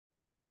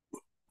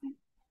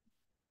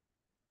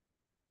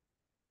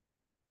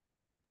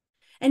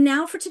And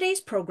now for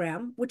today's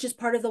program, which is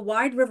part of the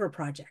Wide River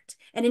Project,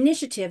 an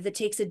initiative that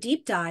takes a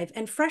deep dive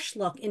and fresh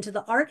look into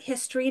the art,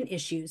 history, and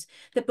issues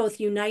that both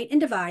unite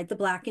and divide the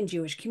Black and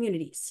Jewish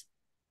communities.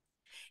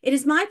 It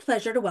is my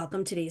pleasure to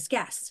welcome today's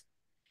guest.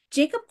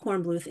 Jacob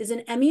Kornbluth is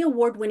an Emmy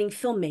Award-winning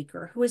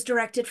filmmaker who has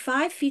directed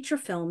 5 feature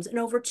films and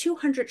over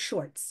 200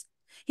 shorts.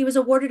 He was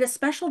awarded a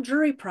special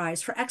jury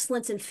prize for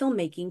excellence in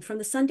filmmaking from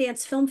the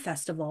Sundance Film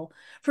Festival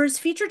for his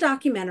feature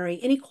documentary,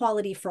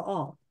 Inequality for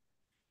All.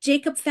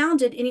 Jacob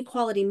founded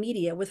Inequality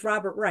Media with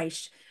Robert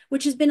Reich,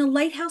 which has been a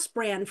lighthouse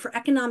brand for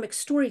economic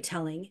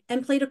storytelling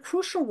and played a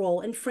crucial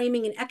role in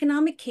framing an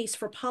economic case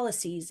for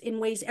policies in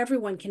ways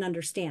everyone can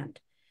understand.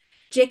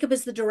 Jacob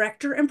is the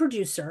director and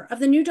producer of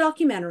the new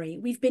documentary,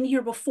 We've Been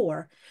Here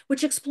Before,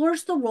 which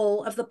explores the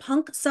role of the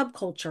punk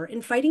subculture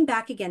in fighting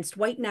back against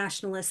white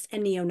nationalists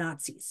and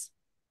neo-Nazis.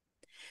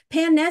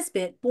 Pan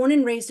Nesbitt, born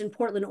and raised in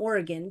Portland,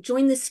 Oregon,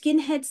 joined the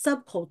skinhead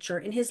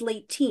subculture in his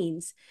late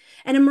teens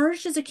and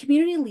emerged as a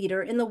community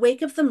leader in the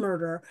wake of the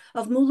murder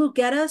of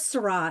Mulugeta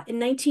Sarah in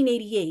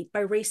 1988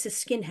 by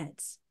racist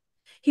skinheads.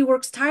 He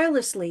works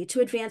tirelessly to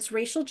advance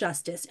racial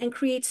justice and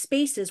create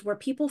spaces where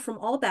people from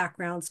all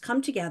backgrounds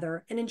come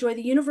together and enjoy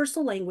the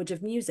universal language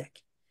of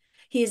music.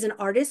 He is an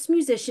artist,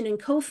 musician, and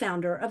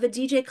co-founder of a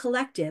DJ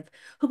collective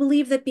who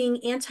believe that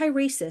being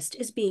anti-racist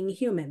is being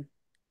human.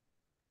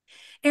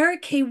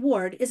 Eric K.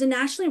 Ward is a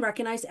nationally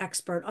recognized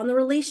expert on the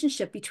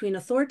relationship between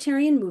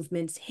authoritarian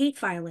movements, hate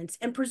violence,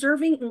 and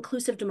preserving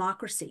inclusive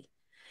democracy.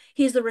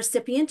 He is the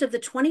recipient of the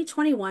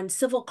 2021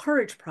 Civil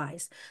Courage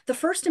Prize, the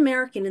first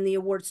American in the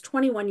award's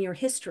 21-year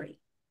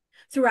history.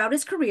 Throughout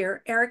his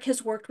career, Eric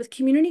has worked with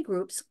community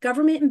groups,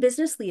 government and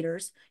business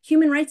leaders,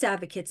 human rights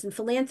advocates, and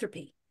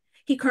philanthropy.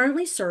 He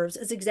currently serves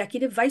as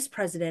Executive Vice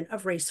President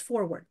of Race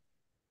Forward.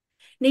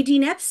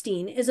 Nadine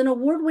Epstein is an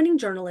award-winning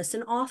journalist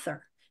and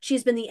author. She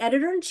has been the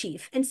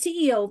editor-in-chief and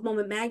CEO of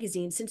Moment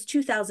Magazine since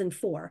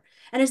 2004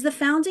 and is the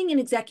founding and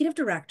executive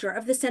director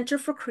of the Center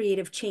for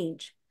Creative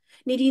Change.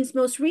 Nadine's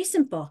most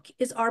recent book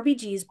is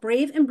RBG's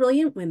Brave and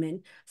Brilliant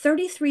Women,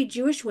 33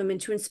 Jewish Women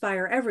to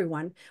Inspire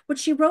Everyone, which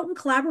she wrote in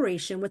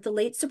collaboration with the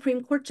late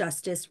Supreme Court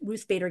Justice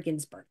Ruth Bader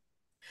Ginsburg.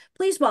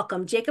 Please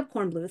welcome Jacob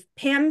Kornbluth,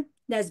 Pan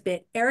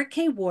Nesbitt, Eric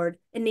K. Ward,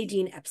 and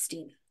Nadine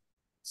Epstein.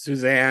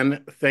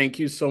 Suzanne, thank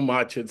you so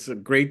much. It's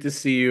great to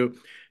see you.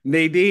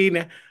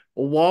 Nadine,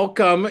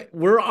 welcome.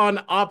 We're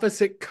on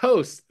opposite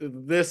coasts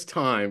this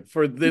time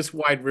for this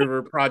Wide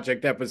River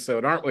Project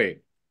episode, aren't we?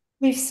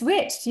 We've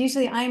switched.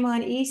 Usually I'm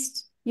on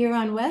east, you're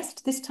on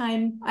west. This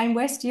time I'm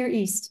west, you're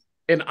east.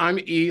 And I'm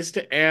east,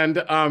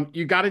 and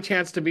you got a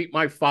chance to meet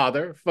my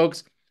father.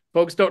 Folks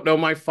don't know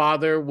my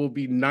father will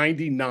be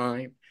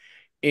 99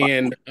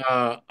 in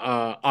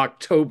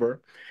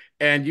October,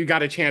 and you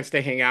got a chance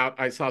to hang out.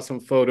 I saw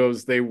some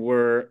photos. They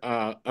were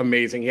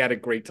amazing. He had a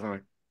great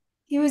time.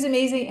 He was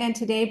amazing. And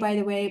today, by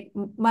the way,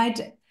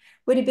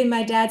 would have been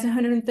my dad's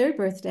 103rd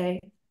birthday.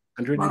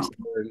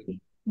 103rd.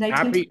 Wow.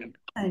 Happy.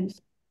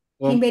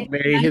 Well,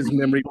 may his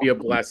memory be a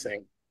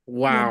blessing.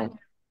 Wow.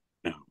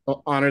 Yeah.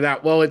 I'll honor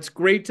that. Well, it's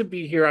great to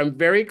be here. I'm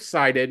very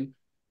excited.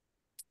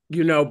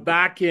 You know,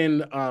 back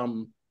in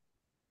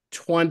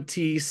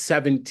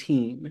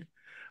 2017,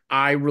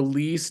 I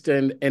released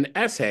an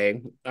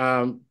essay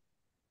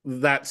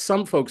that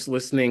some folks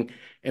listening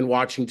and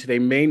watching today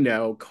may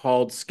know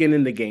called Skin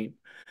in the Game,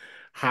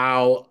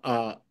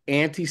 how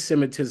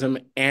anti-Semitism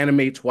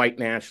animates white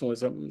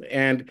nationalism.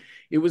 And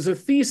it was a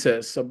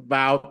thesis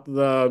about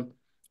the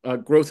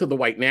growth of the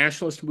white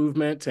nationalist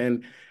movement.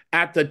 And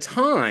at the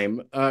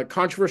time, a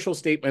controversial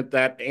statement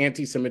that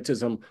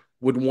anti-Semitism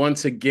would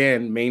once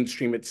again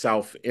mainstream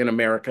itself in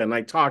America. And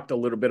I talked a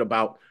little bit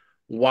about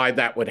why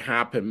that would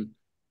happen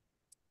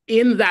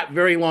in that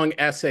very long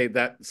essay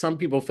that some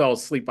people fell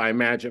asleep, I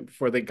imagine,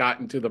 before they got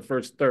into the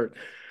first third.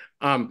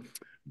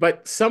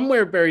 But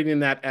somewhere buried in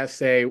that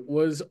essay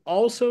was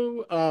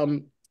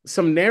also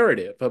some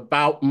narrative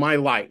about my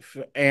life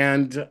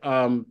and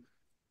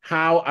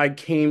how I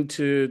came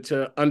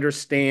to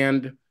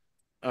understand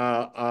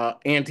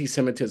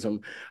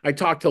anti-Semitism. I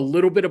talked a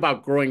little bit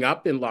about growing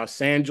up in Los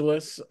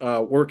Angeles,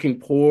 working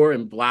poor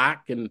and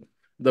Black in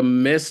the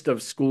midst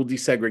of school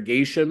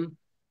desegregation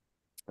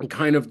and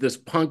kind of this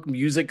punk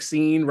music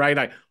scene, right?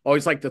 I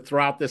always like to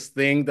throw out this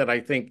thing that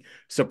I think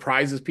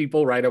surprises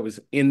people, right? I was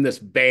in this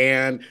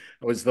band.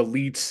 I was the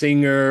lead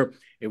singer.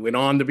 It went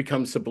on to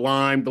become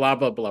Sublime, blah,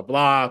 blah, blah,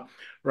 blah,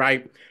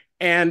 right?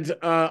 And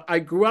I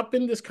grew up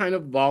in this kind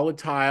of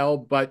volatile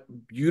but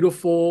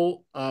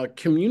beautiful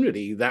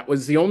community that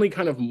was the only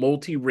kind of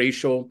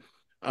multiracial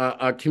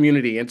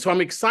community. And so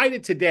I'm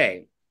excited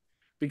today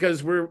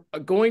because we're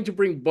going to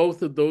bring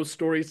both of those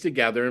stories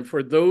together. And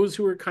for those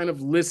who are kind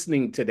of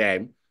listening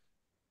today,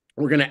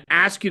 we're going to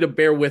ask you to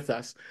bear with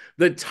us.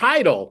 The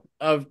title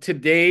of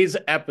today's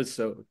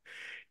episode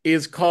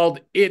is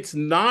called It's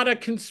Not a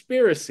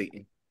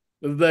Conspiracy,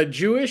 the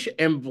Jewish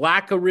and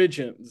Black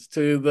Origins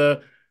to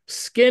the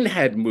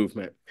Skinhead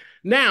movement.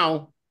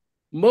 Now,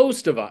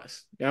 most of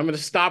us, I'm going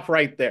to stop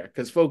right there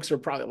because folks are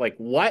probably like,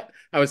 what?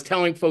 I was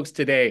telling folks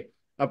today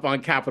up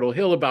on Capitol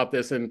Hill about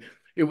this, and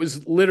It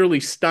was literally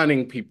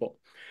stunning people.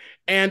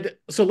 And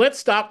so let's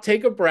stop,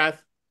 take a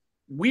breath.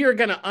 We are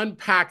going to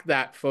unpack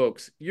that,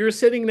 folks. You're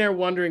sitting there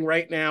wondering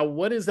right now,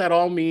 what does that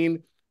all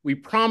mean? We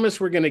promise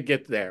we're going to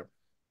get there.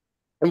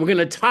 And we're going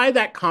to tie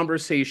that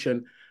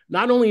conversation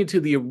not only into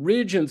the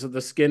origins of the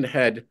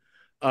skinhead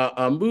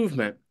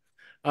movement,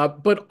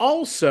 but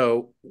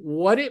also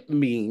what it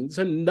means,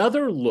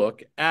 another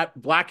look at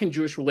Black and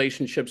Jewish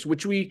relationships,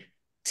 which we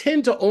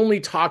tend to only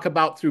talk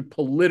about through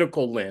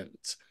political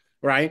lens,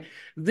 right?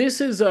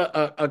 This is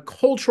a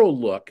cultural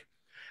look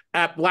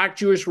at Black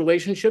Jewish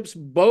relationships,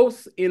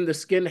 both in the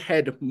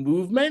skinhead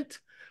movement,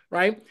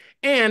 right?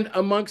 And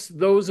amongst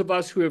those of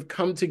us who have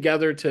come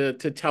together to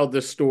tell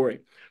this story.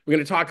 We're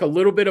going to talk a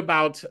little bit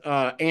about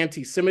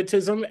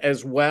anti-Semitism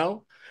as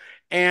well.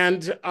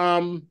 And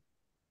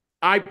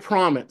I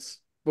promise,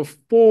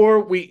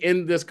 before we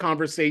end this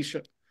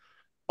conversation,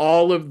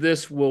 all of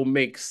this will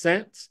make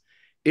sense.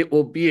 It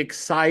will be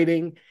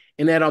exciting.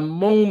 And at a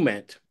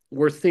moment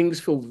where things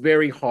feel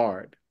very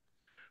hard,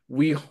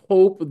 we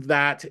hope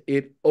that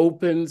it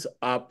opens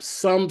up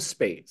some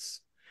space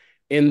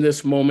in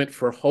this moment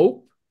for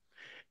hope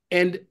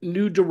and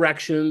new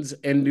directions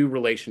and new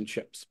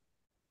relationships.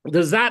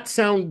 Does that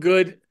sound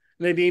good,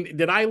 Nadine?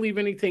 Did I leave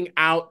anything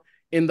out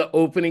in the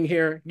opening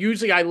here?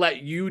 Usually I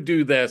let you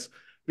do this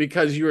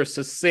because you're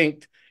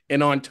succinct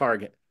and on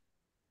target.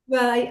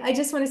 Well, I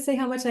just want to say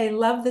how much I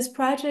love this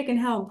project and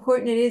how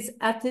important it is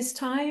at this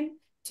time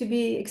to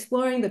be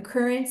exploring the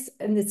currents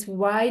and this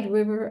wide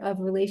river of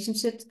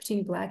relationships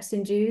between Blacks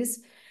and Jews.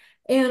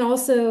 And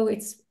also,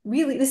 this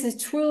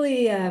is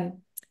truly a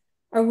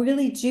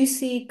really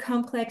juicy,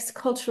 complex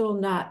cultural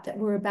knot that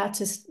we're about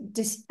to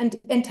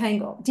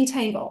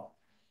detangle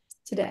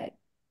today.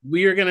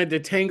 We are going to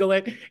detangle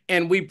it.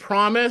 And we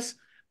promise,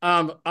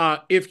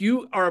 if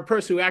you are a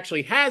person who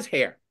actually has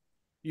hair,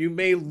 you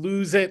may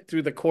lose it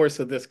through the course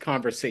of this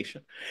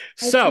conversation.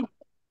 So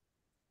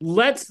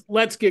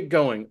let's get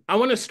going. I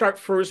want to start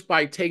first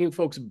by taking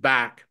folks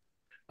back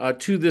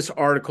to this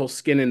article,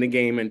 Skin in the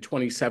Game, in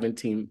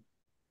 2017.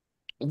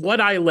 What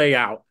I lay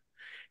out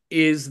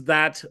is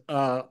that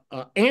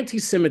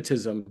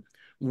anti-Semitism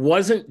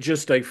wasn't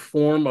just a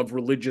form of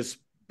religious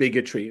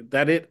bigotry,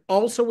 that it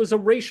also was a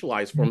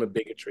racialized form of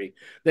bigotry,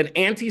 that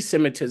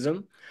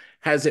anti-Semitism,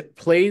 as it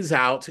plays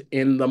out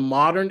in the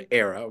modern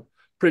era,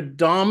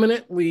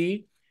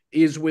 predominantly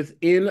is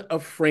within a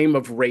frame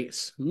of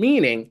race,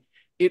 meaning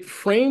it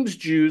frames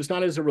Jews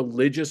not as a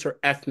religious or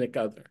ethnic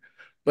other,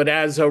 but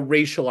as a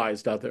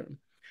racialized other.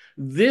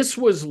 This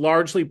was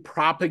largely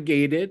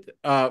propagated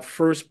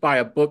first by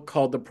a book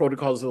called The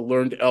Protocols of the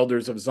Learned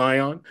Elders of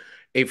Zion,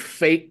 a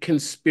fake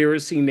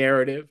conspiracy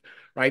narrative,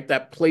 right,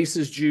 that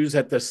places Jews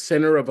at the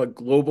center of a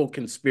global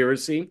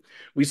conspiracy.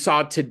 We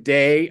saw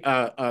today,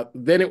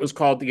 then it was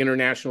called the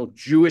International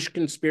Jewish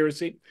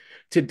Conspiracy.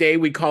 Today,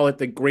 we call it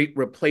the Great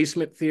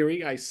Replacement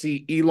Theory. I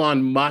see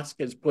Elon Musk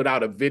has put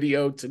out a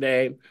video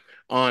today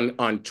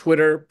on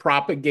Twitter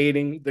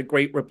propagating the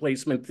Great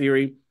Replacement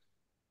Theory.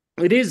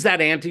 It is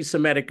that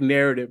anti-Semitic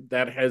narrative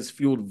that has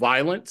fueled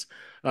violence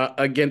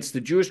against the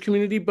Jewish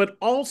community, but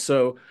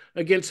also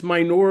against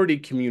minority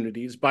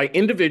communities by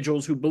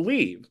individuals who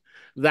believe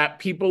that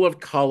people of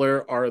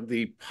color are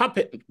the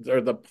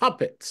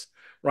puppets,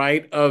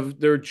 right, of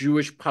their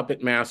Jewish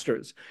puppet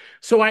masters.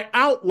 So I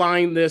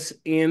outline this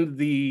in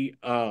the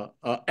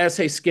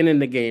essay Skin in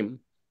the Game.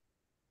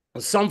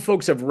 Some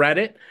folks have read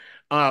it,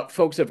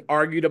 folks have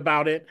argued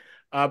about it,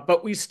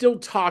 but we still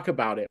talk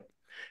about it.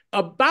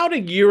 About a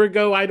year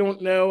ago, I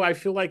don't know, I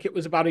feel like it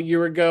was about a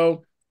year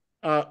ago,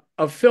 a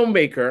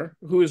filmmaker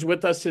who is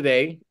with us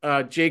today,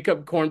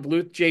 Jacob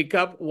Kornbluth.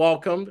 Jacob,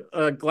 welcome.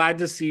 Glad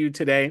to see you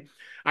today.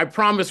 I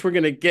promise we're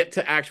going to get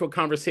to actual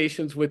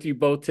conversations with you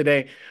both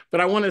today,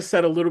 but I want to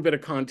set a little bit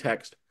of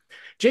context.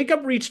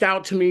 Jacob reached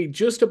out to me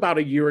just about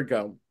a year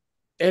ago,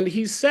 and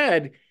he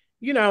said,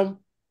 you know,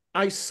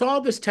 I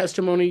saw this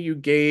testimony you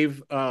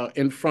gave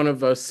in front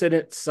of a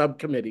Senate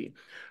subcommittee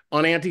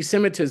on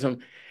anti-Semitism,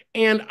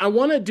 and I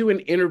want to do an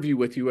interview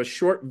with you, a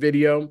short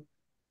video,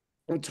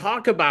 and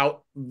talk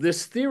about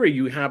this theory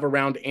you have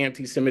around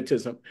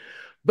anti-Semitism.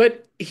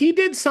 But he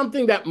did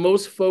something that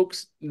most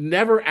folks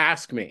never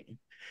ask me.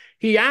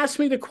 He asked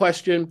me the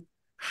question,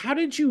 how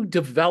did you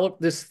develop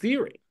this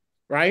theory,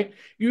 right?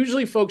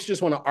 Usually folks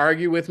just want to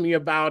argue with me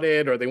about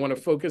it, or they want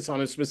to focus on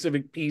a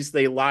specific piece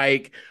they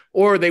like,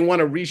 or they want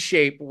to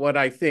reshape what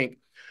I think.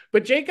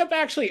 But Jacob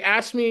actually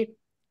asked me,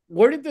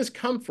 where did this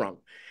come from?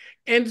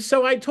 And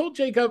so I told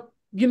Jacob,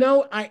 you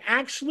know, I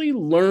actually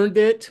learned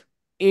it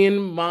in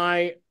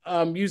my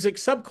music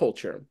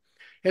subculture.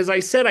 As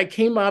I said, I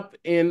came up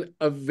in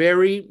a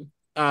very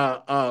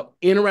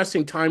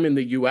interesting time in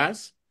the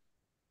US.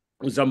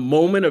 It was a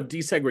moment of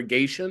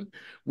desegregation.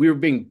 We were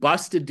being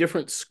bused to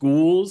different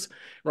schools,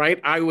 right?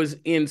 I was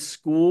in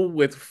school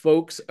with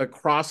folks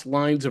across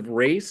lines of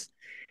race.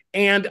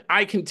 And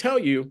I can tell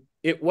you,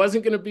 it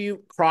wasn't going to be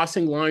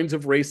crossing lines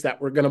of race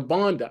that were going to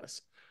bond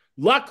us.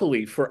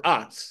 Luckily for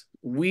us,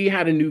 we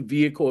had a new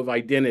vehicle of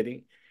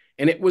identity,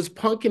 and it was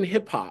punk and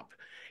hip hop.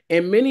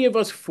 And many of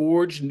us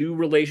forged new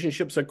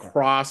relationships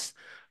across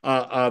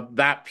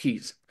that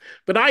piece.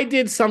 But I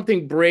did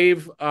something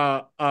brave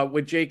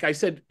with Jake. I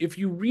said, if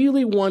you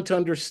really want to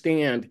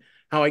understand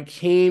how I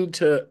came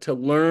to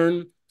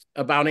learn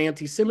about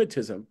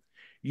anti-Semitism,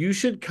 you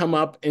should come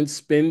up and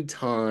spend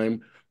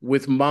time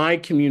with my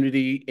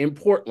community in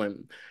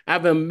Portland. I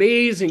have an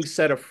amazing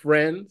set of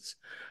friends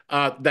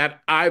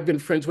that I've been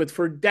friends with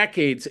for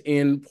decades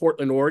in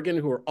Portland, Oregon,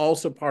 who are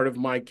also part of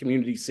my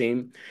community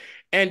scene.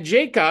 And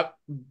Jacob,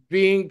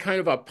 being kind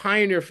of a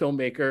pioneer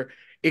filmmaker,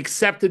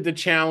 accepted the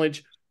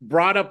challenge,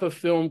 brought up a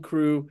film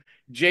crew.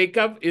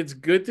 Jacob, it's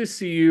good to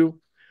see you.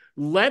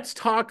 Let's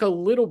talk a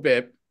little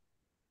bit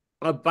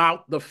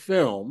about the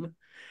film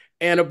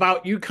and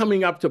about you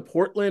coming up to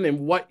Portland and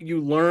what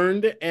you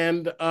learned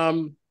and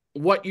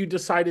what you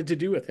decided to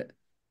do with it.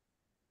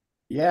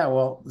 Yeah,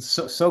 well,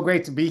 so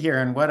great to be here,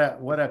 and what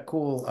a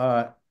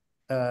cool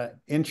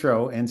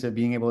intro into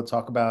being able to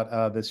talk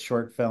about this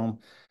short film.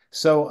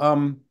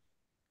 So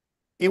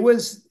it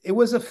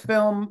was a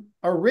film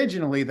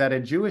originally that a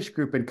Jewish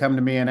group had come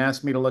to me and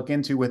asked me to look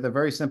into with a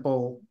very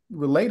simple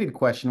related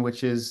question,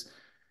 which is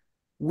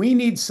we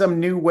need some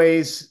new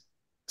ways,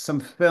 some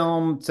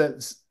film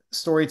to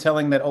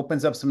storytelling that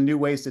opens up some new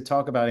ways to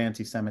talk about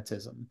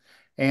anti-Semitism.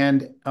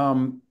 And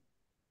can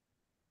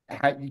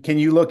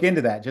you look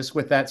into that just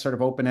with that sort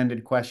of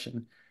open-ended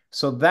question?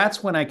 So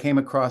that's when I came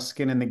across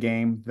Skin in the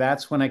Game.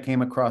 That's when I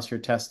came across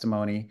your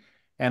testimony.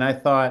 And I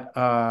thought,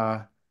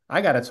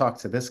 I got to talk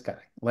to this guy.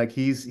 Like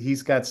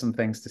he's got some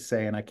things to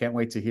say, and I can't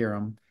wait to hear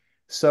him.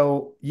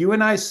 So you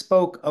and I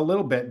spoke a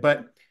little bit,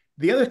 but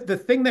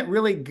the thing that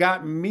really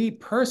got me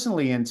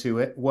personally into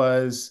it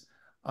was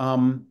I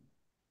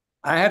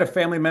had a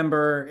family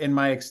member in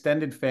my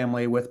extended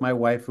family with my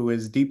wife who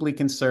is deeply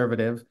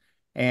conservative,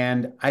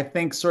 and I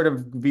think sort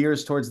of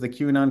veers towards the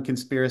QAnon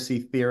conspiracy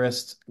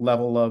theorist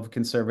level of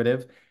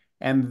conservative.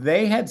 And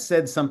they had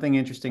said something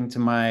interesting to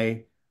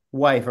my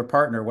wife or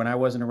partner when I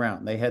wasn't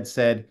around. They had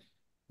said,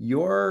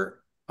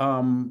 your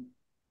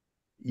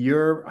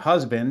your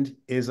husband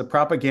is a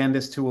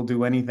propagandist who will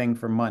do anything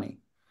for money.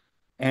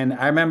 And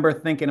I remember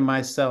thinking to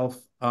myself,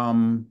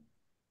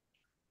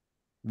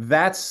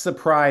 that's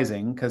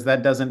surprising because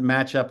that doesn't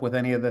match up with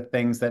any of the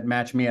things that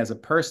match me as a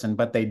person,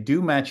 but they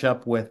do match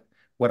up with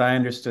what I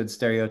understood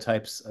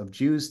stereotypes of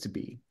Jews to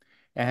be.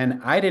 And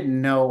I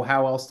didn't know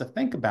how else to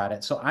think about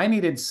it. So I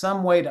needed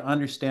some way to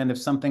understand if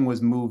something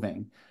was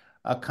moving.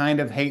 A kind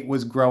of hate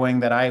was growing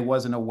that I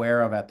wasn't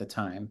aware of at the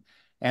time.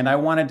 And I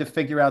wanted to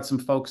figure out some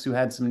folks who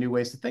had some new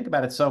ways to think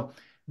about it. So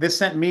this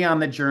sent me on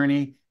the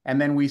journey, and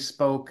then we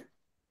spoke.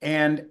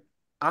 And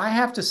I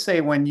have to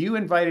say, when you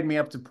invited me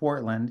up to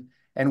Portland,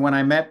 and when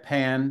I met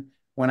Pan,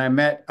 when I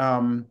met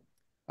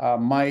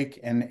Mike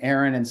and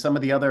Aaron and some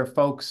of the other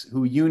folks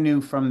who you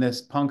knew from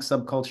this punk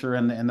subculture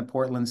and the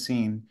Portland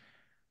scene,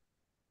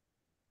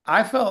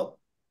 I felt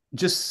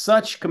just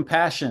such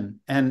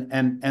compassion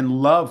and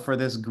love for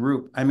this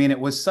group. I mean, it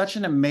was such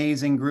an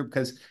amazing group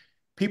because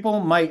people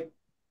might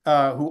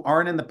who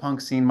aren't in the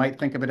punk scene might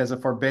think of it as a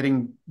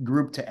forbidding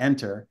group to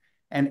enter,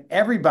 and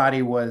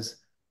everybody was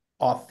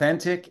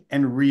authentic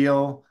and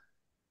real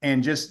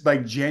and just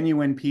like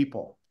genuine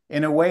people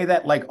in a way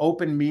that like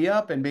opened me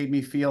up and made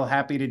me feel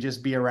happy to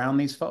just be around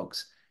these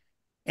folks.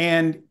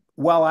 And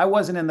while I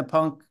wasn't in the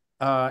punk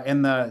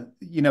in the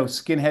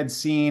skinhead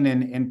scene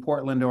in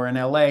Portland or in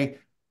LA,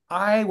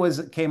 I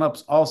came up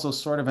also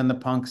sort of in the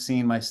punk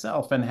scene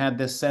myself and had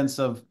this sense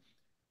of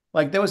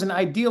like there was an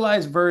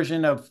idealized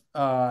version of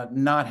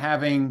not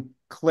having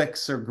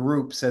cliques or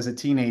groups as a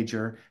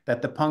teenager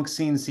that the punk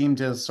scene seemed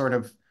to sort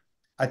of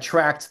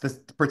attract the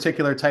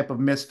particular type of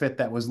misfit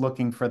that was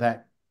looking for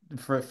that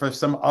for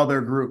some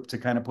other group to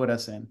kind of put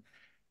us in.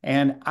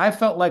 And I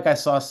felt like I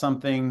saw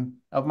something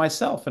of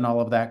myself in all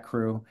of that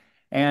crew.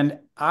 And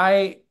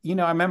I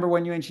remember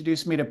when you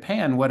introduced me to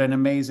Pan, what an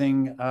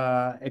amazing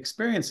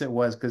experience it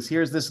was. Because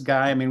here's this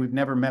guy, I mean, we've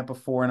never met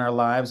before in our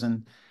lives.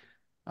 And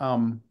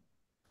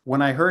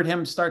when I heard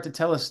him start to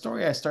tell his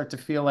story, I start to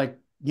feel like,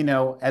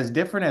 as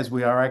different as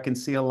we are, I can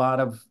see a lot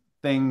of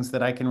things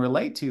that I can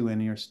relate to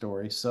in your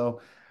story.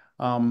 So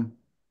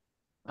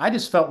I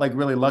just felt like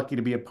really lucky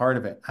to be a part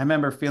of it. I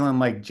remember feeling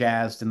like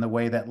jazzed in the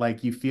way that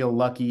like you feel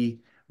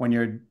lucky when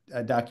you're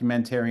a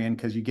documentarian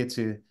because you get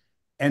to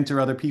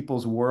enter other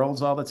people's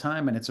worlds all the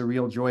time, and it's a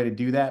real joy to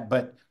do that.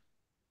 But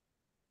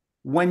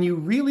when you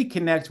really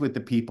connect with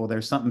the people,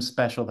 there's something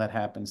special that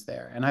happens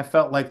there. And I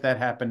felt like that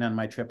happened on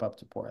my trip up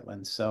to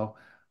Portland. So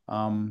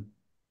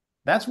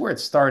that's where it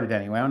started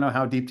anyway. I don't know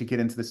how deep to get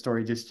into the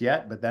story just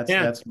yet, but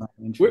that's my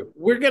intro.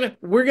 We're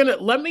gonna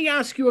let me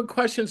ask you a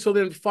question so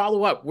then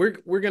follow up.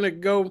 We're gonna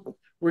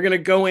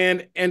go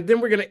in and then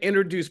we're gonna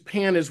introduce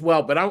Pan as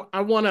well. But I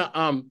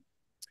wanna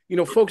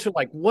folks are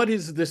like, what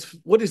is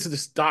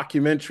this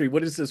documentary?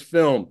 What is this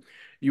film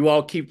you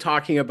all keep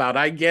talking about?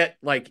 I get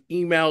like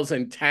emails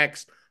and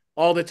texts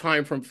all the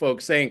time from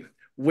folks saying,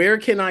 where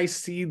can I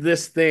see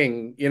this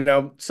thing?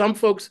 Some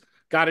folks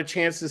got a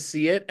chance to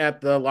see it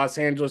at the Los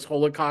Angeles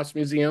Holocaust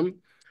Museum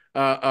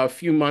a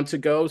few months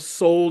ago,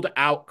 sold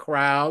out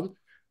crowd.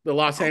 The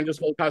Los Angeles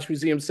Holocaust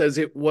Museum says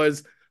it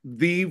was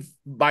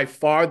by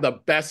far the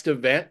best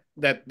event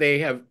that they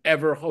have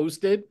ever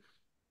hosted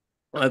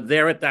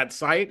there at that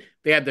site.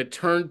 They had to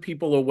turn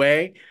people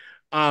away.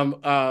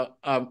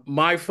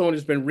 My phone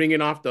has been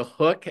ringing off the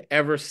hook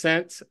ever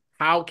since.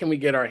 How can we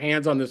get our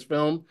hands on this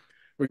film?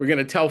 We're going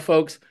to tell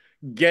folks,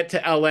 get to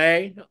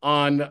LA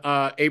on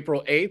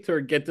April 8th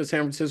or get to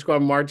San Francisco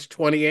on March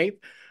 28th.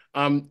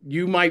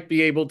 You might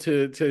be able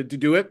to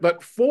do it.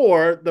 But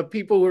for the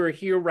people who are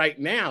here right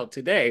now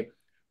today,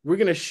 we're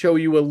going to show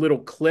you a little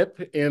clip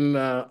in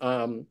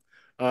a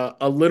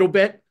little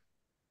bit.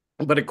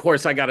 But of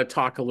course, I got to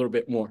talk a little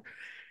bit more.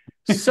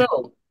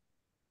 So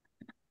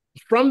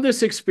from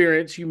this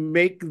experience, you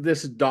make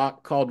this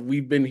doc called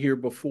We've Been Here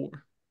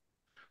Before.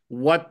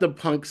 What the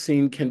punk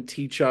scene can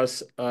teach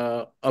us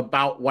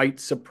about white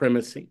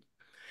supremacy.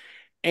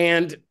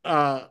 And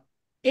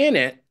in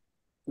it,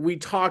 we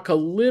talk a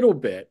little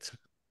bit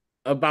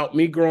about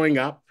me growing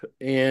up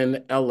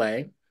in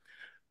LA,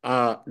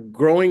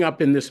 growing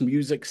up in this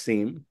music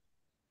scene.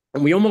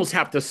 And we almost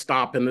have to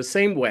stop in the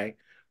same way.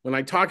 When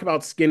I talk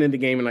about skin in the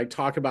game and I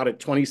talk about it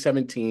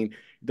 2017,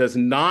 it does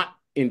not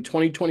in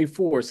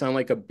 2024 sound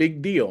like a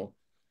big deal.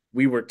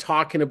 We were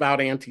talking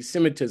about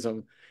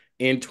anti-Semitism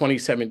in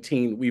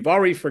 2017. We've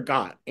already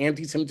forgot.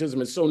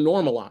 Anti-Semitism is so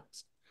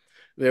normalized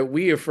that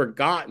we have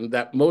forgotten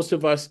that most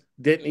of us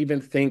didn't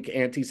even think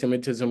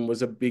anti-Semitism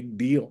was a big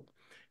deal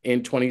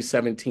in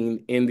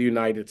 2017 in the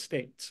United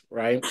States,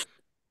 right?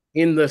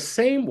 In the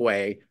same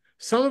way,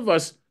 some of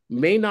us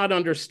may not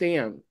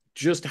understand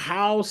just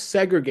how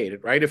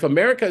segregated, right? If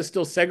America is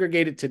still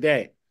segregated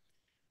today,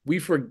 we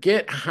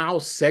forget how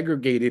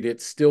segregated it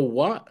still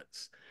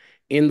was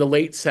in the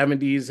late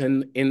 70s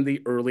and in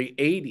the early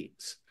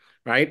 80s,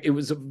 right? It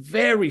was a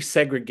very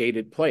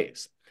segregated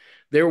place.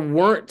 There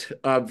weren't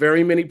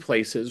very many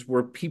places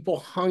where people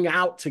hung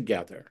out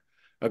together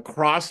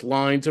across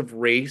lines of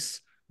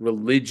race,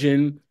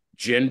 religion,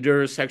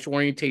 gender, sexual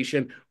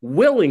orientation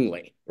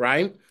willingly,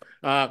 right?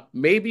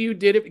 Maybe you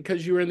did it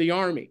because you were in the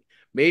Army.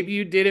 Maybe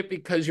you did it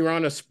because you're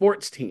on a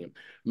sports team.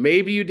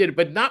 Maybe you did it,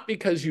 but not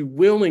because you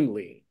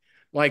willingly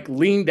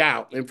leaned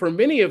out. And for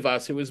many of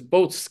us, it was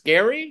both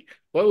scary.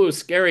 Well, it was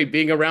scary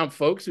being around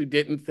folks who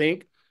didn't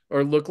think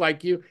or look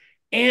like you.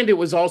 And it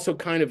was also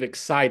kind of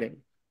exciting.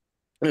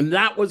 And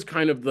that was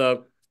kind of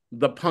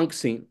the punk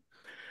scene.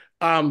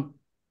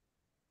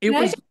 It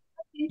was,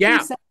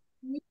 yeah.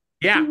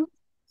 Can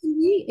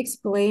we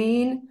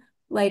explain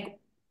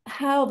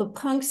how the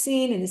punk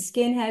scene and the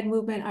skinhead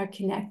movement are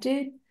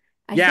connected?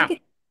 I think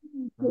it's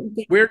important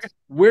thing.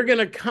 We're going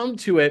to come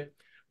to it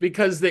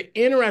because the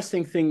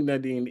interesting thing,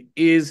 Nadine,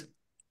 is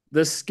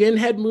the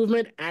skinhead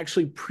movement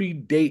actually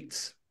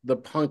predates the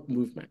punk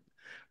movement,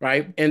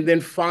 right? And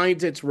then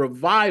finds its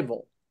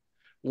revival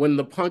when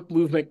the punk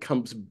movement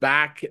comes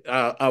back,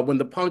 when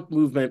the punk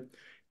movement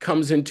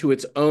comes into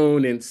its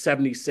own in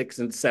 76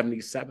 and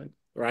 77,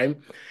 right?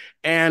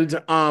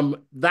 And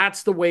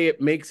that's the way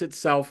it makes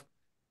itself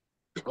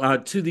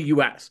to the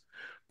US.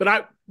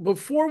 But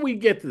before we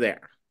get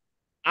there,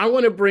 I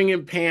want to bring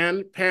in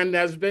Pan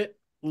Nesbitt,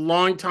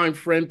 longtime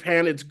friend.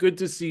 Pan, it's good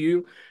to see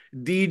you.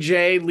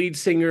 DJ, lead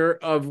singer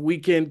of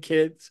Weekend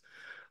Kids.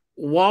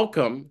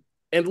 Welcome.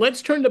 And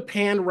let's turn to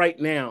Pan right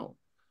now.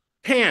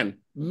 Pan,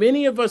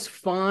 many of us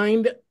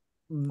find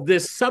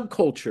this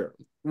subculture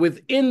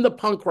within the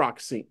punk rock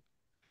scene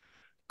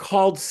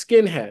called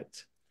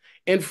skinheads.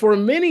 And for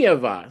many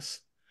of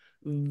us,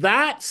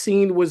 that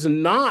scene was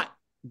not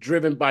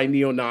driven by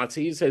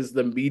neo-Nazis as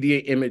the media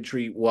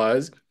imagery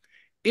was.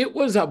 It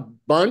was a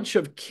bunch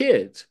of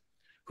kids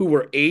who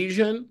were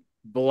Asian,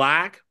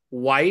 Black,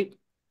 white.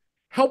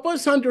 Help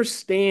us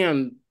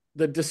understand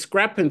the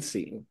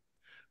discrepancy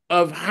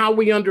of how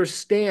we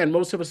understand,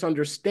 most of us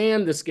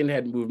understand the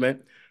skinhead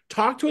movement.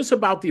 Talk to us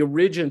about the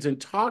origins and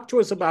talk to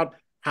us about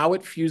how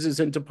it fuses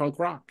into punk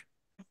rock.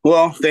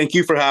 Well, thank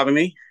you for having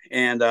me.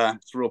 And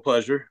it's a real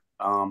pleasure.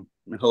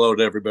 Hello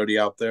to everybody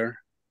out there.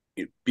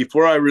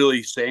 Before I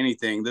really say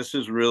anything, this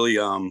is really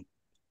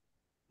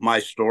my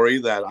story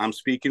that I'm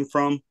speaking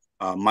from,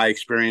 my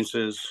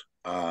experiences,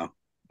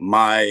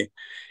 my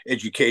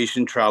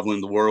education,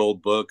 traveling the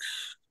world,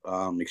 books,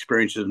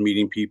 experiences,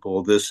 meeting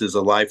people. This is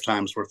a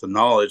lifetime's worth of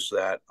knowledge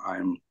that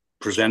I'm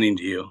presenting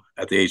to you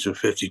at the age of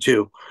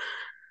 52.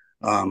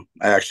 I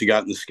actually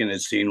got in the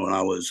skinhead scene when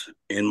I was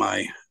in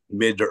my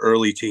mid to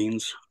early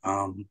teens.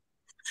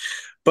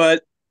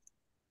 But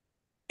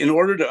in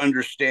order to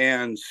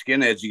understand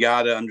skinheads, you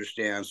got to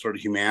understand sort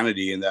of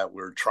humanity and that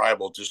we're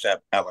tribal just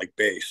at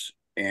base.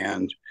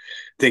 And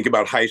think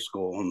about high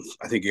school. And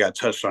I think you got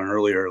touched on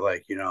earlier,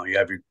 you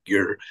have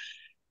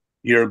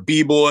your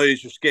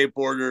b-boys, your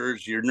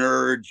skateboarders, your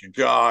nerds, your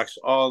jocks,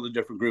 all the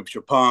different groups,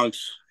 your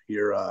punks,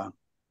 your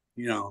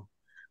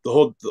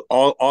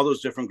all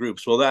those different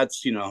groups. Well,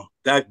 that's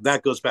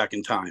that goes back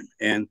in time.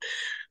 And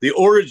the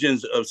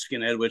origins of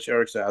skinhead, which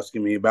Eric's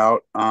asking me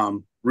about,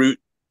 root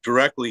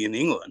directly in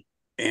England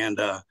and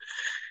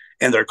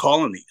their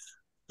colonies.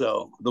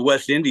 So the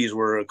West Indies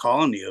were a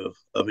colony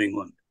of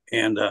England.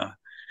 And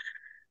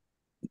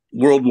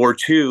World War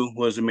II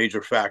was a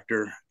major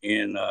factor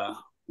in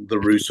the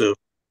roots of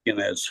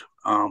skinheads.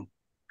 A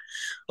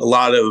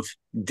lot of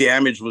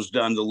damage was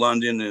done to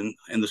London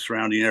and the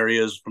surrounding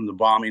areas from the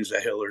bombings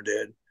that Hitler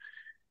did.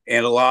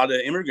 And a lot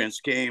of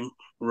immigrants came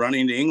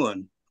running to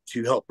England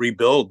to help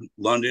rebuild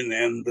London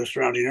and the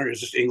surrounding areas,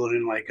 just England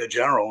in like a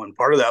general. And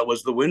part of that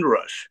was the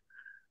Windrush,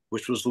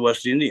 which was the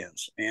West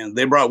Indians. And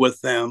they brought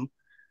with them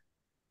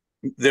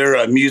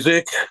their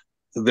music,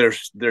 their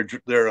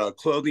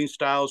clothing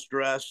styles,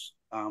 dress,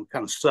 kind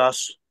of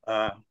sus,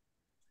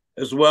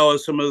 as well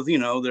as some of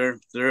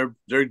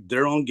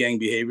their own gang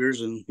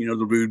behaviors and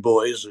the rude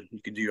boys. And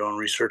you can do your own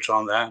research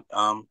on that.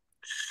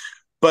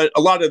 But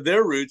a lot of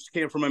their roots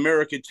came from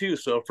America too.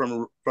 So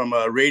from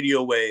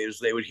radio waves,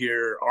 they would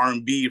hear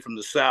R&B from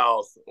the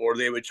South, or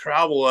they would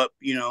travel up,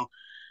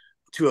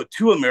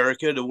 to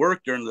America to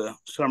work during the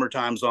summer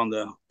times on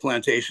the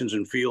plantations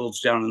and fields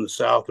down in the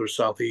South or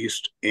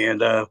Southeast,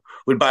 and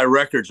would buy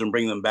records and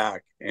bring them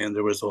back. And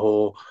there was a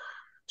whole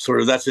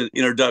that's an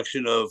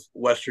introduction of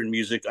Western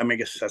music. I mean, I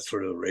guess that's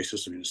sort of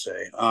racist of me to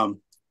say.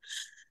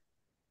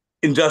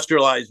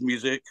 Industrialized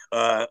music,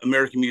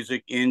 American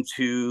music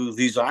into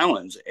these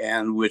islands,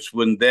 and which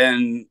would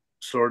then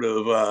sort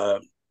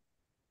of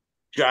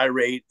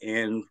gyrate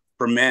and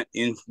ferment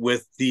in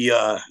with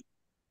the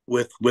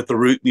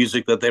root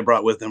music that they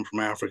brought with them from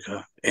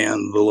Africa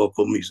and the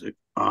local music,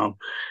 and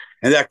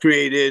that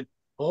created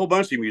a whole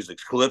bunch of music: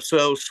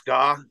 calypso,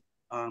 ska,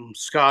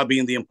 ska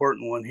being the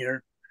important one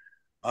here,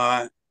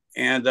 and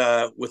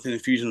with an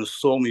infusion of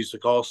soul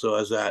music also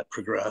as that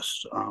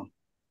progressed.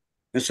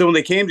 And so when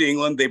they came to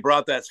England, they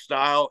brought that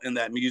style and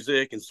that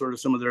music and sort of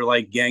some of their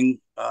like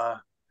their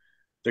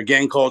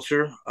gang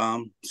culture.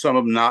 Some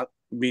of them not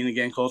being a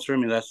gang culture. I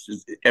mean,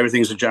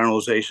 everything's a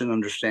generalization,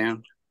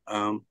 understand.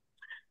 And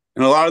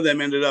a lot of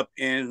them ended up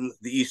in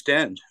the East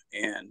End,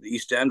 and the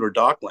East End were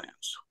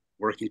docklands,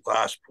 working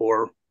class,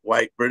 poor,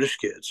 white British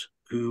kids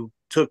who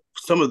took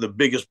some of the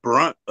biggest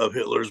brunt of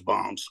Hitler's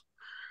bombs,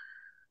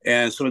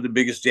 and some of the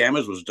biggest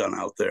damage was done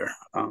out there.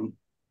 And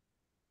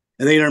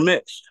they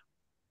intermixed.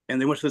 And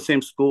they went to the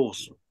same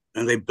schools,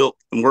 and they built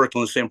and worked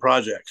on the same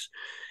projects,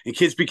 and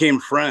kids became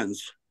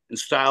friends, and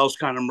styles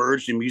kind of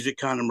merged and music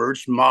kind of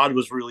merged. Mod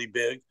was really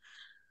big.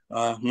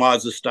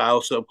 Mod's a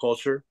style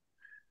subculture.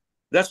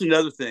 That's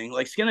another thing.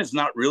 Like, Skinhead's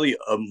not really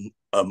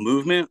a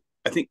movement.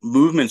 I think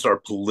movements are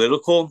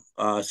political.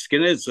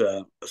 Skinhead's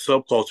a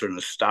subculture and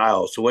a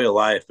style. It's a way of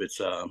life.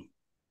 It's as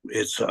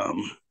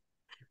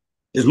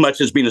much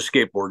as being a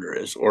skateboarder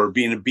is, or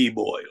being a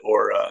b-boy,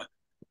 or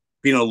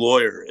being a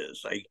lawyer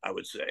is, I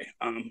would say.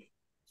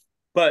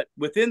 But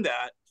within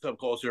that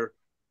subculture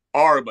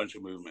are a bunch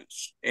of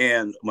movements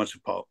and a bunch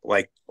of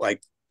like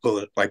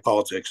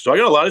politics. So I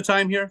got a lot of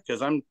time here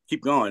because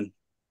keep going.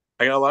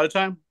 I got a lot of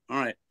time. All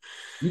right,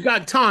 you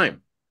got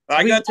time.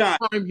 I got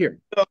time here.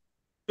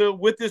 So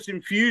with this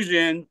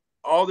infusion,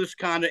 all this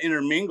kind of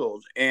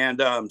intermingled, and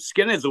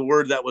skinhead is a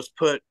word that was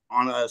put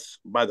on us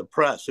by the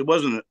press. It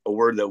wasn't a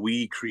word that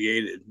we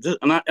created.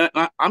 And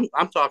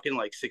I'm talking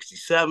like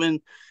 67.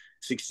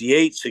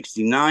 68,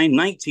 69,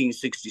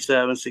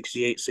 1967,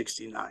 68,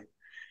 69.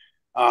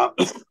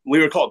 We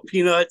were called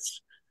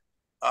Peanuts.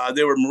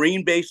 There were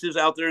Marine bases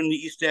out there in the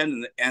East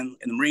End, and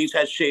the Marines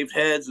had shaved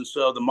heads. And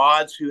so the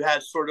mods who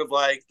had sort of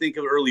like, think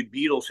of early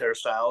Beatles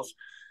hairstyles,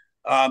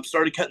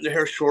 started cutting their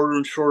hair shorter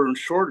and shorter and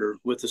shorter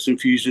with this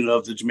infusion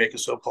of the Jamaican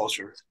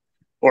subculture,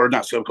 or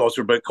not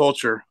subculture, but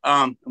culture,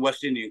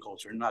 West Indian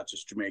culture, not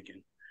just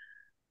Jamaican.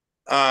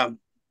 And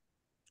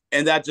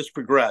that just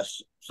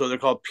progressed. So they're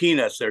called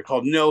peanuts. They're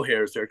called no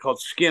hairs. They're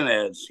called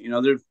skinheads.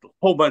 There's a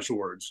whole bunch of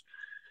words.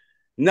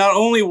 Not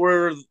only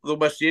were the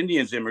West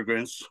Indians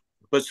immigrants,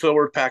 but so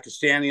were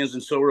Pakistanis,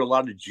 and so were a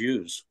lot of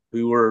Jews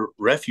who were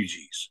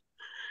refugees.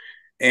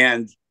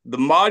 And the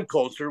mod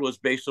culture was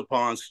based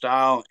upon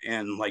style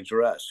and like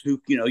dress.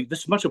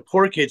 This bunch of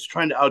poor kids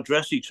trying to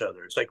outdress each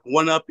other. It's like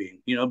one-upping.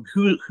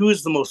 Who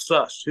is the most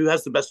sus? Who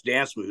has the best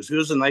dance moves? Who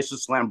has the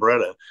nicest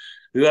lambretta?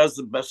 Who has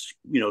the best,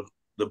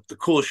 the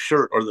coolest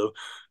shirt or the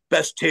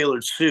best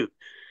tailored suit?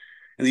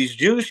 And these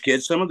Jewish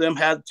kids, some of them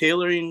had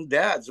tailoring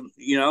dads,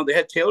 they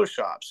had tailor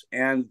shops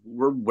and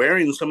were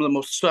wearing some of the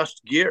most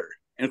sussed gear.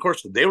 And of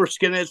course, they were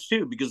skinheads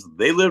too, because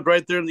they lived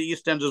right there in the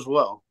East End as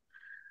well.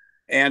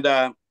 And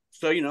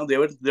so,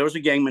 there was a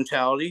gang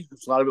mentality.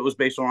 A lot of it was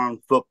based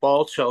on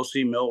football: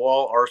 Chelsea,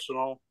 Millwall,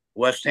 Arsenal,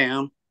 West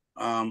Ham.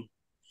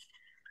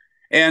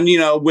 And,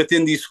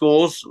 within these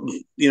schools,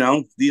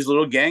 these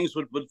little gangs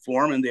would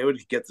form, and they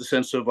would get the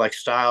sense of like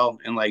style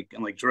and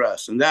like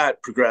dress. And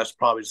that progressed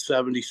probably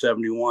 70,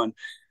 71.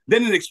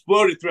 Then it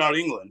exploded throughout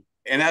England.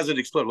 And as it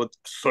exploded, well,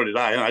 so did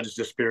I just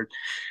disappeared.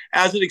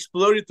 As it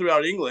exploded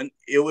throughout England,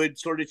 it would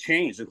sort of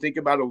change, and think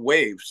about a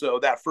wave. So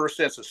that first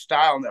sense of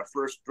style and that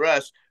first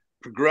dress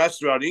progressed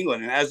throughout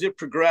England. And as it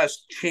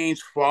progressed,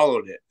 change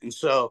followed it. And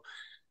so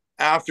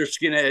after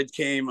skinhead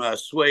came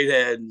suede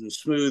head and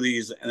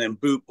smoothies, and then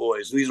boot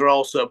boys. And these are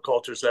all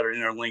subcultures that are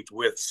interlinked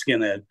with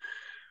skinhead.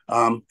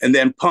 And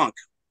then punk.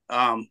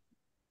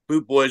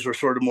 Boot boys were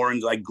sort of more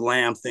into like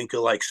glam, think of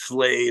like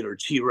Slade or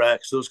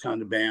T-Rex, those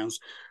kind of bands.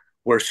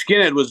 where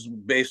Skinhead was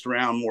based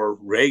around more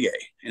reggae.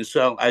 And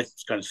so I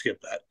kind of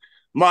skipped that.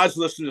 Mods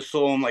listened to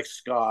soul and like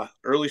ska.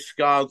 Early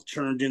ska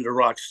turned into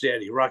rock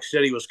steady. Rock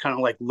steady was kind of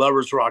like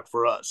lovers rock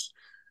for us.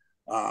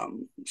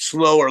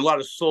 Slower, a lot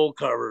of soul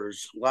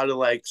covers, a lot of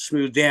like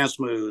smooth dance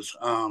moves.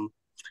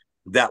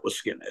 That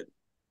was Skinhead.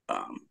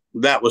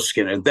 That was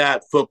Skinhead.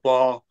 That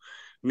football,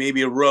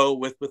 maybe a row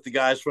with the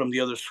guys from the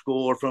other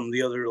school or from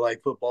the other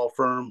like football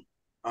firm.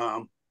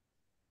 And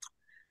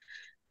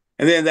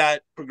then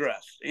that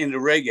progressed into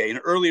reggae. And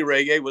early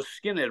reggae was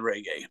Skinhead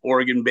reggae,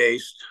 Oregon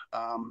based.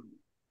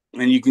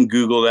 And you can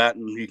Google that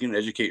and you can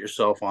educate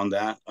yourself on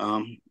that.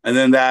 And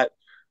then that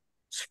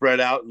spread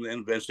out and then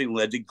eventually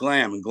led to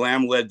glam, and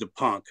glam led to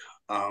punk.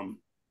 And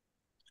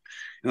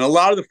a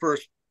lot of the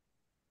first,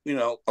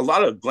 a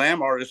lot of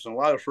glam artists and a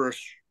lot of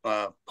first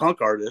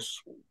punk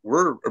artists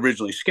were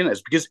originally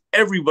skinheads, because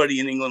everybody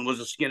in England was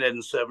a skinhead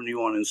in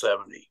 71 and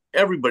 70.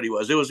 Everybody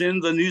was. It was in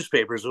the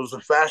newspapers. It was a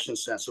fashion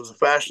sense. It was a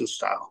fashion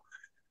style.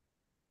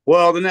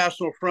 Well, the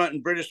National Front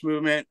and British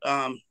movement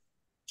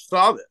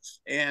saw this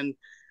and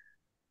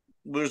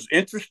was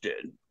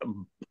interested.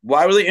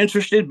 Why were they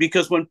interested?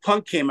 Because when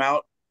punk came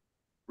out,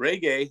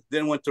 reggae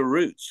then went to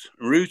roots.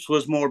 Roots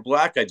was more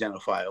black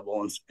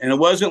identifiable. And it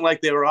wasn't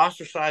like they were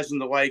ostracizing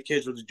the white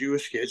kids or the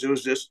Jewish kids. It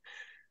was just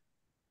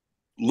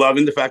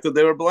loving the fact that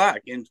they were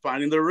black and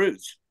finding their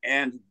roots.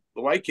 And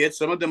the white kids,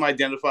 some of them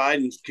identified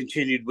and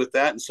continued with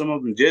that, and some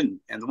of them didn't.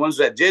 And the ones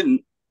that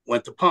didn't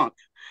went to punk.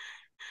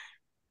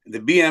 The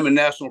BM and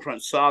National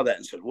Front saw that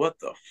and said, what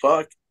the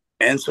fuck?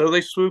 And so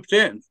they swooped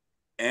in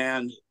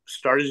and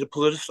started to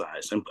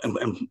politicize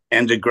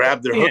and to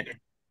grab their hook.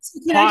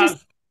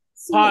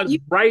 Pause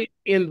right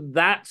in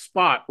that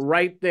spot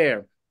right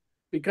there,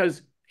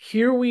 because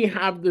here we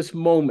have this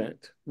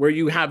moment where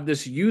you have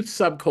this youth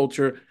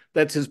subculture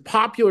that's as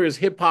popular as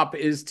hip hop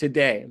is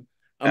today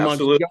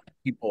amongst young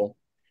people.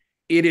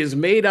 It is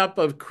made up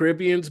of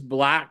Caribbeans,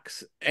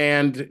 blacks,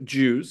 and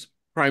Jews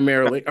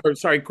primarily, or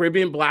sorry,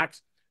 Caribbean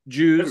blacks,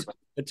 Jews,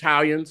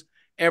 Italians.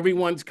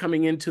 Everyone's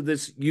coming into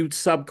this youth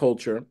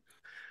subculture.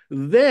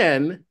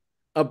 Then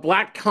a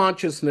black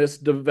consciousness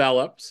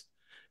develops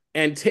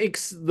and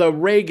takes the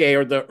reggae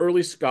or the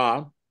early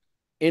ska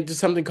into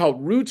something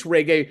called roots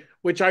reggae,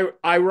 which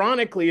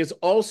ironically is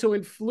also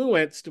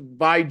influenced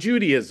by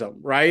Judaism,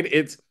 right?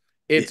 It's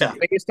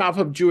based off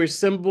of Jewish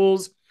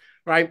symbols,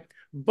 right?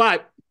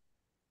 But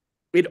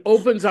it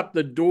opens up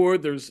the door.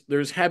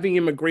 There's heavy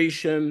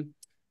immigration.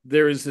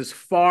 There is this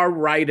far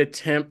right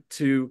attempt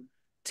to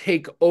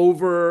take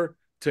over,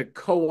 to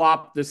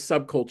co-opt this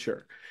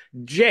subculture.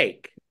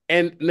 Jake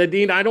and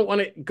Nadine, I don't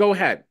want to go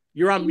ahead.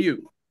 You're on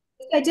mute.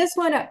 I just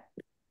want to,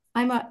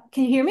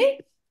 can you hear me?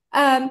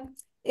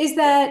 Is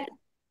that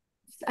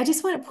I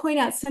just want to point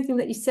out something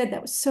that you said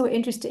that was so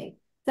interesting,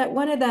 that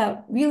one of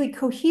the really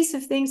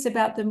cohesive things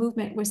about the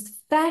movement was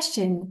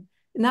fashion,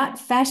 not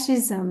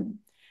fascism.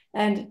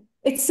 And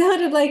it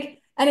sounded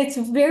like, and it's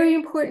a very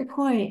important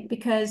point,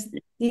 because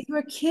these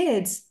were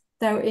kids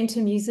that were into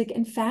music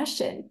and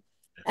fashion.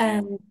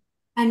 And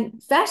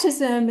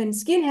fascism and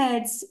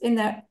skinheads in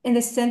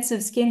the sense of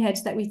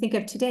skinheads that we think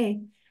of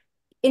today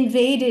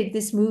invaded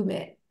this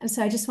movement. And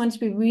so I just wanted to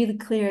be really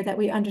clear that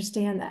we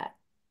understand that.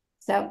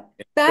 So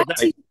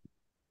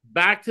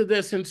back to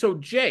this. And so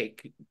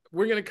Jake,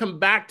 we're going to come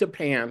back to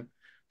Pan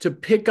to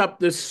pick up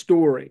this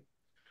story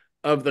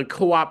of the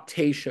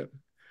co-optation.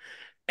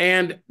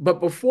 But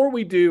before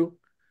we do,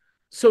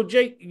 so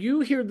Jake,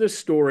 you hear this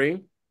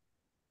story,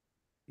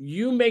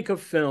 you make a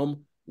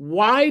film.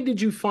 Why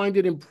did you find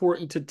it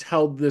important to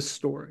tell this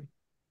story?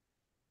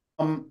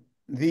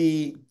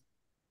 The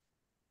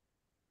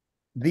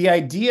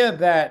idea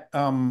that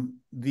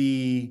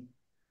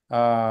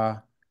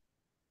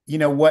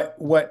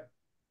what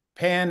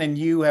Pan and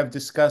you have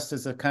discussed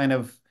as a kind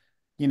of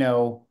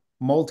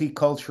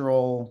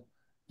multicultural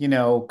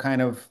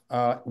kind of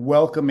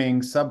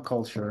welcoming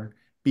subculture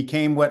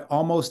became what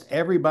almost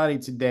everybody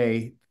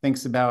today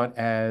thinks about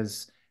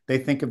as they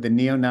think of the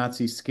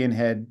neo-Nazi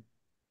skinhead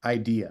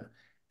idea.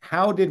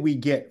 How did we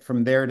get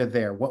from there to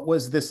there? What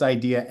was this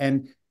idea?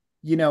 And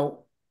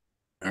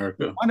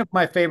Erica. One of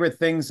my favorite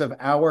things of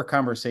our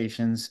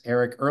conversations,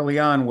 Eric, early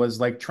on was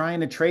like trying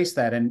to trace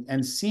that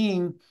and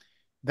seeing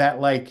that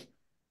like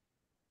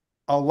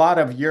a lot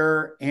of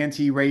your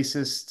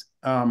anti-racist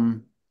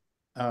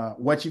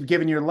what you've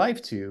given your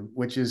life to,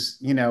 which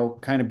is,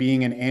 kind of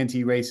being an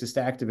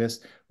anti-racist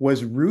activist,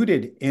 was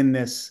rooted in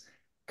this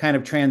kind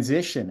of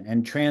transition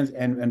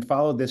and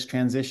followed this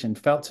transition,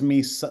 felt to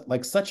me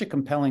like such a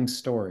compelling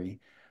story,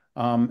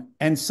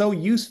 and so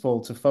useful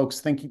to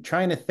folks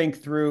trying to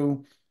think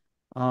through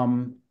how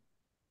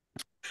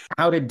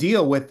to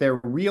deal with their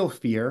real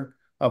fear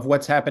of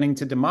what's happening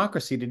to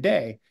democracy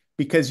today.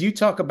 Because you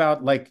talk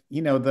about like,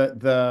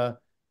 the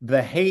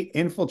hate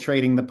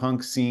infiltrating the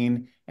punk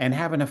scene and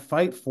having to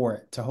fight for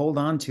it, to hold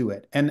on to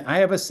it. And I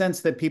have a sense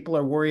that people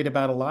are worried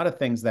about a lot of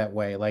things that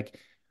way. Like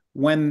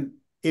when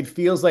it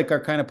feels like our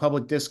kind of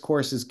public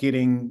discourse is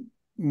getting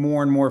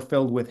more and more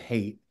filled with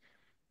hate,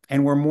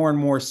 and we're more and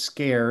more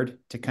scared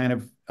to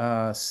kind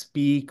of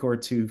speak or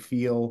to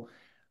feel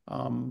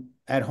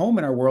at home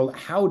in our world,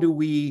 how do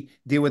we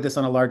deal with this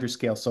on a larger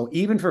scale? So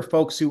even for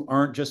folks who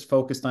aren't just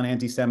focused on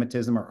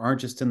anti-Semitism or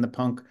aren't just in the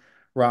punk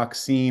rock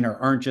scene or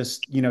aren't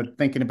just,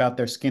 thinking about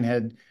their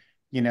skinhead,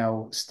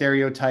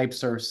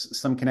 stereotypes or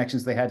some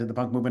connections they had to the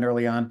punk movement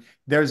early on,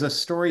 there's a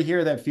story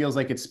here that feels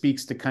like it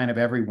speaks to kind of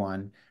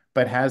everyone,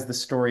 but has the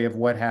story of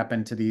what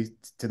happened to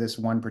this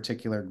one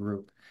particular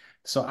group.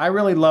 So I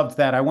really loved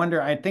that.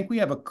 I think we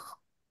have a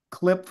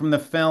clip from the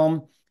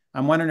film.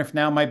 I'm wondering if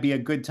now might be a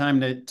good time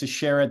to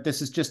share it.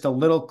 This is just a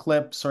little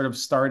clip, sort of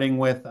starting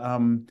with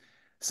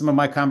some of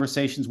my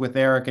conversations with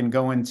Eric and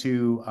going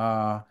to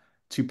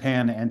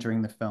Pan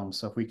entering the film.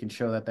 So if we can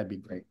show that, that'd be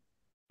great.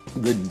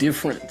 The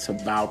difference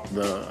about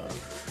the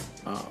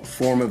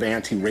form of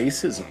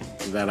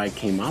anti-racism that I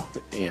came up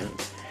in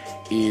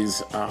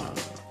is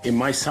in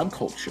my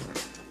subculture,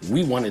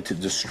 we wanted to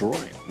destroy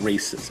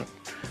racism,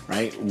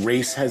 right?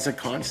 Race as a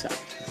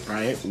concept,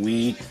 right?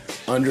 We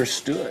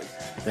understood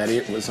that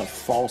it was a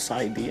false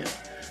idea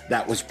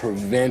that was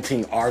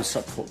preventing our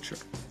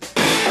subculture.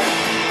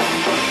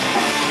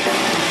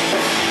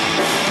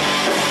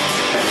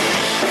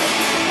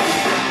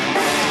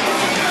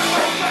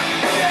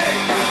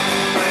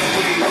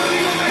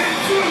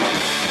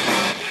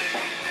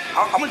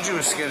 I'm a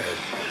Jewish skinhead.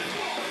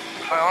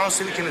 I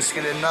honestly became a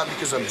skinhead not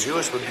because I'm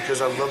Jewish, but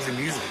because I love the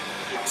music.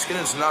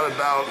 Skinhead's not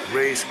about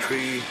race,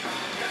 creed,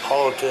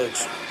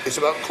 politics. It's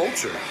about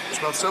culture. It's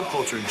about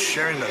subculture and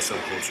sharing that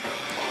subculture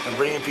and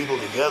bringing people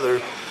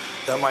together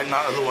that might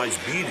not otherwise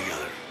be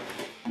together.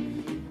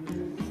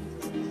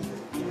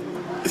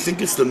 I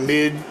think it's the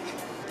mid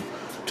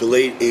to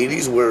late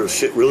 80s where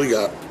shit really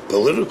got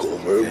political,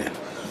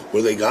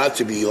 where they got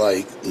to be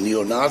like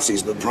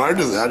neo-Nazis. But prior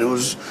to that,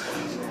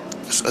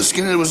 a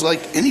skinhead was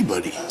like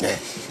anybody. Yeah.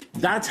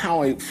 That's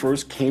how I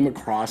first came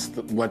across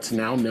what's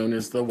now known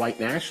as the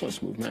white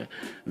nationalist movement.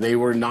 They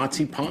were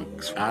Nazi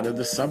punks out of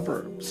the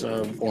suburbs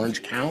of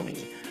Orange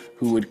County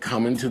who would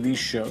come into these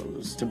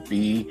shows to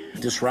be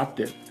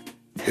disruptive.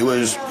 It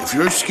was, if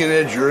you're a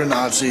skinhead, you're a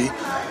Nazi,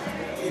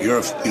 you're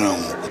a,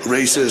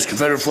 racist,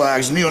 Confederate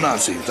flags,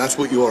 neo-Nazi, that's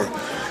what you are.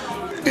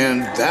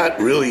 And that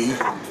really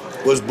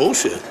was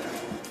bullshit.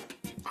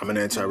 I'm an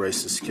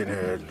anti-racist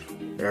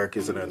skinhead. Eric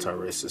is an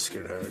anti-racist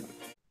skinhead.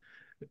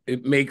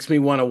 It makes me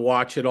want to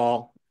watch it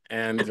all,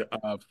 and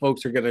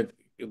folks are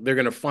they're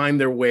gonna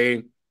find their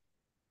way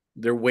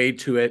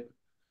to it.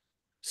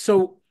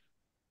 So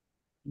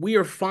we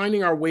are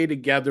finding our way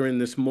together in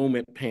this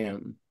moment,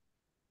 Pan.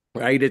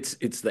 Right? It's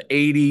the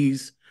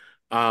 80s.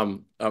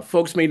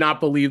 Folks may not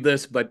believe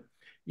this, but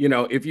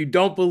if you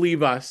don't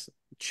believe us,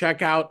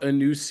 check out a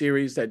new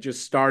series that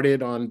just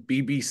started on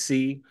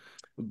BBC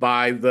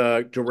by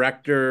the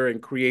director and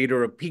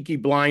creator of Peaky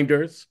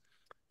Blinders,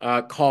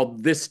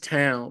 called This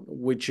Town,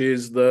 which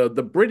is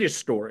the British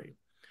story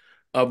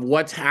of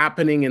what's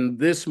happening in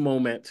this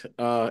moment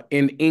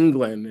in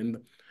England and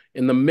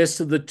in the midst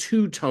of the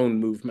two-tone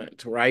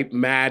movement, right?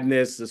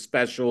 Madness, the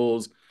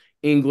Specials,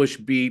 English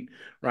beat,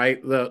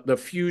 right? The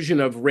fusion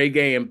of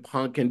reggae and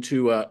punk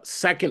into a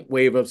second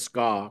wave of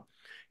ska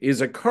is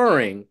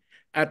occurring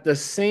at the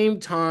same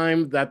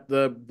time that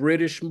the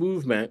British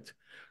movement,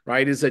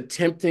 right, is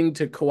attempting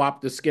to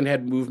co-opt the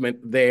skinhead movement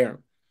there.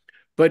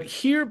 But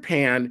here,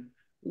 Pan,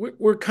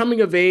 we're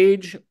coming of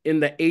age in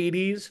the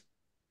 80s.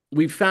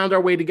 We found our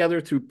way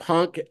together through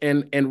punk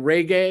and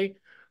reggae,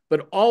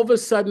 but all of a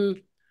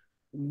sudden,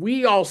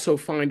 we also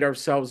find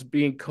ourselves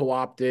being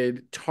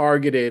co-opted,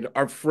 targeted,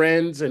 our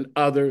friends and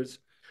others,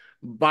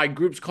 by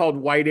groups called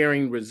White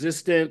Aryan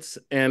Resistance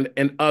and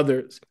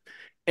others.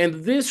 And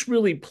this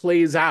really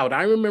plays out.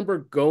 I remember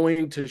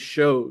going to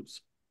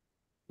shows,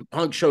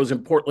 punk shows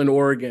in Portland,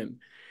 Oregon,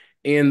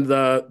 in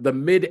the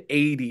mid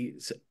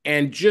 80s,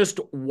 and just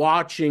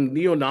watching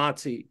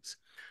neo-Nazis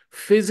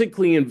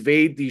physically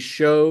invade these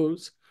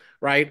shows,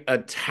 right?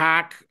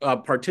 Attack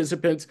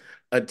participants,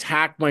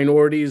 attack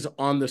minorities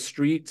on the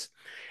streets.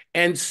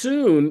 And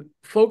soon,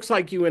 folks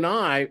like you and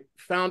I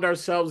found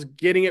ourselves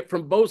getting it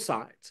from both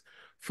sides.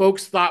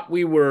 Folks thought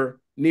we were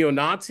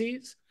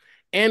neo-Nazis,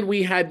 and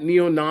we had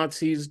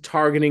neo-Nazis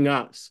targeting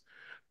us.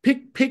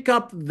 Pick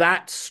up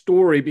that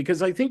story,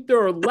 because I think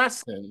there are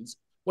lessons.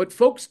 What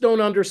folks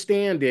don't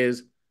understand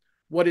is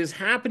what is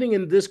happening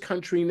in this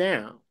country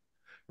now,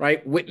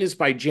 right? Witnessed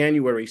by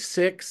January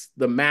 6th,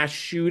 the mass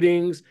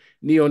shootings,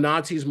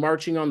 neo-Nazis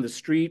marching on the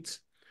streets.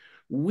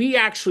 We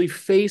actually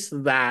face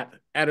that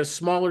at a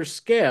smaller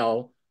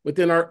scale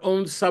within our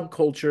own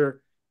subculture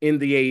in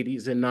the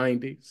 80s and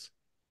 90s.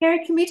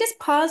 Eric, can we just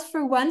pause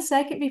for 1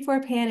 second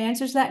before Pan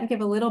answers that and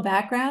give a little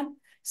background?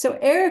 So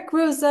Eric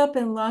grows up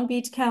in Long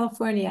Beach,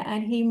 California,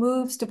 and he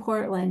moves to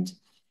Portland.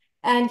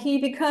 And he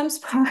becomes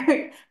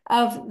part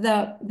of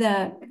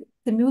the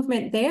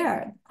movement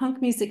there, punk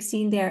music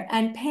scene there.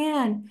 And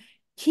Pan,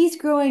 he's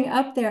growing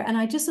up there. And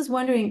I just was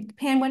wondering,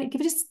 Pan, why don't you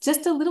give us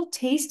just a little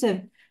taste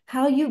of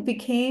how you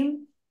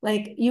became,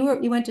 like you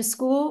went to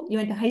school, you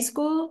went to high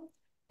school,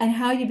 and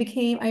how you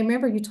became, I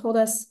remember you told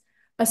us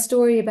a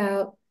story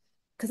about,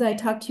 because I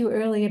talked to you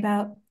early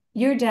about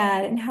your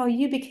dad and how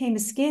you became a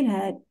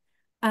skinhead.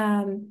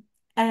 And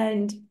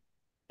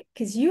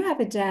because you have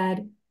a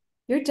dad.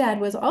 Your dad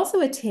was also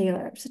a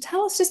tailor. So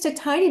tell us just a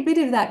tiny bit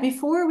of that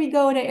before we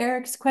go to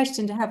Eric's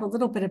question to have a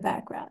little bit of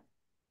background.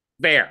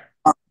 Bear.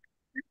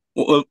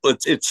 Well,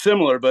 it's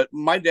similar, but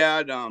my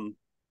dad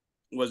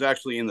was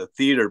actually in the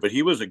theater, but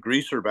he was a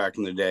greaser back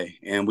in the day.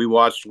 And we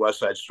watched West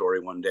Side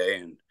Story one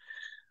day,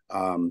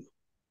 and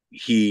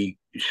he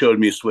showed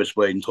me a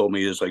switchblade and told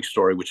me his like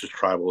story, which is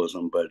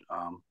tribalism. But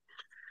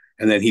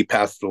and then he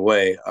passed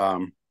away.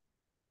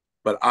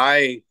 But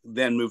I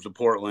then moved to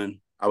Portland.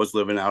 I was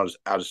living out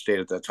of state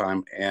at that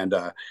time, and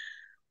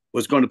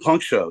was going to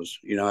punk shows.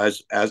 You know,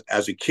 as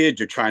a kid,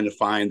 you're trying to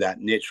find that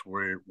niche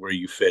where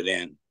you fit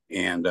in,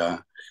 and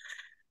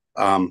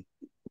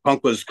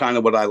punk was kind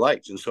of what I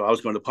liked, and so I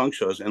was going to punk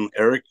shows, and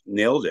Eric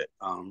nailed it.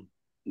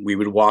 We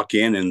would walk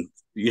in, and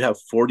you'd have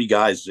 40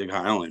 guys zig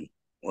heiling,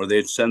 or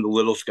they'd send the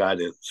littlest guy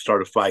to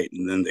start a fight,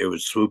 and then they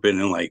would swoop in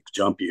and like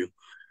jump you.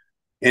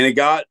 And it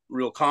got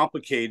real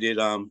complicated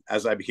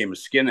as I became a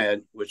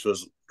skinhead, which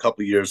was a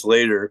couple of years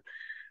later,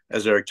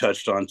 as Eric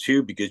touched on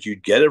too, because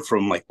you'd get it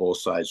from like both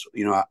sides.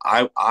 You know,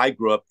 I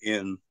grew up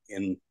in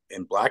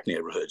black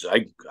neighborhoods.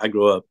 I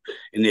grew up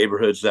in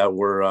neighborhoods that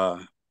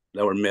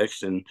were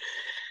mixed,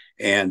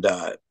 and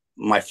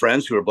my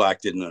friends who were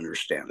black didn't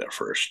understand at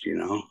first, you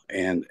know.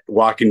 And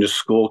walking to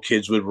school,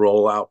 kids would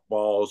roll out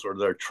balls or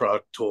their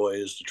truck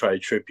toys to try to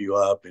trip you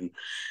up and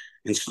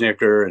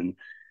snicker, and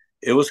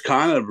it was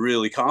kind of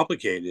really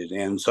complicated.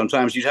 And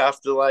sometimes you'd have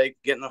to like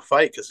get in a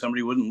fight because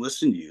somebody wouldn't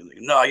listen to you. Like,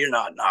 no, you're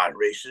not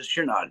racist.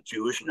 You're not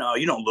Jewish. No,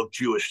 you don't look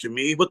Jewish to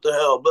me. What the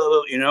hell? Blah,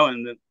 blah, you know,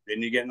 and then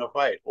you get in a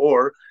fight.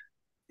 Or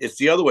it's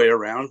the other way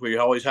around where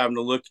you're always having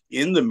to look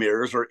in the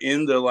mirrors or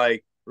in the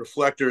like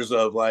reflectors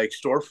of like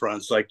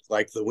storefronts,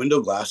 like the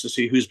window glass to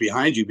see who's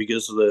behind you,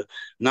 because of the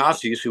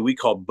Nazis, who we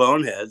call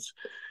boneheads,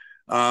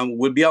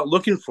 would be out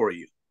looking for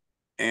you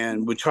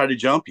and would try to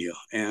jump you.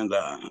 And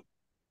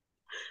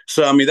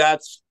so, I mean,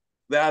 that's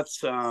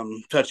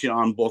touching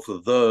on both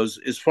of those.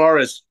 As far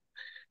as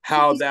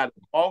how that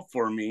evolved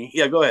for me,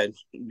 yeah, go ahead,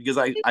 because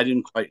I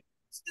didn't quite.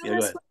 Yeah, go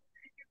ahead.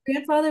 Your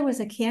grandfather was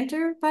a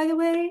cantor, by the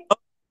way. Oh,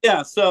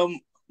 yeah, so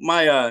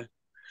my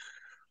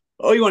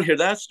oh, you want to hear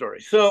that story?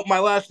 So my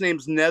last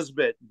name's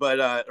Nesbitt,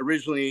 but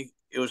originally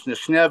it was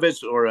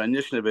Nishnevitz or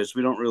Nishnevitz.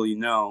 We don't really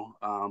know.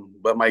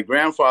 But my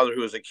grandfather,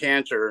 who was a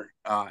cantor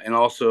and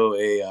also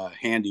a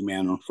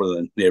handyman for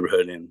the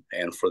neighborhood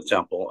and for the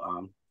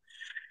temple,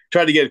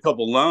 tried to get a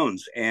couple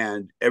loans,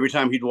 and every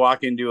time he'd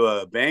walk into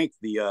a bank,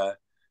 the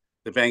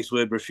banks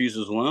would refuse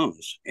his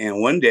loans. And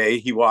one day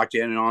he walked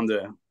in, and on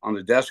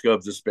the desk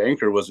of this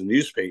banker was a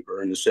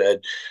newspaper, and it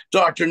said,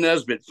 "Dr.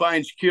 Nesbitt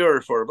finds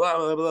cure for blah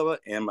blah blah blah."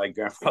 And my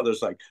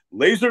grandfather's like,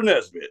 "Laser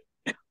Nesbitt,"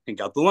 and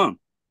got the loan.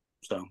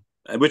 So,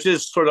 which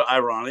is sort of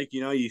ironic, you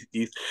know. You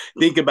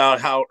think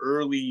about how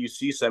early you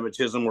see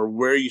Semitism, or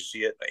where you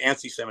see it,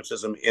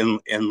 anti-Semitism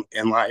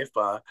in life.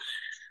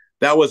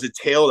 That was a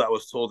tale that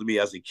was told to me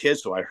as a kid,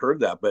 so I heard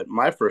that. But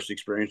my first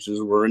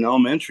experiences were in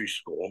elementary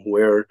school,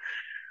 where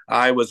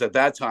I was at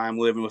that time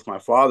living with my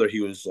father. He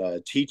was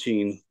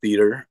teaching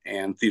theater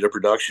and theater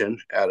production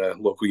at a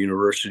local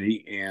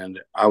university,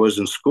 and I was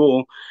in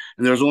school,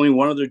 and there was only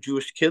one other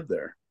Jewish kid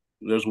there.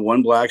 There's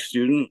one black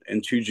student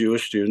and two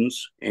Jewish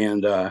students,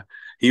 and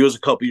he was a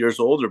couple years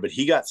older, but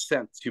he got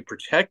sent to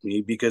protect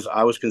me because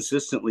I was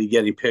consistently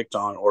getting picked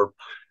on or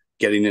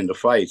getting into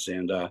fights.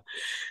 And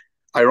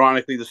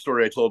ironically, the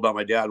story I told about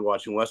my dad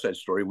watching West Side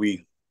Story,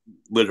 we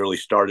literally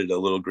started a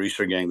little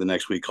greaser gang the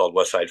next week called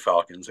West Side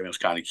Falcons. I mean, it was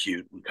kind of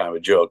cute and kind of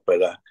a joke,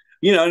 but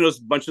you know, and it was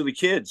a bunch of the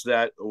kids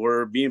that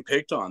were being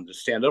picked on to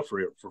stand up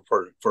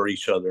for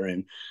each other,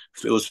 and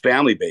it was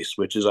family based,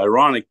 which is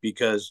ironic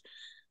because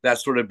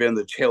that's sort of been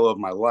the tale of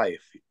my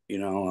life. You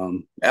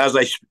know, as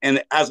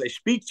I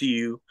speak to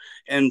you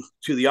and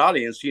to the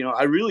audience, you know,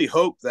 I really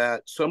hope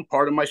that some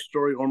part of my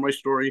story or my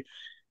story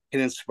can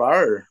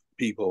inspire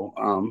people.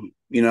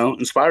 You know,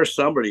 inspire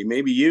somebody,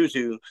 maybe you,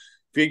 to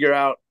figure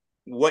out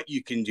what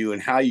you can do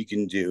and how you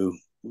can do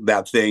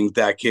that thing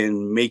that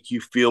can make you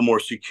feel more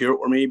secure,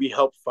 or maybe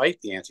help fight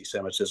the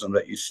anti-Semitism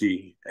that you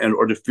see, and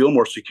or to feel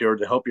more secure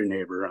to help your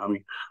neighbor. I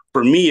mean,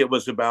 for me, it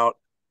was about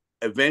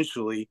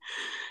eventually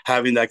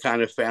having that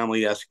kind of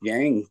family-esque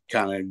gang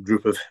kind of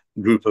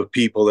group of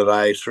people that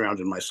I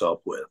surrounded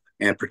myself with,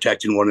 and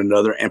protecting one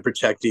another and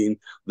protecting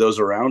those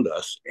around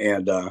us.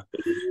 And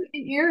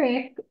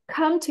Eric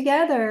come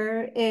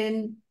together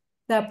in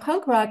the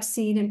punk rock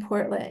scene in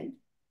Portland,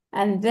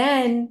 and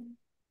then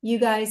you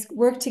guys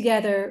work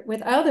together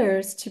with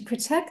others to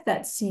protect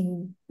that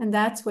scene, and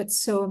that's what's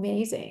so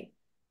amazing.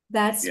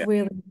 That's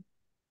really,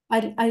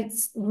 I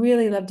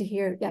really love to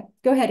hear. Yeah,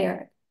 go ahead,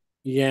 Eric.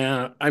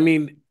 Yeah, I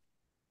mean,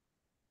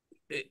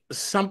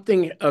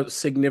 something of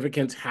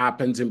significance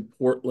happens in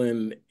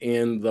Portland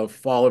in the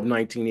fall of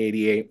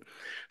 1988.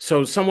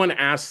 So someone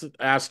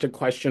asked a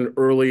question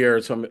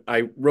earlier, so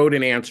I wrote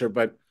an answer,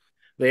 but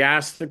they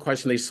asked the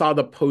question. They saw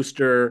the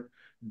poster,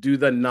 "Do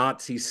the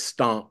Nazis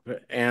Stomp?"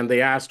 And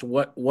they asked,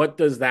 what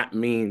does that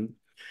mean?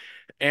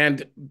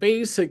 And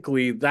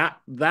basically, that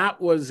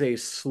was a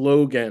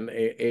slogan,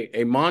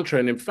 a mantra.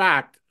 And in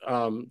fact,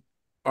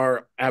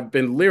 have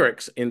been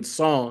lyrics in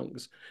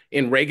songs,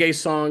 in reggae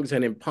songs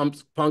and in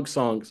punk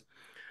songs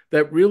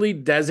that really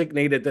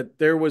designated that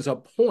there was a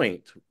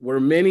point where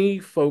many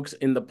folks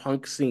in the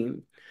punk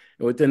scene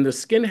and within the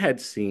skinhead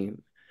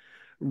scene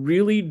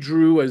really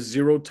drew a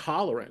zero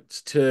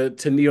tolerance to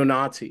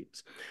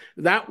neo-Nazis.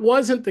 That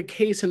wasn't the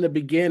case in the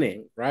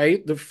beginning,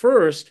 right? The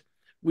first,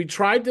 we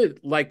tried to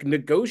like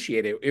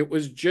negotiate it. It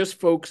was just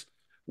folks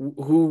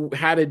who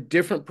had a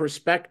different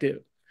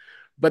perspective,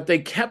 but they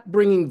kept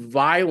bringing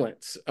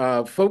violence.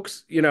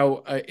 Folks,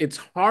 it's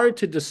hard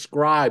to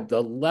describe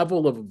the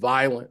level of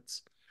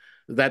violence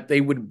that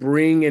they would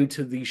bring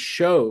into these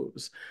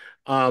shows,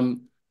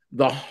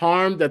 the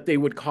harm that they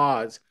would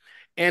cause.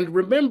 And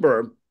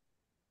remember,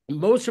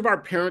 most of our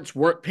parents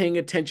weren't paying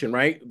attention,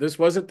 right? This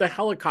wasn't the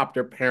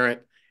helicopter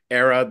parent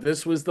era.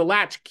 This was the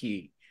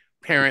latchkey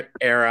parent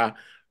era,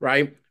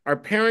 right? Our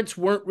parents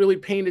weren't really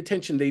paying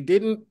attention. They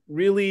didn't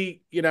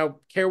really,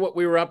 care what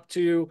we were up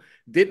to,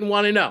 didn't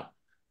want to know,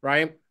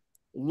 right?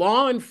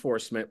 Law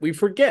enforcement, we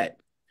forget,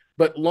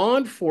 but law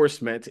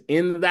enforcement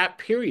in that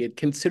period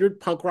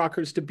considered punk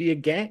rockers to be a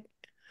gang,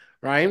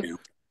 right?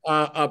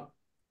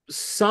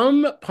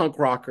 Some punk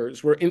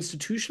rockers were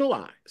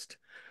institutionalized,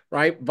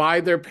 right,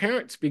 by their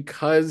parents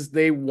because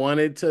they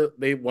wanted to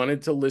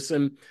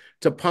listen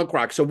to punk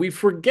rock. So we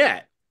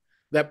forget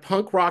that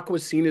punk rock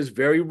was seen as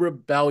very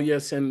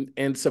rebellious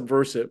and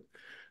subversive.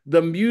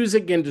 The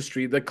music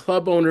industry, the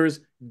club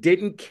owners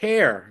didn't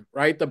care,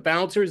 right? The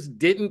bouncers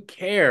didn't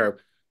care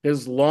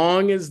as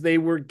long as they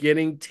were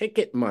getting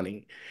ticket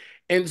money.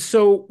 And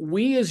so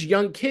we as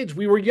young kids,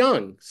 we were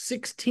young,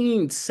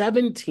 16,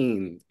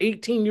 17,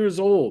 18 years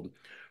old,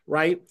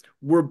 right?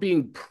 We're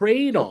being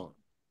preyed on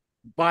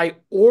by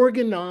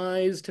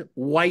organized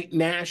white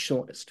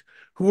nationalists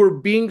who were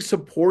being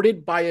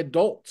supported by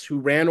adults who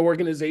ran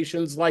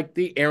organizations like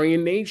the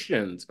Aryan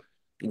Nations,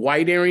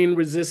 White Aryan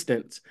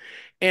Resistance,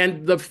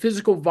 and the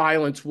physical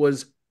violence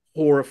was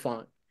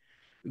horrifying.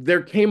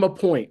 There came a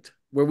point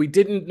where we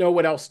didn't know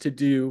what else to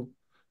do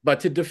but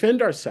to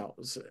defend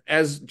ourselves.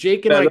 As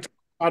Jake and I talked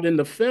about in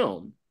the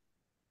film,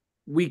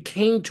 we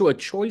came to a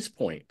choice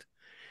point.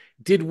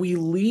 Did we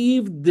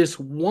leave this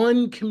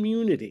one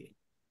community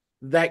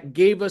that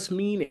gave us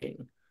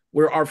meaning,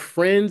 where our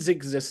friends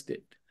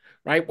existed,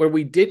 right? Where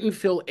we didn't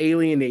feel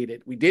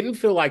alienated. We didn't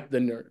feel like the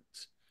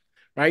nerds,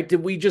 right?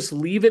 Did we just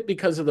leave it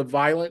because of the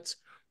violence,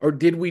 or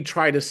did we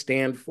try to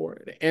stand for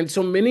it? And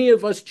so many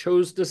of us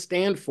chose to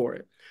stand for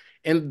it.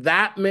 And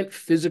that meant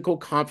physical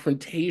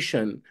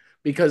confrontation,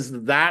 because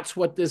that's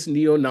what this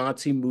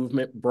neo-Nazi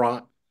movement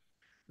brought.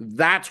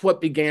 That's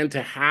what began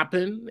to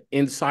happen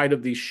inside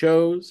of these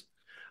shows.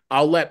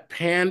 I'll let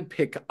Pan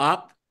pick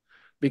up,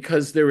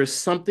 because there is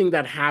something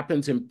that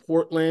happens in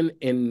Portland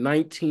in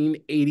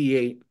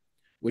 1988,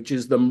 which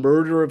is the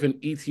murder of an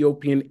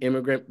Ethiopian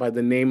immigrant by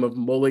the name of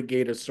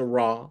Mulugeta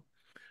Sarah,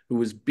 who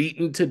was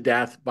beaten to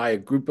death by a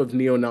group of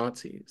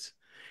neo-Nazis.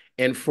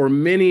 And for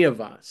many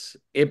of us,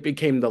 it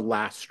became the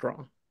last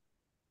straw.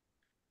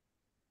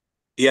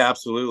 Yeah,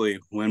 absolutely.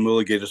 When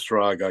Mulugeta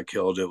Sarah got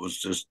killed, it was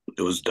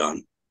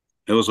done.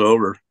 It was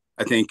over.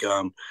 I think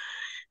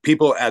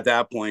people at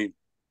that point,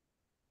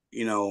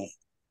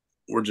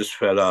 were just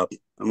fed up.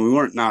 I mean, we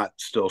weren't not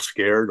still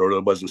scared, or there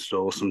wasn't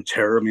still some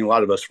terror. I mean, a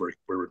lot of us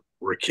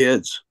were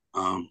kids.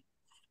 I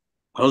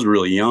was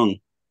really young,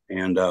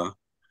 and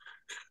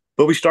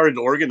but we started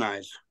to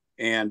organize,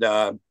 and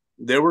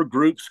there were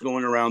groups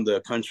going around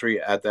the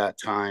country at that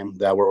time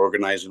that were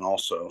organizing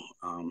also.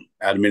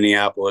 Out of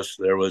Minneapolis,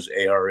 there was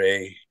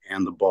ARA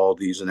and the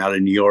Baldies, and out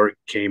of New York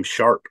came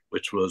SHARP,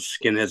 which was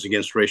Skinheads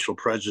Against Racial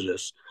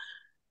Prejudice.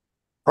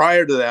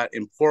 Prior to that,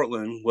 in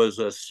Portland, was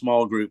a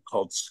small group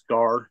called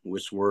SCAR,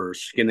 which were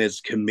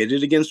Skinheads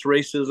Committed Against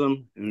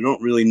Racism, and I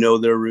don't really know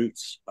their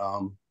roots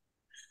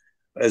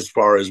as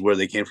far as where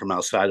they came from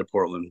outside of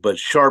Portland. But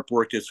SHARP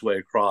worked its way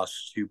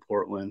across to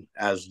Portland,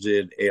 as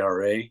did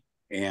ARA,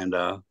 and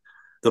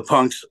the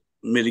punks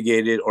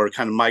migrated,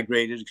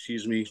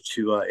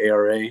 to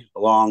ARA,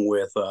 along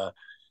with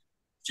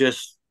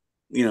just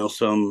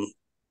some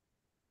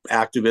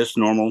activists,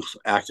 normal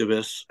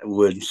activists,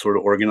 would sort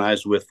of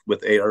organize with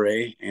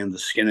ARA, and the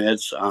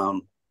skinheads,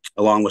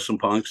 along with some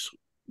punks,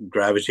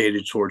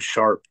 gravitated towards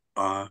SHARP.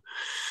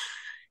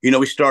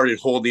 We started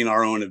holding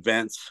our own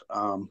events.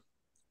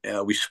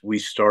 We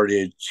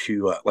started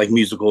to like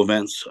musical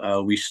events.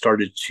 We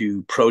started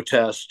to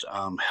protest,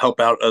 help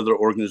out other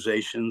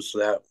organizations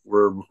that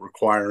were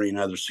requiring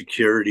either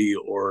security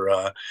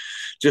or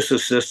just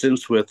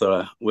assistance with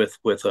a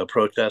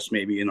protest,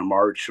 maybe in a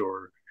march,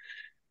 or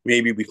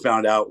maybe we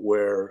found out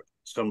where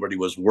somebody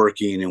was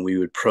working and we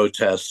would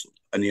protest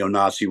a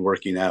neo-Nazi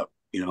working at,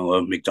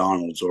 a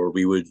McDonald's, or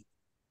we would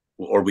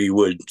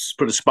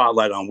put a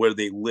spotlight on where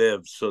they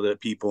lived so that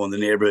people in the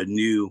neighborhood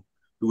knew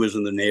who was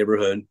in the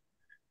neighborhood.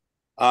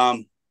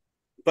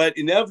 But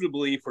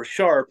inevitably for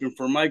SHARP and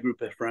for my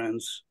group of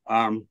friends,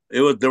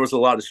 there was a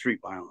lot of street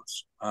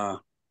violence.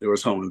 There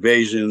was home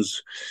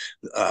invasions.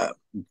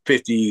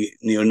 50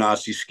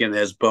 neo-Nazi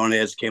skinheads,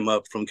 boneheads, came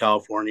up from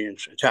California and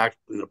attacked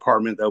an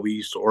apartment that we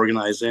used to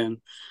organize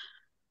in.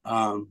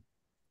 Um,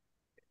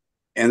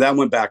 and that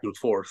went back and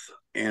forth,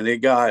 and it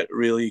got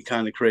really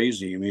kind of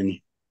crazy. I mean,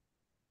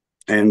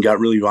 and got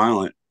really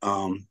violent.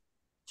 And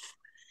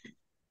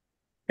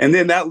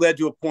then that led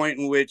to a point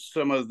in which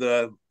some of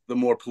the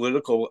more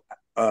political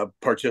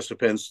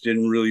participants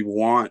didn't really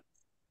want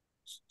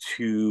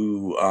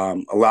to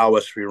allow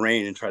us free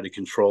reign and try to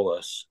control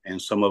us.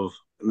 And some of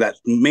that,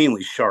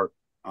 mainly Sharp,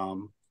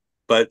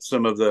 but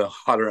some of the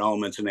hotter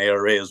elements in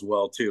ARA as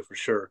well too, for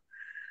sure.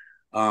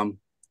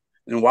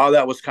 And while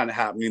that was kind of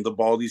happening, the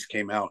Baldies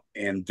came out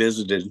and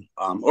visited,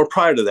 or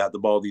prior to that, the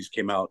Baldies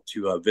came out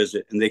to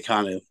visit, and they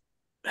kind of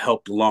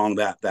helped along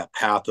that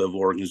path of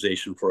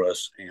organization for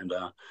us, and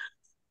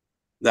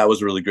that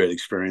was a really great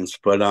experience.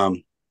 But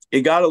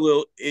it got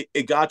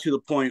it got to the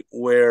point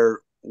where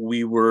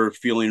we were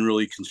feeling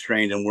really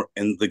constrained,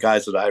 and the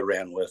guys that I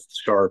ran with,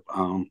 Sharp,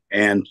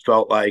 and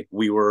felt like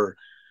we were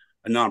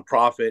a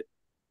nonprofit,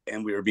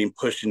 and we were being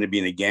pushed into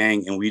being a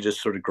gang, and we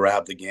just sort of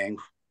grabbed the gang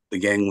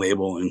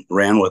label and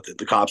ran with it.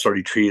 The cops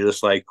already treated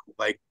us like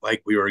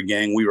we were a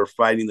gang. We were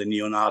fighting the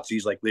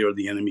neo-Nazis like they were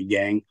the enemy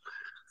gang.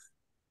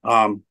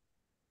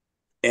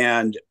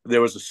 And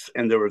there was a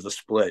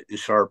split. And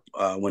Sharp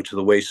went to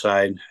the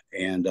wayside,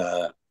 and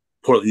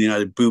Portland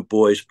United Boot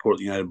Boys,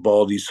 Portland United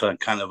Baldies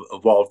kind of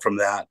evolved from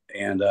that.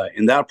 And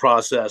in that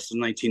process, in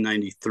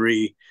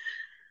 1993,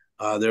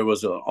 there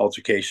was an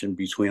altercation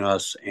between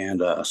us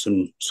and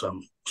some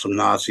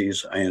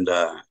Nazis, and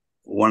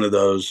one of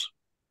those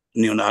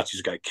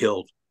neo-Nazis got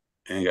killed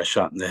and got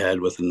shot in the head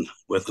with an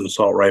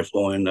assault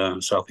rifle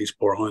in Southeast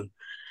Portland.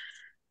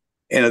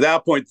 And at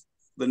that point,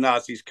 the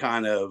Nazis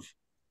kind of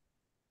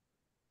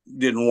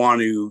didn't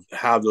want to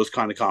have those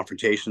kind of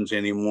confrontations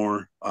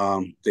anymore.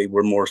 They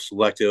were more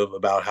selective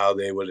about how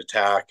they would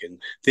attack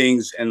and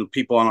things, and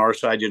people on our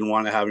side didn't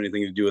want to have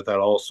anything to do with that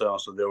also.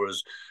 So there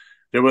was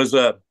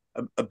a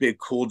big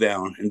cool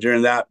down. And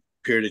during that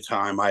period of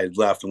time, I had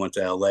left and went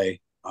to LA.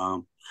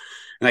 And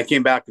I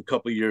came back a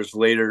couple of years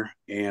later,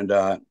 and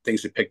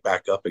things had picked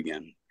back up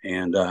again.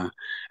 And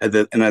at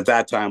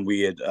that time,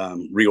 we had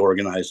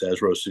reorganized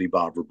as Rose City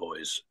Bobber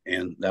Boys,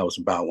 and that was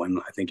about when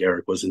I think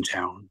Eric was in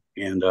town.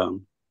 And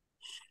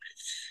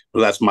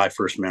well, that's my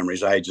first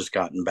memories. I had just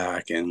gotten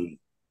back, and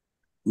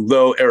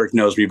though Eric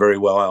knows me very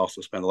well, I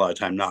also spent a lot of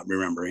time not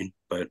remembering.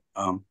 But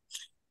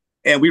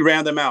and we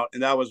ran them out,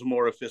 and that was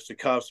more a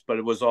fisticuffs, but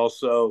it was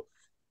also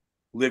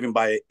living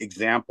by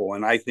example.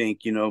 And I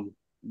think,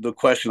 the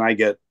question I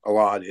get a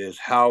lot is,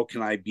 how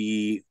can I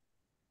be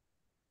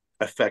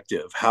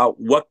effective?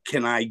 What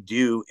can I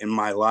do in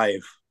my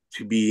life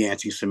to be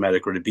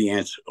anti-Semitic, or to be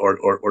to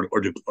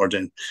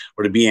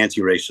be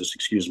anti-racist?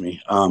 Excuse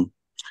me,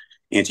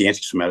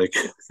 anti-Semitic.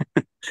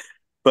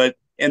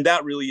 And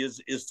that really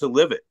is to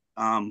live it.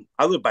 I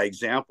live by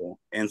example,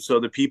 and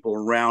so the people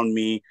around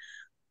me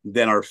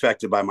then are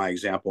affected by my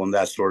example, and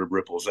that sort of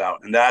ripples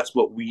out. And that's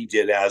what we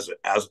did as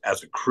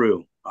a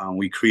crew.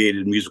 We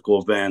created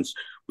musical events.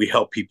 We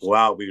helped people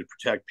out. We would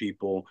protect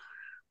people.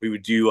 We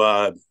would do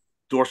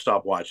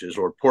doorstop watches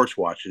or porch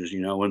watches.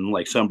 When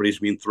like somebody's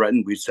being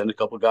threatened, we'd send a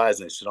couple of guys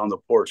and they sit on the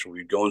porch, or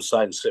we'd go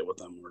inside and sit with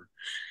them.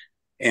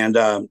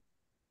 And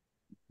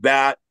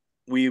that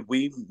we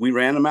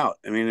ran them out.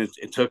 I mean,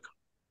 it took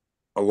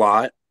a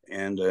lot,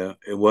 and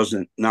it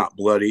wasn't not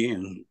bloody,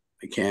 and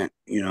I can't,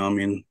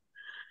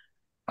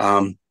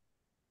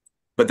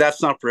 but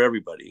that's not for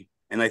everybody.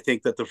 And I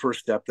think that the first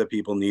step that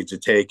people need to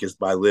take is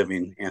by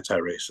living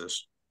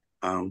anti-racist.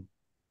 But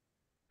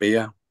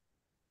yeah,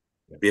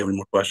 do you have any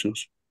more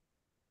questions?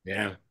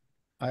 Yeah.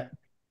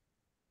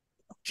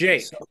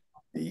 Jake.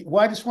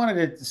 Well, I just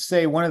wanted to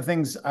say one of the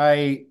things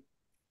I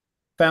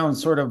found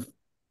sort of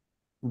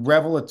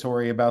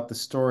revelatory about the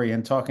story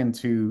and talking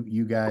to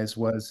you guys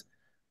was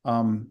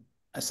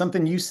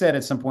something you said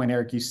at some point,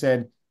 Eric. You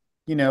said,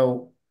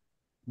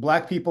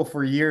 Black people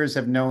for years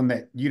have known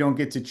that you don't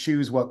get to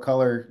choose what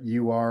color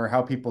you are,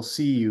 how people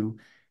see you.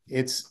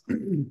 It's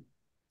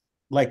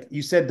like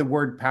you said, the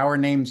word power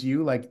names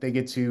you, like they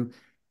get to,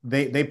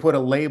 they put a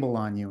label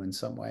on you in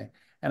some way.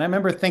 And I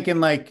remember thinking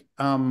like,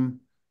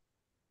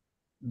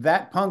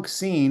 that punk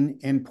scene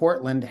in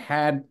Portland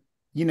had,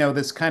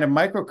 this kind of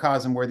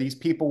microcosm where these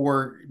people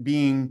were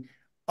being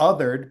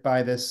othered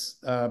by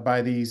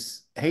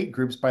these hate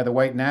groups, by the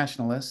white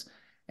nationalists.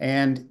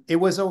 And it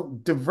was a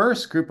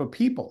diverse group of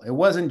people. It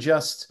wasn't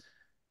just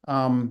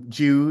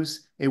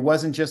Jews. It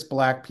wasn't just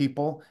Black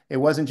people. It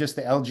wasn't just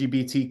the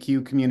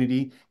LGBTQ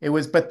community.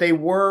 But they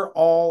were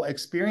all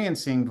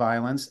experiencing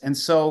violence. And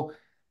so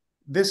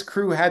this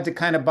crew had to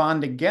kind of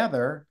bond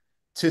together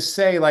to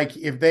say, like,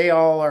 if they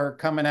all are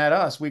coming at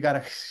us, we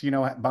got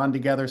to, bond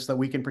together so that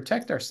we can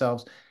protect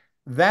ourselves.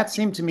 That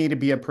seemed to me to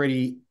be a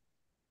pretty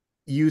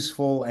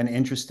useful and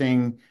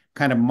interesting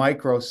kind of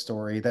micro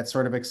story that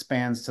sort of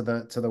expands to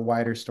the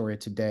wider story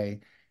today.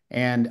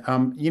 And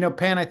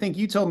Pan, I think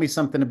you told me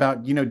something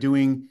about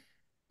doing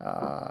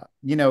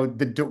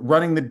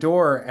running the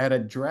door at a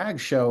drag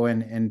show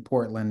in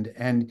Portland,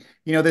 and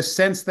this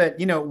sense that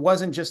it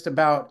wasn't just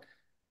about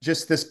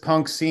just this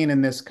punk scene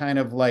in this kind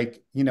of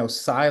like,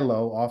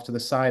 silo off to the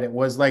side. It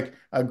was like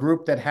a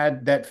group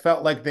that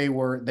felt like they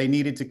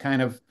needed to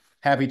kind of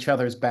have each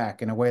other's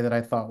back in a way that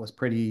I thought was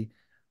pretty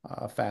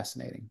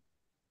fascinating.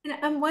 And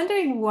I'm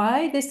wondering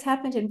why this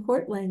happened in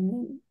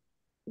Portland,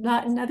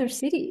 not in other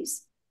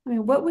cities. I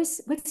mean,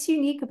 what's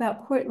unique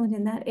about Portland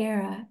in that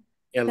era?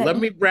 Yeah, That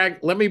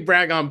let me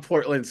brag on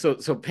Portland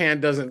so Pan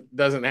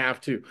doesn't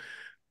have to.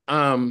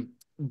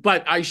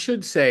 But I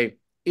should say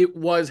it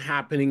was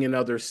happening in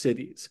other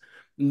cities.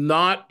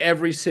 Not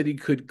every city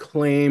could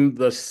claim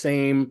the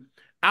same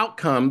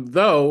outcome,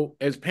 though,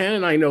 as Pan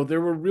and I know,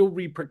 there were real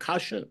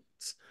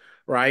repercussions,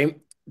 right,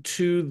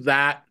 to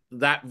that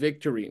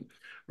victory,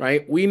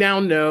 right? We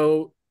now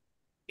know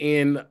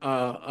in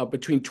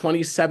between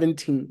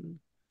 2017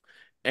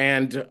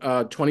 and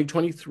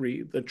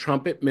 2023, the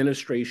Trump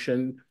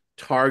administration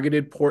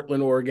targeted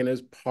Portland, Oregon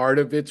as part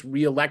of its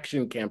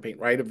reelection campaign,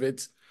 right, of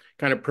its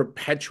kind of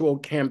perpetual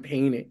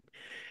campaigning.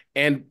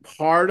 And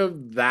part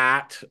of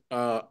that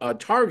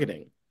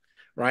targeting,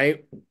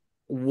 right,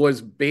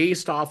 was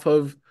based off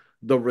of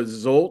the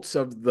results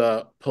of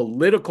the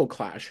political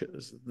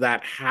clashes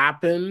that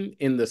happen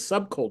in the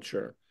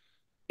subculture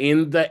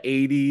in the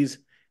 80s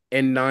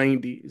and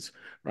 90s,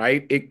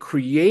 right? It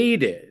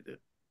created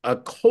a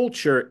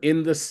culture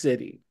in the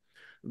city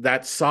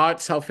that saw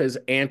itself as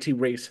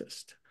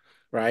anti-racist,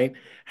 right?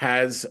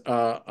 Has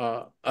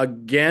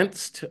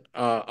against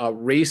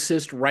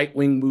racist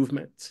right-wing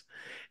movements.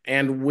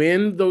 And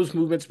when those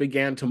movements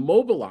began to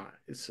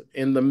mobilize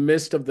in the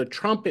midst of the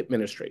Trump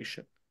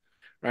administration,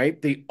 right,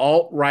 the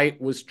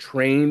alt-right was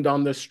trained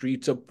on the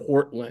streets of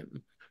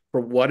Portland for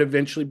what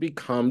eventually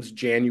becomes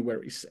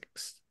January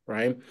 6th,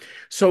 right?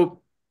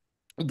 So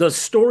the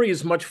story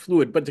is much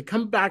fluid, but to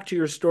come back to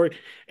your story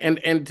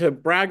and to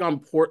brag on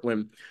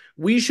Portland,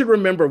 we should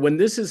remember when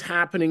this is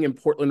happening in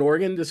Portland,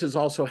 Oregon, this is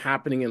also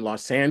happening in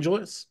Los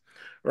Angeles,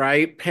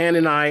 right? Pan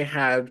and I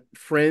had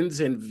friends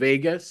in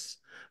Vegas,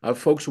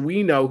 folks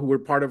we know who were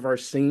part of our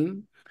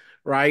scene,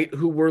 right,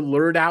 who were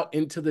lured out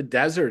into the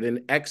desert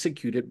and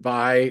executed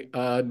by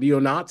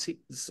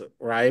neo-Nazis,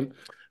 right?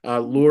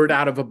 Lured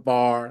out of a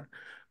bar,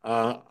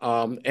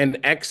 and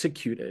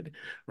executed,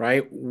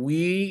 right?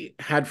 We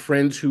had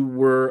friends who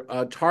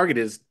were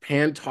targeted. As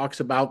Pan talks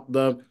about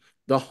the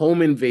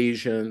home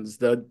invasions,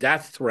 the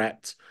death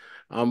threats,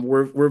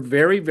 were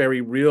very,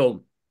 very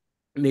real,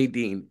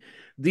 Nadine.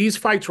 These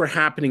fights were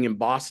happening in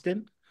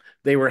Boston.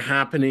 They were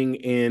happening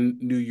in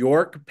New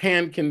York.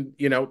 Pan can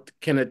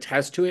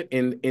attest to it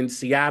in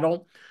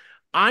Seattle.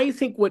 I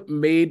think what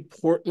made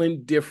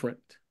Portland different,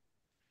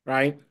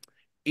 right,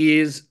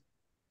 is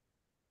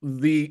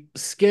the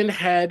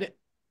skinhead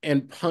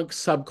and punk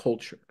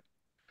subculture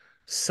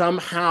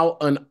somehow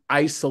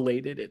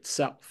unisolated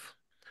itself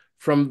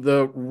from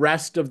the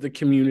rest of the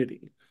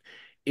community.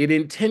 It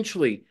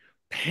intentionally,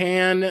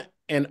 Pan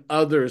and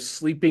others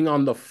sleeping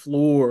on the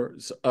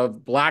floors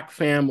of Black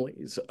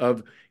families,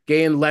 of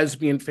gay and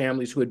lesbian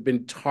families who had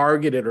been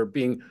targeted or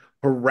being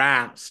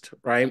harassed,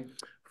 right?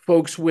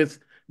 Folks with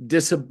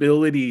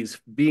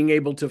disabilities being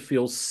able to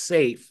feel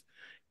safe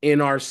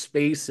in our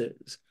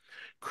spaces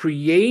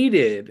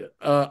created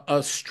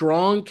a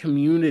strong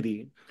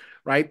community,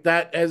 right?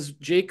 That, as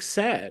Jake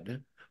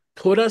said,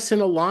 put us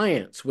in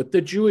alliance with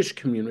the Jewish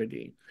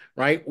community,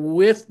 right?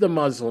 With the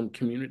Muslim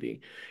community.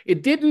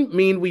 It didn't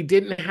mean we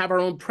didn't have our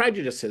own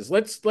prejudices.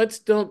 Let's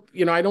don't,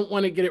 I don't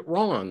want to get it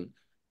wrong,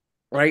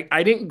 right?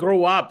 I didn't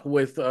grow up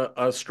with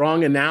a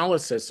strong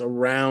analysis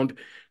around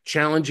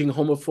challenging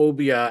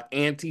homophobia,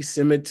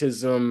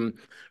 anti-Semitism,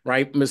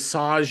 right?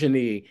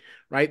 Misogyny,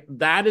 right?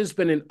 That has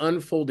been an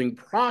unfolding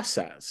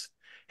process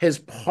as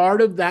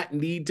part of that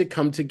need to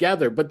come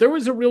together. But there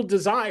was a real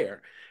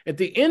desire. At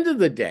the end of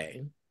the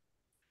day,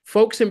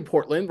 folks in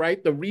Portland,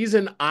 right? The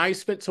reason I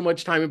spent so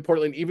much time in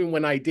Portland, even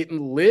when I didn't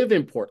live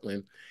in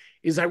Portland,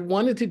 is I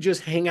wanted to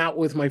just hang out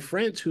with my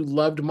friends who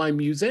loved my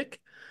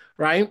music,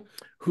 right?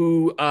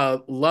 Who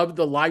loved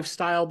the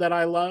lifestyle that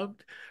I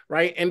loved,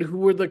 right? And who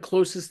were the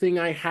closest thing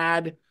I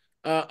had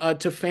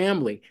to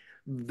family.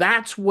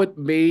 That's what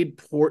made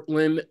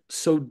Portland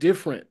so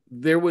different.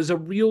 There was a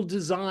real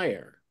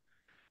desire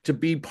to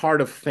be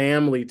part of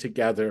family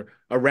together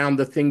around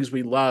the things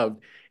we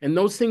loved. And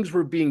those things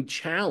were being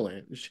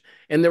challenged.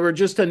 And there were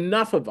just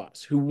enough of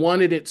us who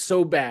wanted it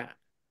so bad,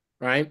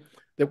 right,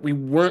 that we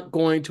weren't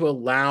going to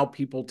allow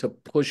people to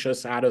push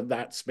us out of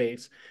that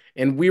space.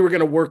 And we were going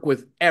to work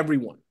with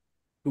everyone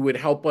who would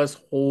help us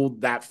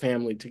hold that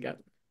family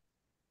together.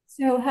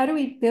 So how do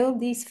we build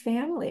these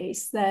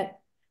families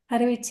how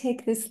do we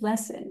take this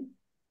lesson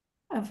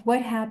of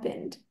what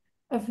happened,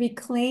 of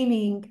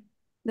reclaiming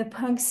the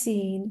punk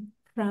scene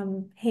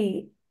from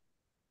hate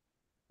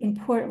in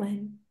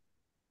Portland,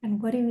 and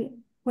how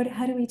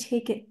do we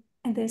take it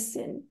and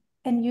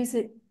use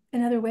it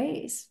in other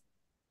ways?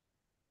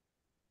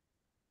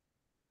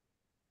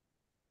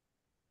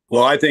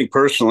 Well, I think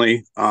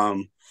personally,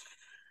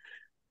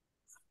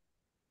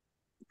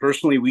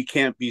 we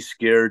can't be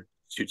scared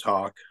to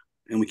talk,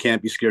 and we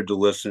can't be scared to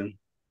listen,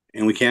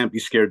 and we can't be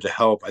scared to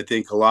help. I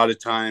think a lot of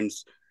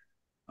times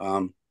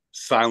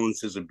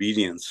silence is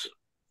obedience,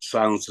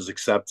 silence is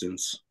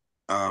acceptance.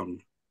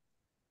 And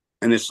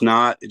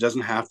it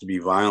doesn't have to be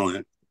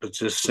violent, but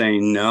just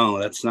saying, no,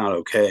 that's not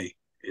okay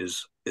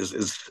is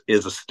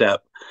a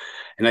step.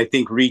 And I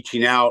think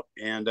reaching out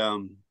and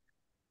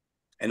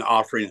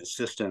offering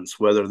assistance,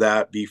 whether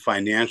that be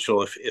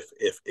financial,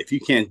 if you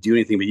can't do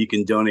anything, but you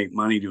can donate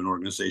money to an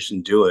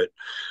organization, do it.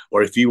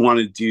 Or if you want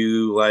to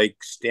do like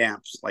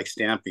stamps, like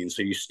stamping,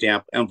 so you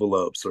stamp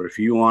envelopes, or if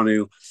you want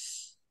to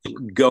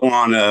go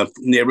on a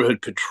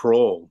neighborhood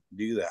patrol,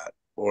 do that.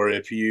 Or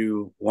if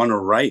you want to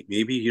write,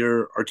 maybe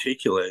you're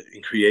articulate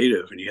and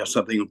creative and you have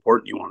something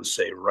important you want to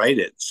say, write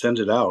it, send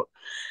it out.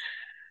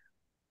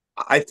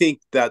 I think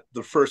that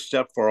the first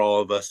step for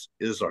all of us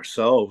is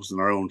ourselves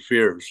and our own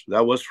fears.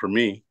 That was for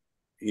me,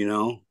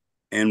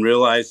 and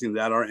realizing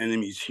that our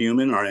enemy is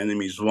human, our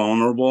enemy is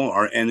vulnerable,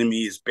 our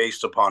enemy is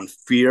based upon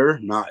fear.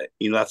 Not,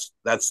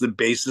 that's the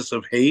basis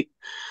of hate,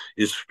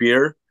 is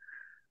fear.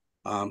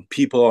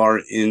 People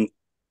are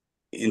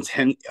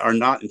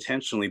not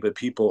intentionally, but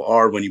people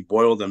are, when you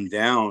boil them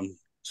down,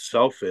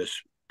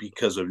 selfish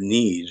because of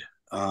need.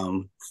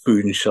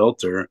 Food and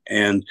shelter,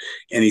 and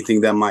anything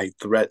that might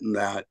threaten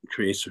that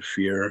creates a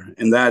fear.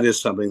 And that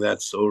is something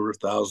that's over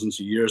thousands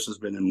of years has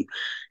been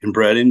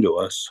inbred into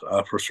us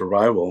for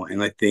survival.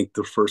 And I think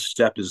the first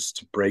step is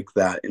to break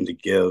that and to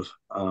give.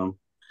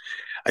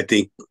 I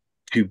think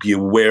to be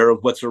aware of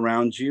what's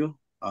around you,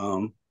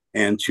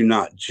 and to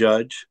not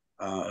judge,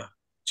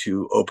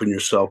 to open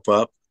yourself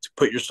up, to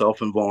put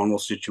yourself in vulnerable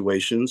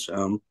situations,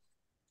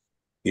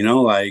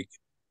 like,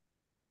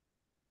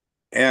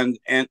 and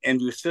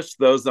to assist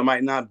those that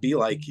might not be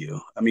like you.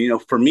 I mean,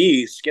 for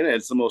me, Skinhead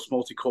is the most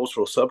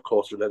multicultural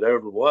subculture that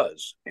ever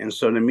was. And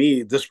so to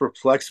me, this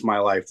reflects my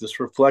life. This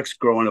reflects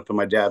growing up in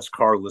my dad's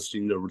car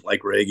listening to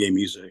like reggae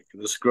music.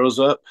 This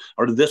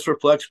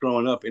reflects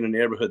growing up in a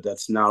neighborhood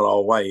that's not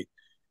all white.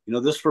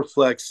 This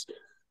reflects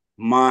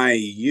my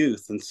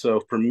youth. And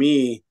so for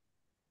me,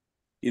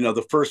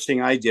 the first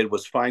thing I did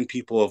was find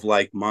people of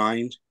like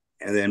mind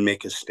and then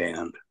make a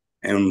stand.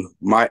 And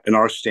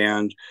our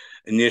stand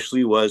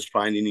initially was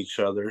finding each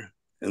other,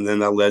 and then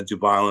that led to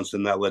violence,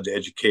 and that led to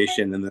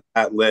education, and then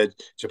that led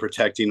to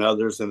protecting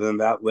others, and then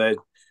that led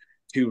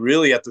to,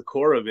 really at the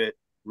core of it,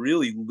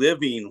 really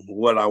living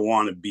what I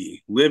want to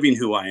be, living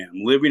who I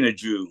am, living a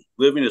Jew,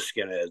 living a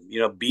skinhead,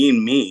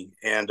 being me,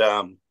 and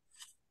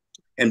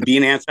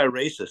being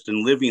anti-racist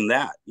and living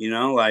that,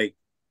 like,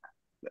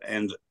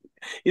 and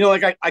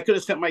I could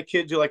have sent my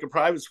kid to like a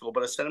private school,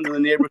 but I sent him to the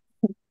neighborhood.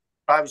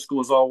 Private school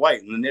was all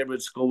white and the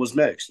neighborhood school was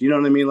mixed. You know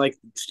what I mean? Like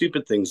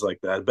stupid things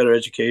like that, better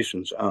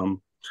educations.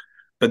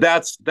 But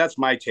that's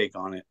my take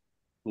on it.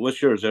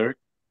 What's yours, Eric?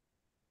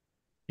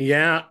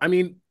 Yeah, I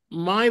mean,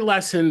 my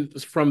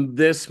lessons from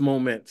this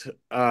moment,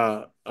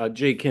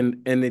 Jake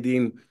and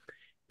Nadine,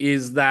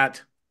 is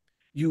that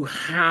you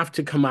have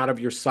to come out of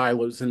your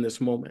silos in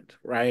this moment,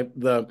 right?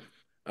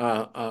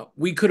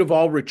 We could have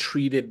all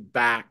retreated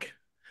back,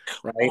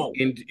 right,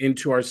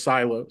 into our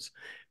silos,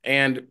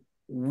 and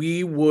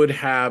we would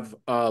have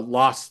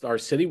lost our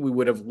city. We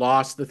would have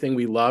lost the thing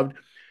we loved.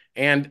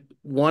 And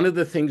one of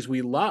the things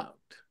we loved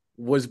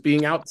was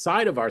being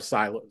outside of our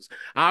silos.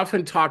 I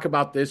often talk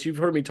about this. You've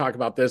heard me talk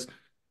about this.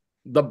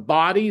 The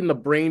body and the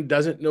brain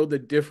doesn't know the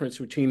difference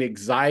between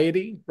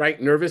anxiety,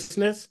 right,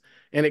 nervousness,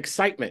 and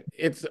excitement.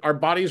 Our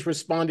bodies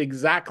respond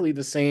exactly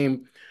the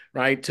same,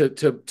 right,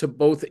 to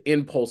both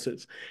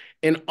impulses.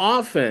 And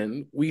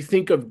often we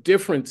think of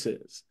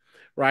differences,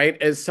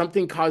 right, as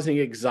something causing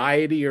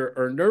anxiety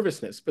or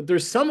nervousness. But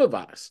there's some of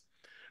us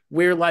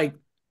where like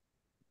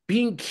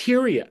being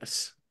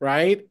curious,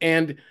 right,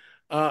 and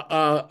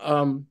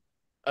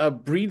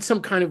breed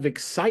some kind of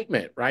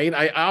excitement, right?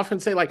 I often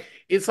say like,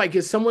 it's like,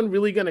 is someone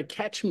really going to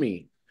catch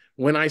me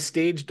when I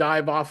stage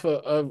dive off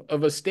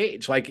of a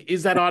stage? Like,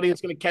 is that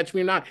audience going to catch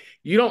me or not?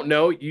 You don't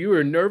know. You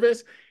are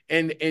nervous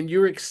and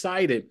you're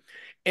excited.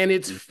 And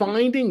it's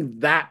finding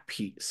that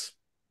piece,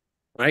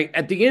 right?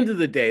 At the end of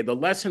the day, the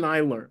lesson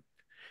I learned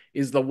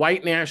is the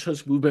white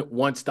nationalist movement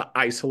wants to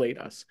isolate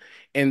us.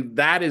 And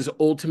that is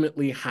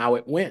ultimately how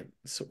it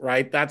wins,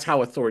 right? That's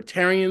how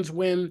authoritarians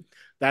win.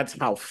 That's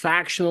how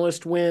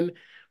factionalists win.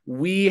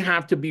 We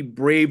have to be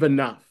brave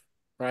enough,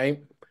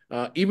 right?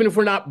 Even if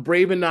we're not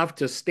brave enough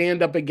to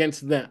stand up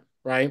against them,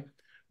 right?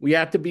 We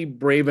have to be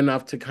brave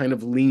enough to kind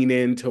of lean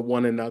into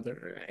one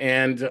another.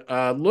 And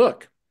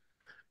look,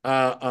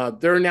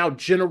 there are now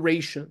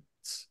generations,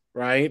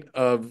 right,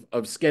 of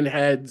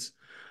skinheads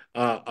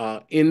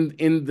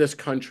in this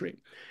country.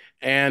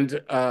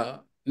 And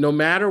no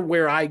matter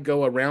where I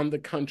go around the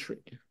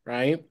country,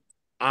 right,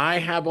 I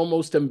have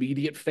almost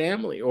immediate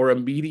family or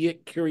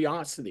immediate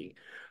curiosity,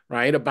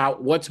 right,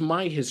 about what's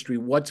my history,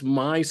 what's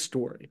my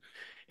story.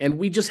 And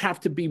we just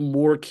have to be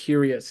more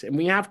curious, and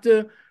we have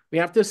to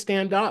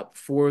stand up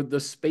for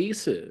the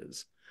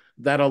spaces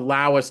that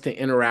allow us to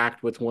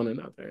interact with one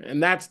another.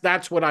 And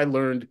that's what I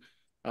learned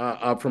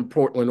from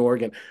Portland,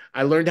 Oregon.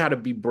 I learned how to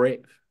be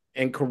brave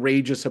and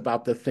courageous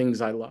about the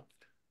things I loved.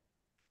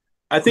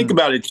 I think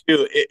about it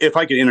too. If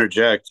I could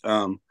interject,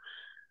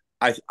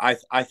 I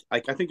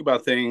think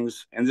about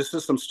things, and this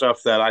is some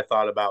stuff that I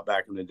thought about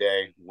back in the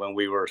day when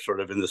we were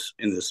sort of in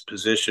this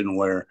position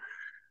where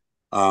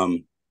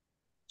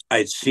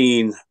I'd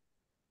seen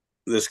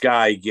this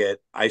guy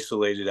get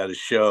isolated at a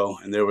show,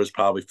 and there was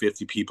probably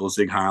 50 people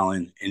zig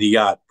heiling, and he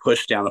got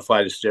pushed down a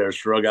flight of stairs,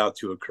 drug out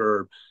to a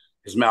curb.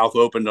 His mouth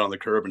opened on the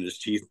curb, and his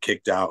teeth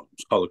kicked out.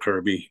 It's called a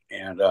Kirby,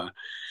 and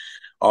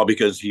all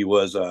because he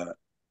was,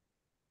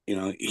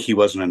 he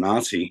wasn't a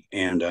Nazi,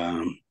 and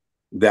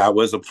that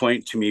was a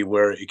point to me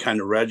where it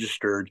kind of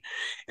registered,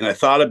 and I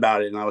thought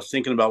about it, and I was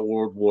thinking about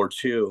World War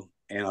II,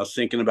 and I was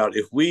thinking about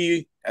if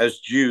we as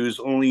Jews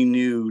only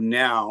knew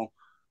now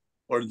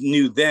or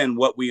knew then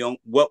what we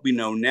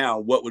know now,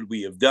 what would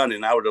we have done?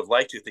 And I would have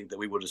liked to think that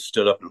we would have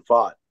stood up and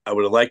fought. I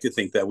would have liked to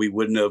think that we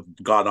wouldn't have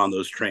got on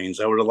those trains.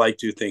 I would have liked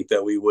to think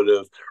that we would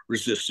have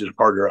resisted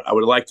harder. I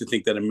would have liked to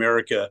think that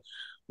America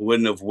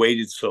wouldn't have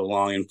waited so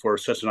long and for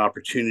such an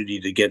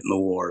opportunity to get in the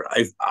war.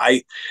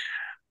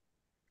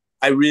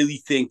 I really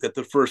think that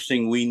the first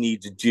thing we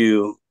need to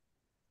do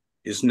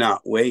is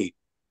not wait.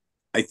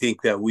 I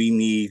think that we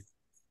need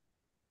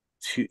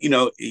to,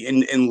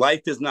 and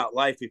life is not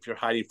life if you're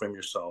hiding from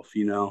yourself,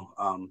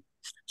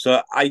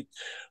 so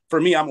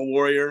for me, I'm a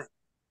warrior.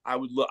 I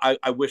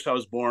wish I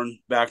was born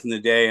back in the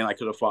day and I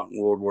could have fought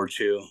in World War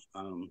II,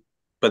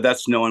 but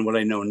that's knowing what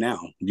I know now.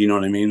 Do you know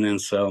what I mean?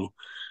 And so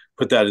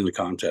put that into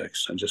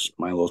context. And just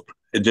my little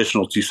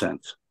additional 2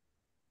 cents.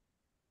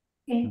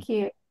 Thank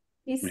you.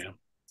 These Yeah.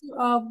 are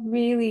all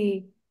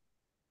really,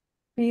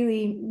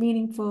 really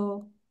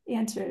meaningful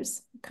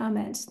answers,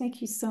 comments.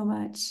 Thank you so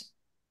much.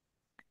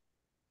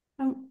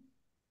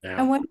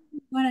 I want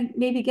to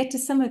maybe get to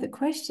some of the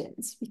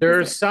questions. There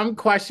are some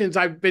questions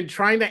I've been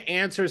trying to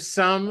answer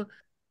some,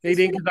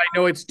 Nadine, because I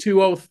know it's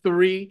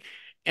 2:03,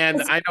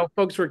 and I know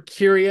folks were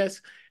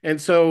curious.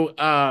 And so,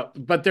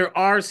 but there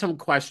are some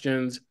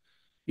questions.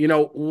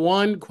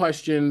 One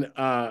question,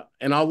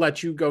 and I'll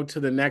let you go to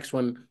the next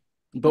one,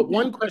 but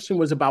one question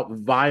was about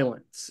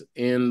violence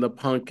in the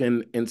punk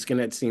and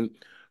skinhead scene.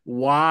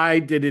 Why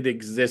did it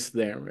exist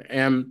there?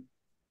 And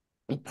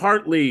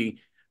partly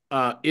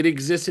it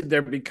existed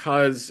there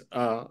because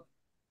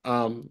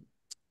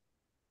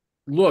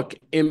look,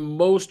 in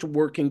most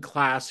working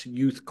class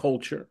youth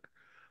culture,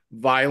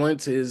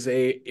 violence is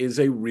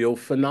a real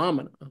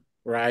phenomenon,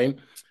 right?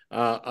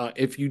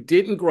 If you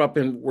didn't grow up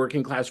in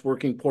working class,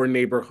 working poor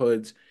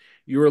neighborhoods,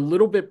 you're a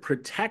little bit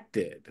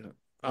protected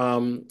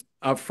from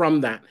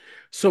that.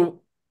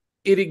 So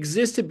it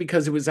existed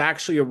because it was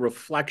actually a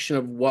reflection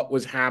of what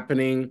was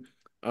happening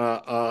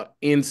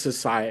in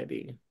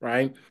society,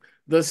 right?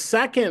 The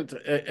second,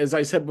 as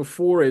I said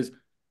before, is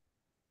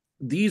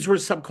these were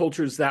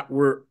subcultures that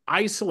were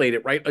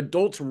isolated, right?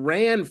 Adults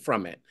ran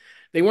from it.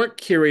 They weren't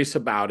curious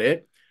about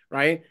it,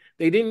 right?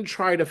 They didn't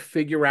try to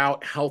figure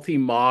out healthy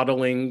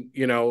modeling,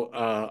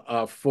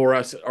 for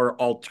us or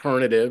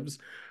alternatives,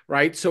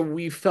 right? So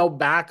we fell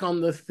back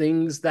on the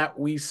things that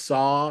we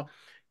saw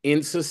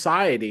in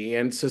society,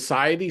 and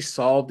society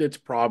solved its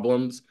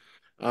problems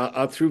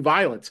through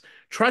violence.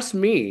 Trust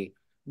me,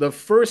 the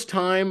first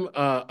time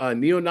a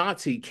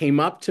neo-Nazi came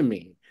up to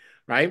me,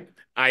 right?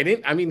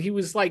 He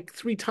was like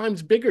 3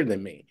 times bigger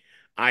than me.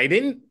 I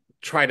didn't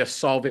try to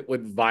solve it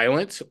with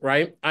violence,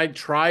 right? I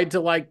tried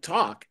to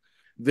talk.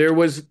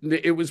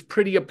 It was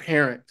pretty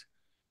apparent,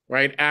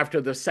 right?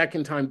 After the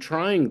second time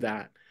trying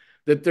that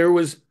there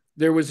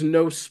was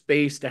no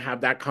space to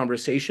have that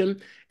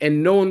conversation,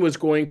 and no one was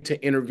going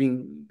to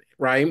intervene,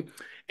 right?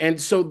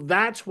 And so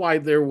that's why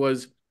there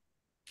was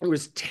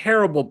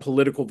terrible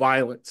political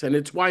violence. And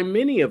it's why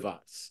many of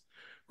us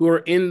who are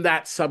in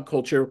that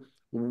subculture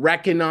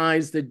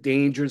recognize the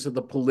dangers of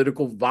the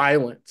political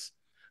violence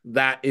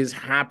that is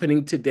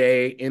happening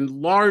today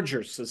in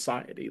larger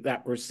society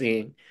that we're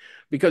seeing.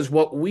 Because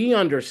what we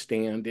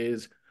understand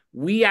is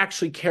we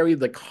actually carry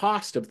the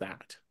cost of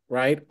that,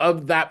 right?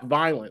 Of that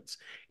violence.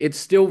 It's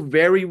still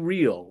very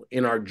real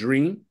in our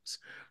dreams,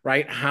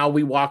 right? How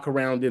we walk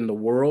around in the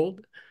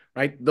world,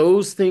 right?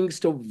 Those things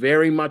still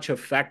very much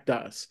affect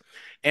us.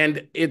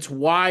 And it's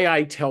why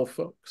I tell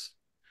folks,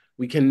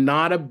 we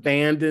cannot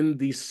abandon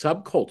these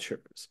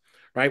subcultures,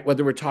 right?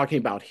 Whether we're talking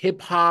about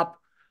hip hop,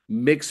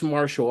 mixed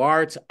martial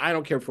arts, I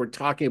don't care if we're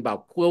talking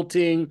about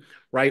quilting,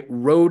 right?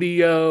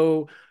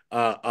 Rodeo,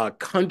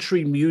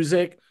 country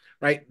music,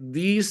 right?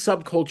 These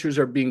subcultures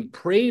are being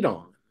preyed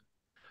on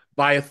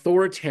by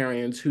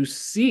authoritarians who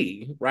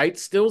see, right?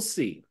 Still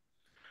see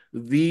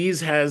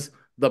these as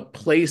the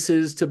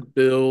places to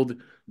build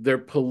their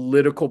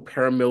political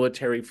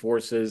paramilitary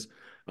forces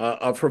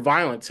for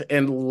violence,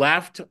 and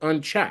left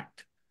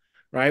unchecked,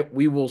 right?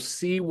 We will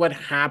see what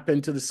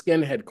happened to the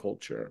skinhead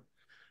culture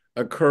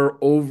occur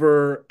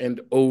over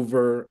and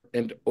over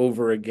and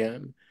over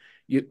again.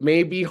 It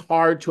may be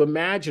hard to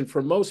imagine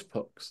for most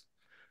folks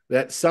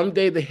that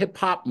someday the hip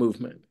hop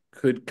movement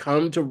could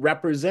come to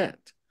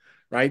represent,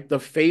 right, the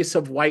face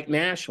of white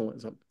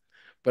nationalism.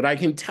 But I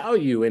can tell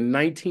you in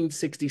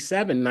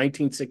 1967,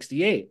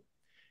 1968,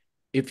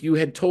 if you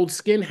had told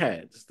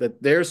skinheads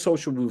that their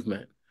social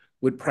movement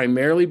would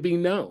primarily be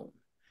known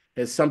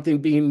as something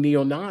being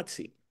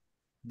neo-Nazi,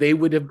 they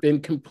would have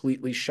been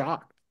completely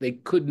shocked. They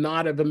could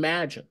not have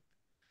imagined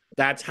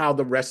that's how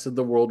the rest of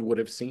the world would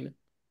have seen it.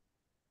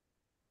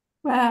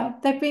 Wow,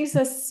 that brings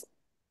us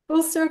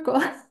full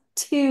circle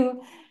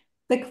to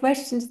the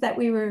questions that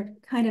we were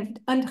kind of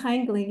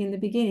untangling in the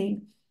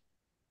beginning.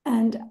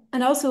 And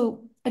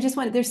also, I just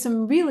wanted, there's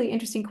some really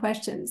interesting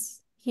questions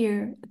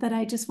here that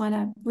I just want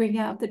to bring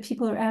out that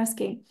people are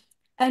asking.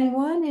 And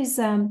one is,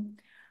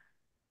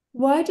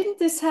 why didn't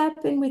this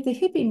happen with the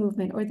hippie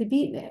movement or the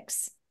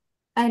beatniks?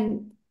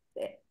 And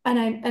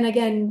and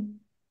again,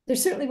 there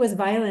certainly was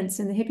violence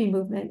in the hippie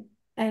movement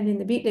and in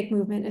the beatnik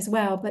movement as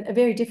well, but a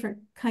very different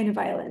kind of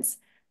violence.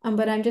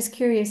 But I'm just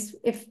curious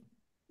if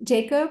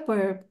Jacob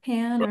or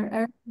Pan or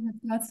Eric have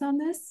thoughts on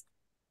this.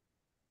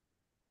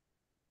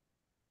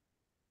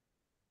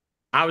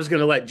 I was going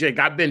to let Jake,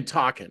 I've been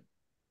talking.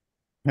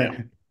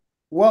 Yeah.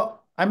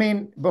 Well, I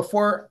mean,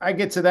 before I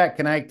get to that,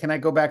 can I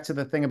go back to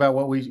the thing about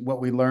what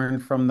we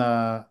learned from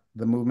the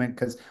movement?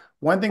 Because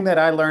one thing that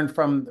I learned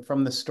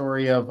from the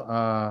story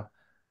of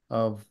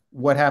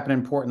what happened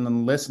in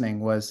Portland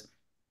listening was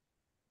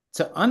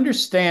to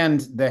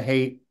understand the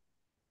hate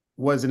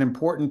was an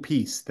important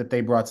piece that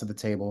they brought to the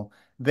table.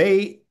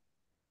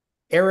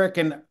 Eric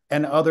and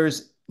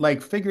others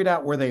like figured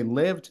out where they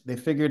lived. They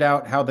figured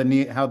out how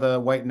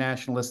the white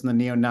nationalists and the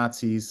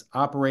neo-Nazis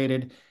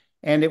operated.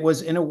 And it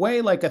was in a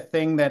way like a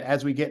thing that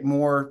as we get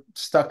more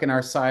stuck in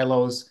our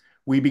silos,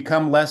 we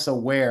become less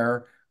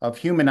aware of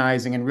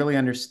humanizing and really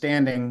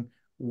understanding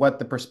what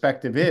the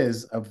perspective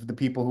is of the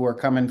people who are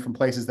coming from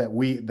places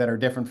that are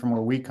different from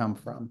where we come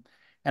from.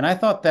 And I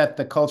thought that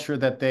the culture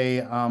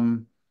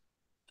that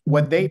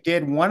what they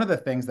did, one of the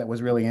things that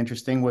was really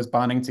interesting was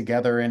bonding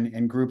together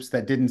in groups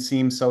that didn't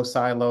seem so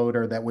siloed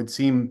or that would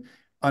seem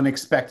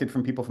unexpected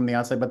from people from the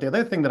outside. But the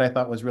other thing that I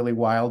thought was really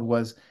wild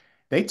was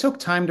they took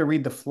time to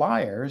read the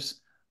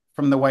flyers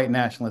from the white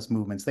nationalist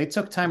movements. They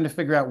took time to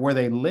figure out where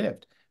they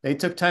lived. They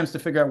took time to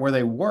figure out where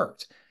they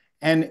worked.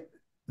 And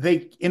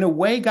they, in a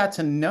way, got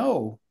to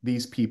know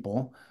these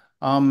people.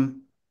 It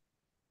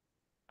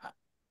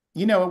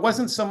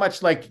wasn't so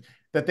much like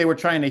that they were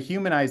trying to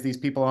humanize these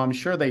people. I'm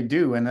sure they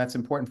do, and that's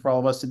important for all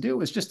of us to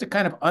do, is just to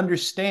kind of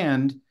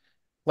understand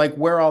like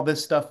where all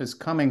this stuff is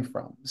coming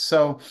from.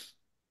 So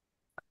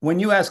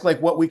when you ask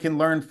like what we can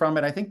learn from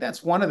it, I think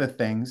that's one of the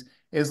things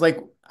is like,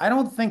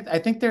 I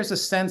think there's a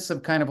sense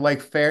of kind of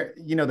like fair,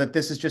 that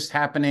this is just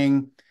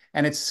happening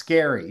and it's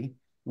scary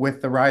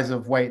with the rise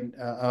of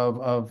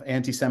of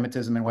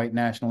anti-Semitism and white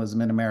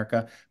nationalism in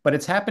America, but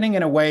it's happening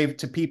in a way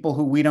to people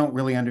who we don't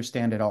really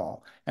understand at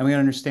all, and we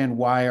don't understand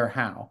why or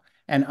how.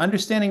 And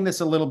understanding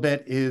this a little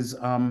bit is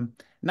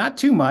not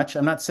too much.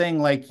 I'm not saying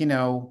like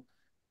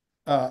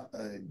uh,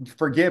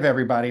 forgive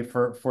everybody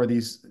for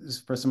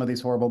some of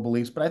these horrible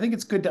beliefs, but I think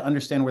it's good to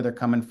understand where they're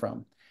coming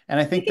from, and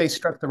I think they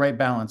struck the right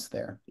balance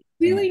there.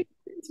 Really,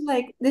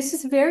 like this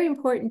is very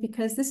important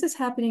because this is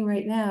happening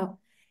right now.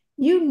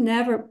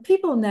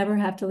 People never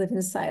have to live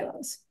in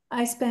silos.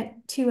 I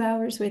spent 2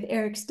 hours with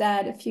Eric's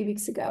dad a few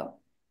weeks ago.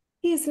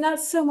 He is not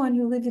someone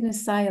who lived in a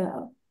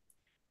silo.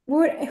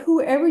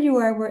 Whoever you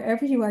are,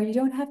 wherever you are, you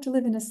don't have to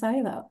live in a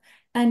silo.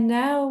 And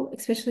now,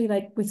 especially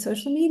like with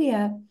social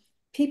media,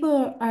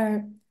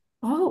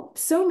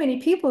 so many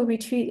people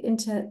retreat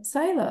into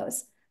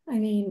silos. I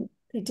mean,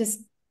 it's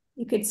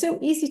so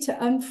easy to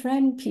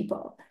unfriend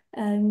people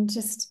and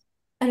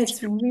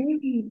it's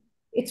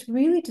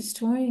really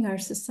destroying our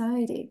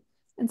society.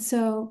 And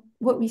so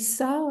what we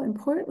saw in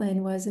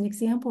Portland was an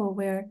example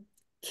where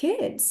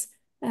kids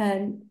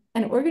and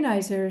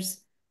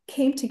organizers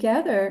came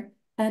together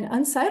and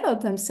unsiloed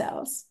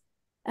themselves.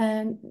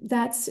 And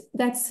that's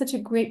such a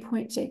great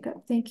point,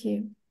 Jacob. Thank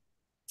you.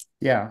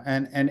 Yeah,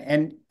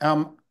 and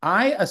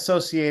I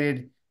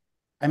associated,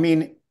 I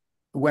mean,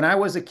 when I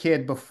was a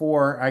kid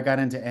before I got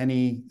into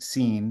any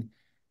scene,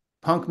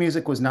 punk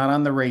music was not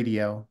on the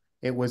radio.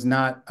 It was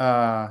not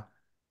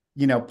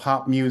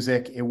pop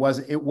music.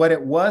 What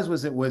it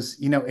was,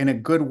 in a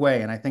good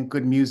way. And I think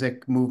good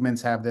music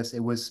movements have this. It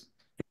was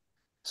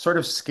sort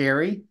of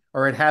scary,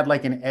 or it had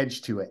like an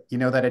edge to it,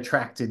 that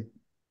attracted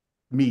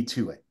me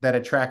to it,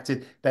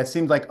 that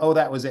seemed like, oh,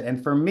 that was it.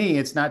 And for me,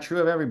 it's not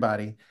true of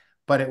everybody,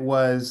 but it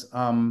was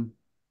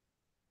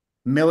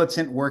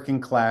militant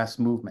working class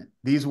movement.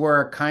 These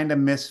were kind of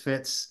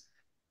misfits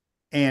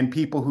and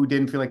people who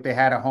didn't feel like they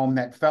had a home,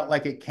 that felt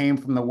like it came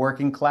from the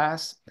working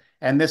class.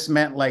 And this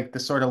meant like the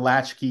sort of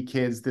latchkey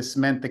kids. This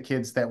meant the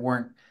kids that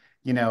weren't,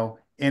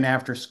 in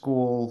after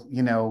school,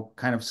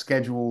 kind of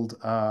scheduled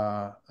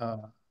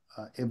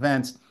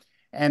events.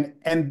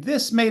 And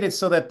this made it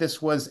so that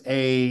this was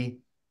a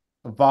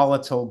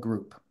volatile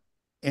group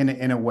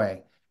in a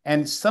way.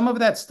 And some of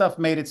that stuff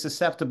made it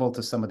susceptible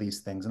to some of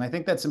these things. And I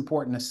think that's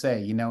important to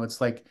say.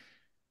 It's like,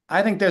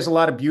 I think there's a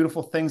lot of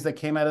beautiful things that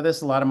came out of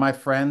this. A lot of my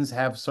friends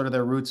have sort of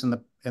their roots in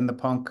the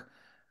punk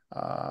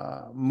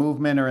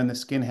movement or in the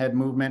skinhead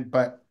movement,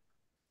 but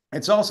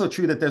it's also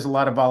true that there's a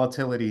lot of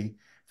volatility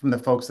from the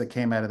folks that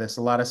came out of this,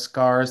 a lot of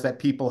scars that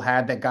people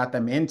had that got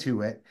them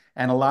into it,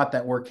 and a lot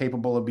that were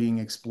capable of being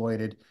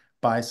exploited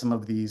by some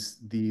of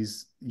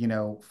these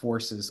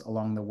forces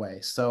along the way.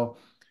 So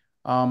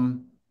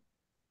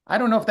I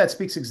don't know if that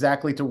speaks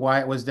exactly to why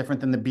it was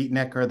different than the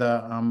beatnik or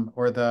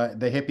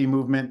the hippie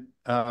movement,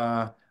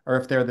 or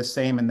if they're the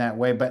same in that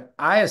way. But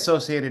I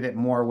associated it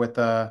more with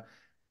a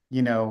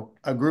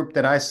group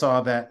that I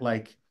saw that,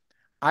 like,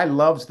 I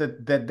loved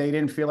that they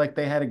didn't feel like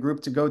they had a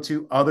group to go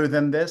to other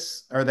than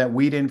this, or that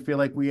we didn't feel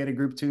like we had a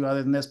group to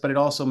other than this. But it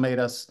also made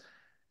us,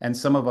 and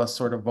some of us,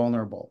 sort of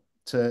vulnerable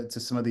to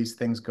some of these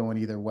things going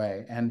either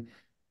way. And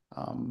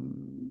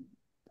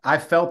I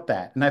felt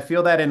that, and I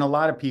feel that in a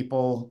lot of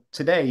people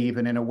today,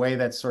 even in a way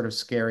that's sort of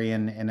scary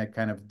in a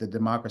kind of the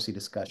democracy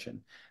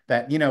discussion.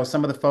 That,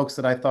 some of the folks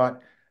that I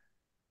thought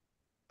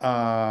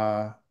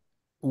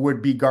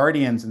would be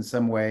guardians in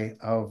some way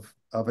of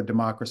a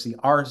democracy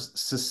are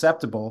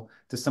susceptible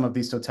to some of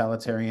these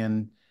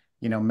totalitarian,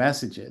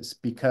 messages,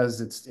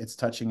 because it's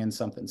touching in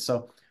something.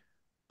 So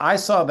I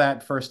saw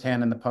that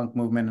firsthand in the punk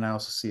movement, and I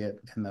also see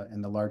it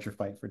in the larger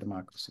fight for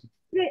democracy.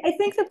 I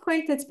think the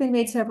point that's been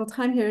made several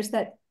times here is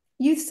that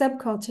youth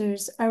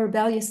subcultures are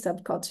rebellious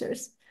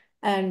subcultures,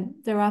 and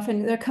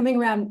they're coming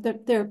around,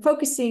 they're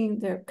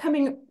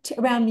coming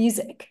around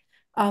music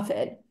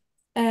often,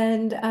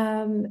 and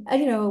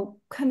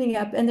coming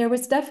up, and there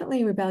was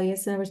definitely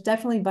rebellious, and there was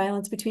definitely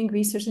violence between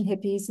greasers and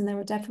hippies, and there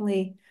were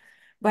definitely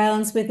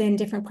violence within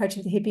different parts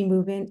of the hippie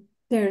movement.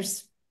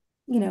 There's,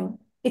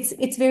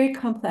 it's very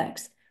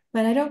complex,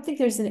 but I don't think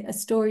there's a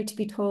story to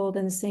be told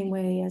in the same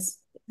way as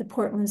the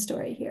Portland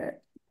story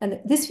here. And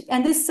this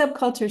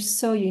subculture is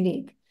so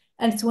unique,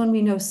 and it's one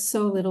we know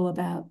so little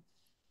about.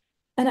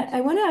 And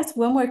I want to ask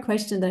one more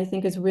question that I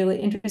think is really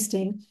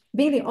interesting,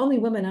 being the only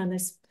woman on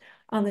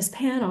this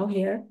panel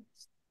here.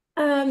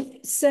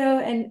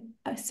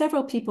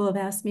 Several people have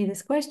asked me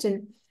this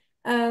question.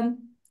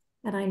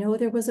 And I know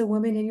there was a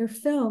woman in your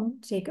film,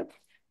 Jacob,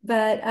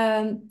 but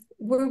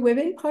were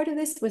women part of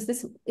this? Is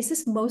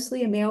this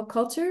mostly a male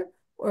culture,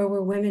 or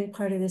were women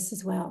part of this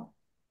as well?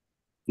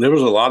 There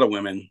was a lot of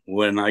women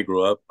when I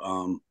grew up,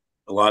 a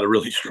lot of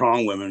really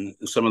strong women.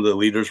 Some of the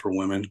leaders were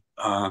women.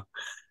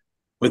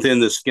 Within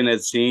the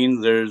skinhead scene,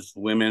 there's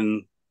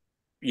women.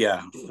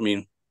 Yeah, I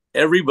mean,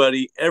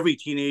 every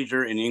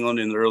teenager in England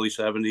in the early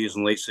 70s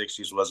and late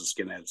 60s was a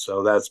skinhead.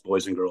 So that's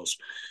boys and girls.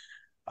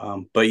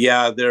 But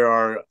yeah, there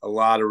are a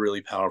lot of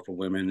really powerful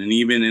women. And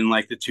even in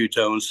like the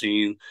two-tone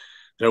scene,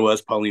 there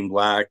was Pauline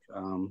Black.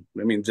 I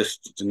mean,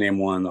 just to name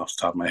one off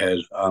the top of my head,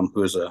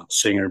 who is a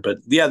singer. But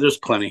yeah, there's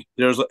plenty.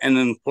 And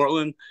in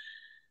Portland,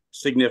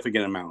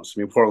 significant amounts.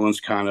 I mean, Portland's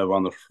kind of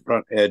on the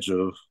front edge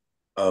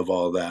of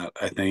all that,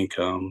 I think,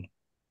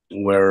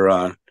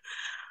 where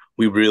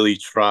we really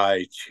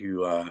try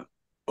to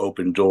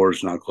open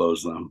doors, not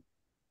close them.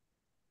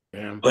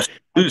 Yeah. But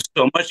lose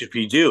so much if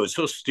you do. It's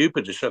so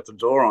stupid to shut the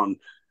door on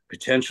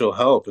potential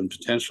help and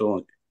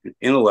potential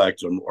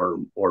intellect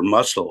or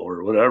muscle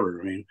or whatever.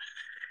 I mean,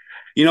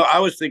 I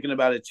was thinking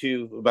about it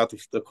too, about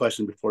the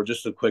question before.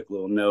 Just a quick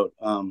little note.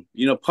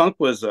 Punk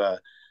was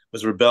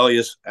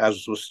rebellious,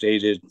 as was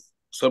stated,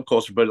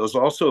 subculture, but it was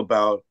also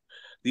about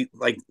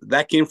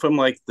that came from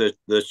like the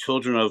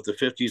children of the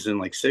 50s and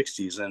like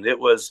 60s, and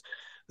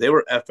they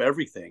were F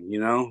everything,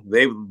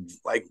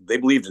 they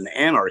believed in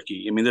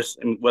anarchy. I mean,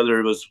 whether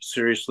it was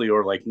seriously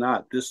or like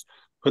not, this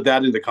put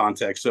that into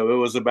context. So it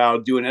was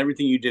about doing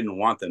everything you didn't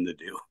want them to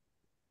do.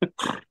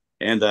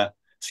 And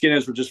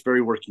skinheads were just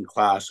very working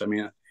class. I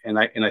mean, and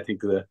I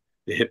think the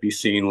hippie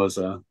scene was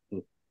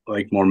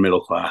like more middle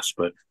class,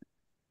 but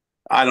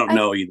I don't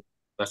know either.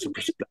 That's a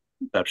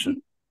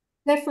perception.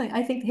 Definitely,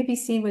 I think the hippie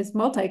scene was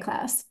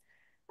multi-class.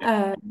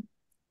 And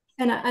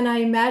I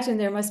imagine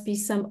there must be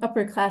some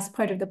upper class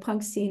part of the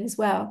punk scene as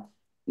well,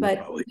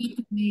 but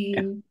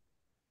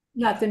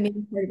not the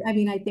main part. I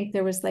mean, I think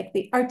there was like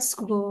the art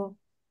school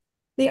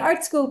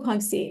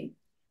punk scene.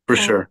 For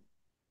sure.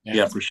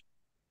 Yeah, for sure.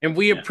 And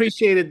we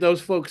appreciated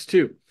those folks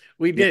too.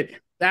 We did. Yeah.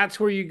 That's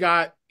where you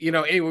got,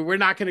 anyway, we're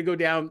not going to go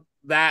down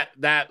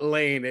that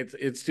lane.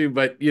 It's too,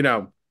 but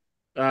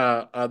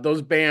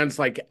those bands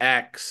like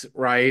X,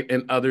 right,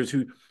 and others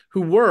who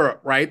were,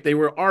 right, they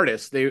were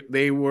artists.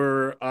 They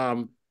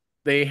were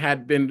they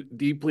had been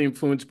deeply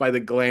influenced by the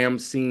glam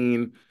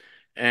scene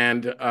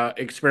and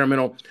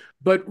experimental,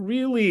 but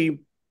really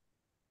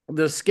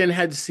the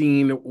skinhead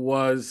scene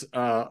was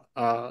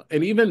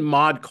and even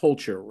mod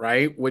culture,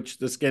 right, which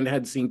the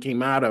skinhead scene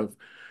came out of,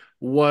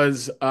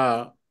 was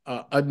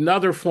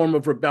another form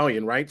of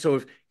rebellion, right? So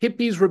if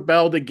hippies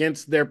rebelled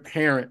against their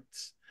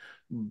parents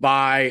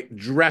by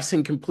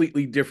dressing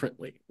completely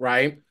differently,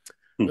 right?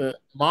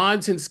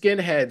 Mods and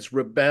skinheads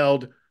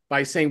rebelled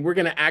by saying, we're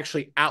going to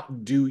actually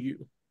outdo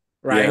you,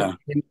 right? Yeah.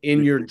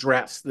 In your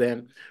dress.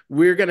 Then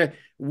we're going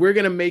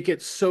to make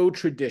it so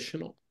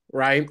traditional,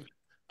 right?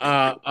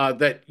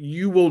 That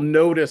you will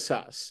notice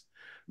us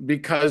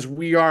because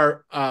we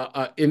are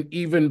an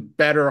even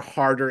better,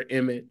 harder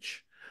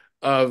image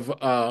of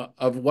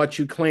what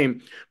you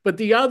claim. But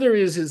the other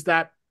is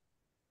that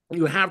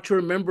you have to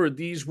remember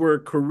these were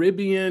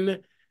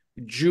Caribbean,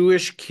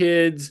 Jewish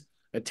kids,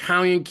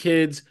 Italian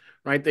kids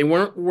right? They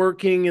weren't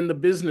working in the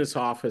business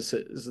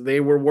offices. They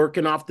were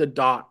working off the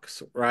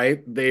docks,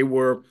 right? They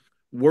were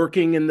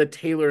working in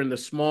the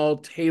small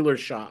tailor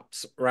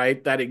shops,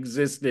 right, that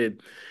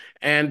existed.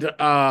 And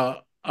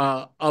a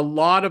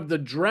lot of the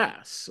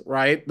dress,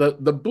 right, the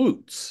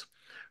boots,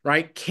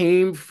 right,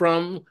 came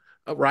from,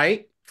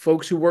 right,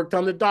 folks who worked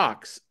on the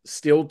docks,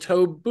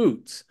 steel-toed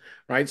boots,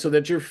 right, so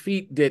that your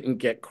feet didn't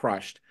get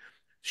crushed.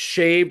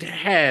 Shaved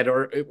head,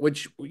 or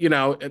which, you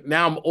know,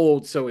 now I'm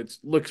old, so it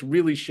looks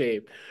really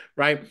shaved,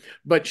 right?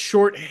 But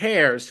short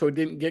hair, so it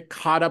didn't get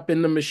caught up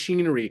in the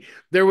machinery.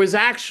 There was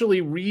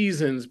actually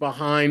reasons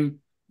behind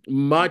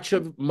much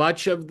of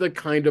the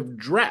kind of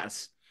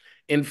dress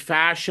in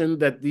fashion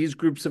that these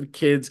groups of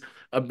kids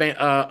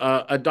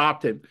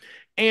adopted.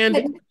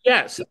 And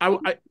yes,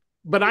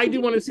 but I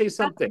do want to say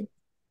something.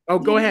 Oh,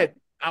 go ahead.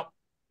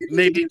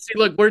 Nadine, see,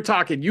 look, we're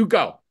talking. You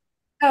go.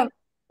 Oh,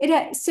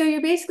 so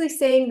you're basically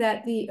saying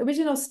that the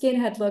original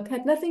skinhead look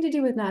had nothing to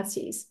do with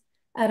Nazis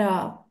at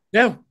all.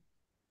 Yeah.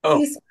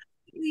 Oh,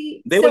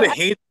 they would have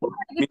hated.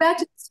 Get back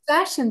to this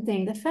fashion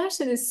thing. The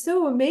fashion is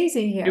so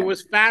amazing here. It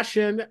was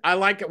fashion. I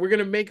like it. We're going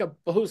to make a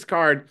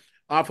postcard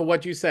off of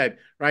what you said,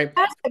 right?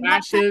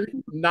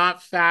 Fashion,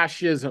 not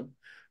fascism,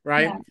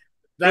 right?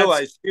 Yeah.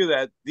 Realize too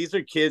that these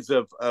are kids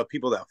of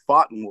people that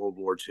fought in World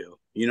War II.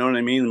 You know what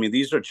I mean? I mean,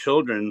 these are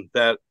children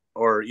that,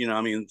 or, you know,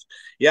 I mean,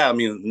 yeah, I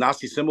mean,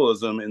 Nazi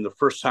symbolism in the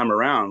first time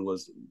around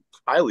was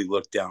highly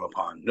looked down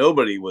upon.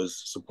 Nobody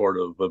was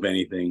supportive of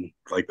anything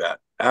like that.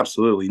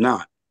 Absolutely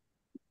not.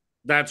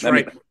 That's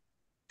right.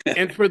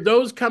 And for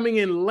those coming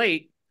in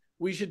late,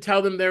 we should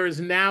tell them there is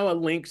now a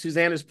link.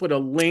 Suzanne has put a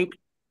link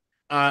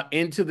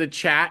into the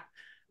chat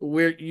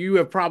where you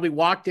have probably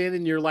walked in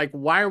and you're like,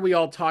 why are we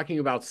all talking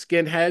about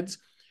skinheads?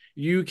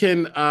 You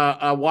can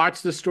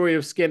watch the story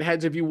of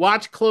skinheads. If you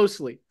watch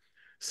closely,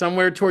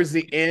 somewhere towards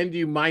the end,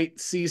 you might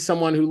see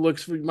someone who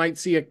you might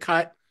see a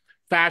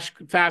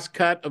fast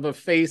cut of a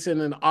face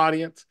in an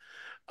audience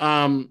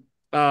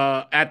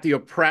at the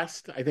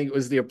Oppressed. I think it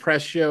was the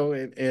Oppressed show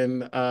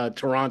in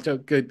Toronto.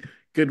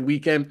 Good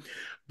weekend.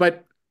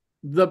 But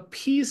the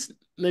piece,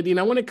 Nadine,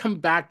 I want to come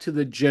back to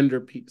the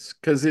gender piece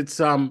because it's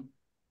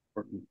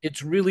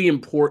really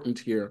important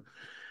here.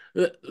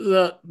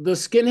 The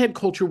skinhead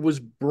culture was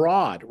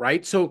broad,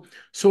 right? So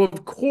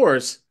of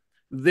course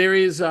there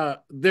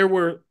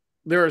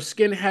are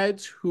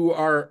skinheads who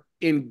are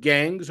in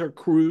gangs or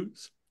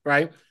crews,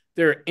 right?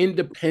 There are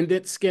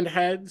independent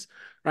skinheads,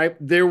 right?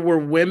 There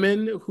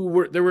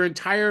were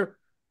entire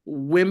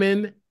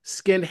women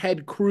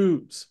skinhead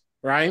crews,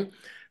 right?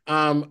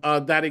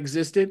 That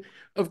existed.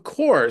 Of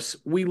course,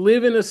 we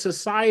live in a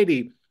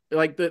society,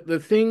 like the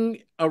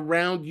thing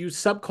around youth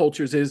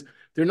subcultures is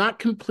they're not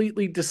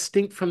completely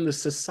distinct from the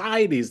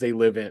societies they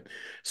live in.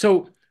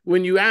 So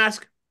when you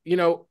ask, you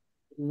know,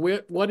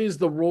 what is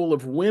the role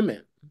of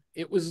women?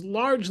 It was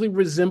largely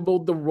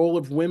resembled the role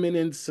of women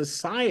in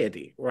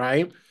society,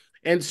 right?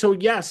 And so,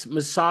 yes,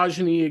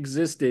 misogyny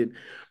existed,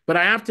 but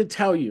I have to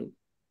tell you,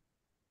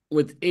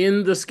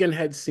 within the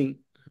skinhead scene,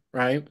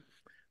 right?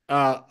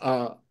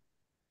 How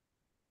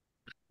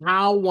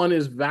one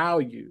is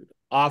valued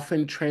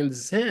often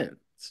transcends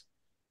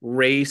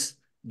race,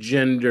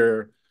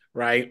 gender,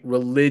 right?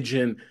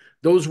 Religion.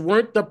 Those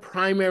weren't the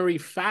primary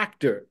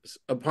factors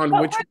upon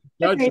which we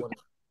judge one.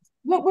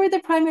 What were the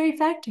primary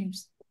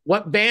factors?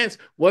 What bands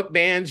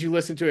you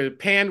listen to?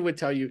 Pan would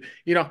tell you,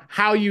 you know,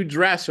 how you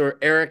dress, or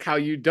Eric, how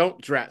you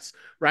don't dress,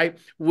 right?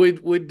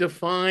 Would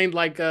define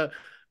like a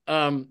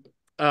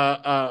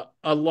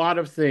lot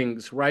of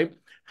things, right?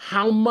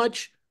 How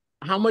much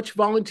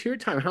volunteer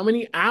time, how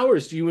many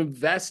hours do you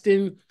invest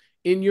in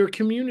your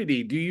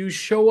community? Do you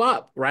show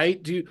up, right?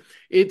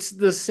 It's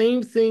the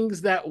same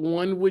things that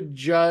one would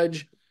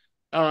judge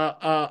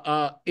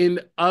in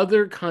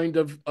other kind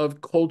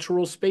of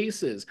cultural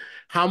spaces.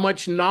 How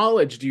much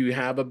knowledge do you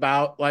have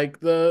about like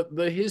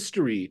the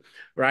history,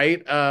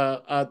 right?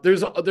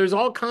 There's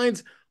all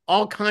kinds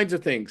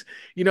of things.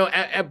 You know,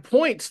 at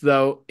points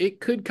though, it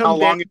could come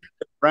down. How long have you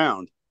been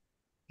around?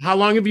 How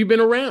long have you been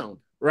around,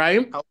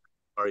 right? How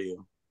are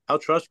you? How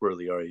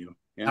trustworthy are you?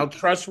 Yeah. How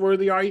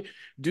trustworthy are you?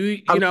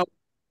 You know?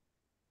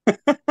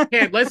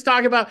 Pan,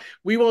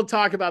 we won't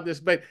talk about this,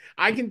 but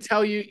I can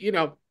tell you, you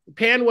know,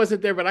 Pan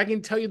wasn't there, but I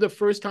can tell you the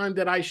first time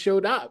that I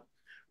showed up,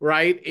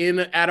 right,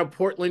 at a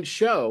Portland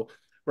show,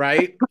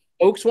 right?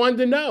 Folks wanted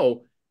to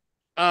know,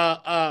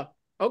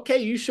 okay,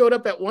 you showed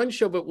up at one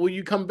show, but will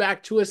you come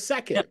back to a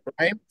second,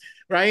 right?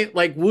 Right?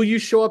 Like, will you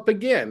show up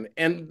again?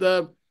 And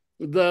the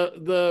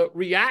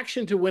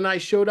reaction to when I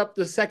showed up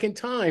the second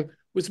time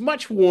was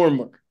much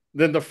warmer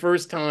than the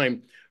first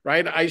time,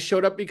 right? I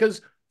showed up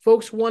because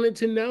folks wanted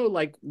to know,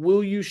 like,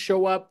 will you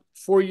show up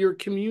for your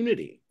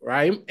community,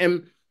 right?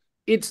 And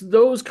it's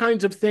those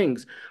kinds of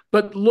things.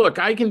 But look,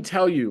 I can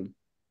tell you,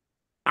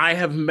 I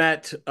have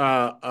met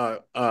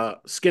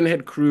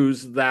skinhead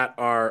crews that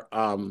are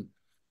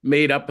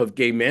made up of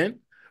gay men,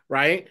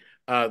 right?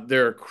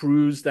 There are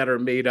crews that are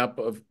made up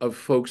of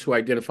folks who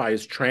identify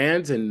as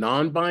trans and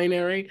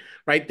non-binary,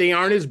 right? They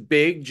aren't as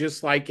big,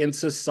 just like in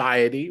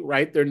society,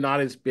 right? They're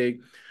not as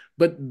big.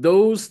 but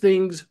those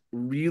things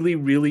really,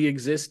 really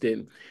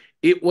existed.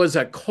 It was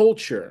a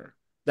culture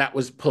that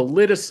was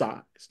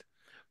politicized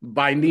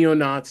by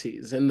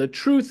neo-Nazis. And the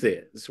truth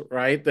is,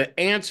 right,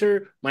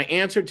 my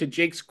answer to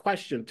Jake's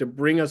question to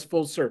bring us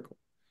full circle,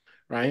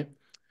 right,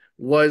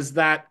 was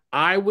that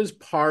I was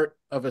part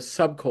of a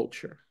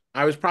subculture.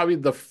 I was probably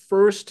the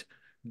first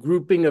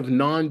grouping of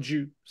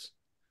non-Jews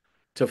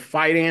to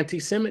fight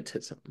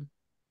anti-Semitism,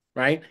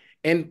 right?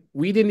 And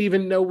we didn't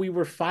even know we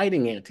were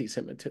fighting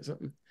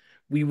anti-Semitism.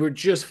 We were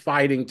just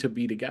fighting to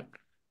be together.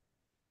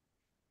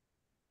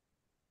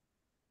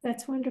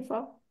 That's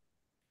wonderful.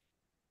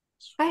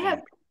 I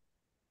have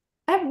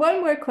one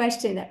more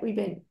question that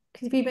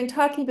because we've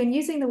been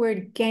using the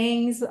word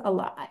gangs a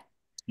lot.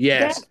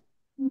 Yes.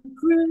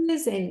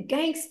 Crews and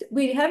gangsters.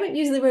 We haven't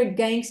used the word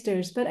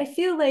gangsters, but I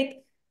feel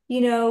like, we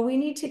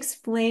need to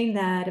explain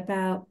that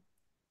about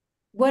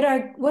what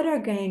are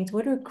gangs,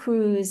 what are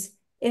crews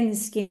in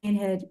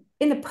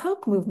the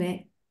punk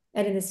movement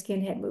and in the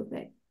skinhead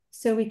movement,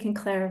 so we can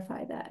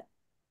clarify that.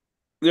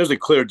 There's a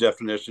clear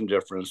definition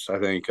difference. I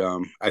think.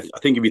 I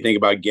think if you think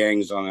about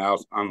gangs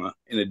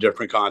in a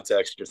different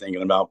context, you're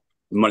thinking about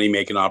money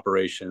making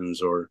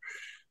operations or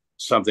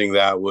something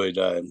that would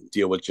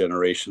deal with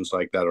generations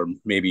like that, or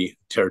maybe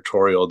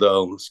territorial.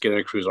 Though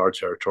skinhead crews are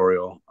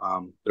territorial,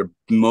 they're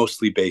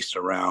mostly based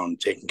around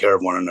taking care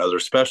of one another,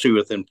 especially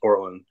within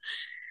Portland.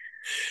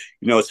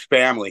 It's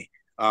family.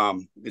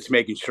 It's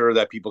making sure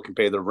that people can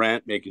pay the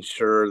rent, making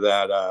sure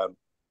that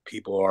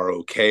people are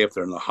okay if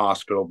they're in the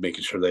hospital,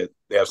 making sure that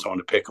they have someone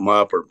to pick them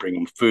up or bring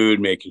them food,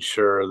 making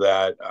sure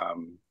that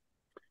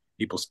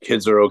people's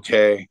kids are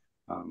okay.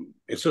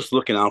 It's just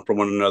looking out for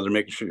one another,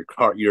 making sure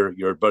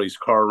your buddy's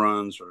car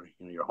runs, or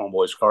your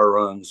homeboy's car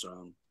runs.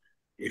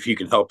 If you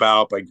can help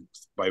out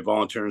by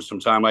volunteering some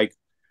time, like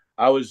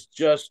I was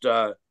just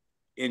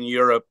in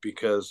Europe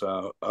because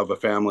of a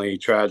family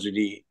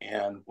tragedy,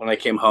 and when I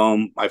came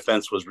home, my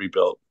fence was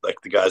rebuilt. Like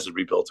the guys had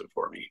rebuilt it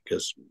for me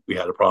because we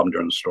had a problem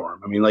during the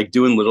storm. I mean, like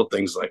doing little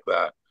things like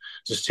that,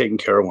 just taking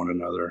care of one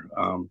another.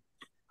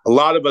 A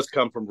lot of us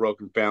come from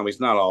broken families,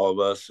 not all of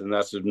us, and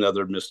that's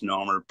another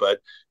misnomer. But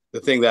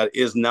the thing that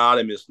is not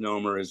a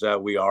misnomer is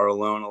that we are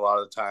alone a lot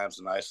of the times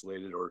and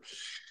isolated or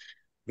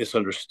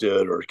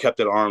misunderstood or kept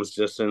at arm's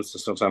distance. So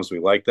sometimes we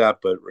like that,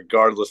 but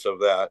regardless of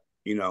that,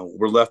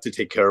 we're left to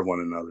take care of one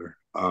another.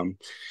 And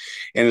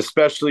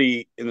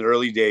especially in the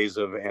early days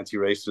of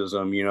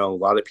anti-racism, a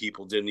lot of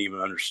people didn't even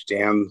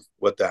understand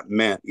what that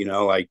meant.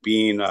 Like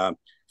being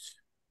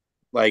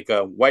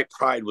white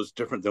pride was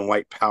different than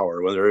white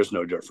power, where there is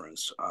no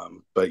difference.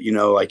 But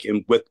like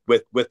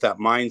with that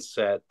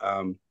mindset,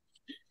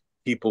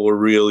 people were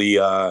really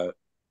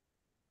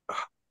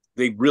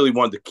they really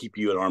wanted to keep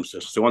you at arm's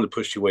distance. They wanted to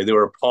push you away. They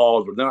were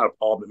appalled, or they're not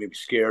appalled, but maybe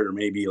scared, or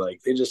maybe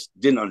like they just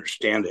didn't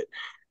understand it.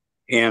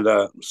 And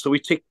so we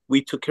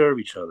took care of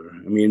each other.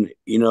 I mean,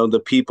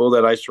 the people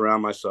that I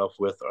surround myself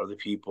with are the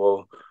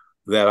people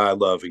that I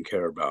love and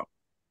care about,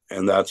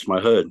 and that's my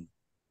hood,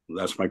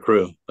 that's my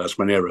crew, that's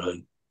my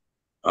neighborhood,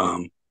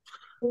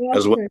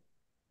 as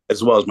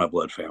well as my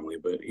blood family.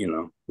 But I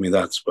mean,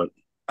 that's what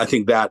I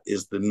think that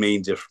is the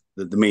main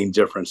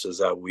difference is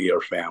that we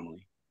are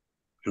family,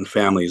 and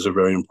family is a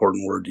very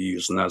important word to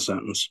use in that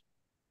sentence.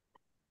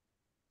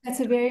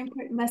 That's a very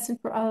important lesson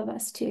for all of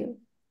us too.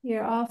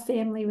 You're all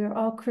family. We're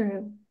all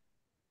crew.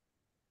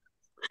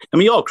 I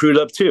mean, you all crewed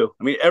up too.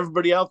 I mean,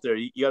 everybody out there,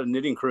 you got a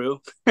knitting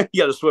crew,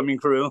 you got a swimming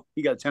crew,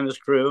 you got a tennis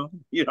crew.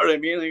 You know what I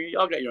mean? Like,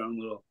 y'all got your own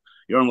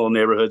little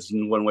neighborhoods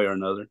in one way or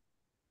another.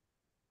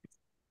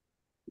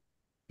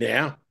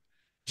 Yeah.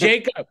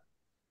 Jacob,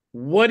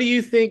 what do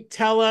you think?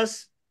 Tell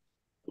us,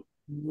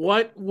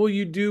 what will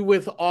you do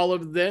with all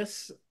of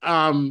this?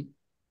 Are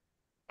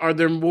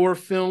there more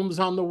films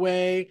on the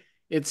way?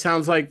 It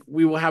sounds like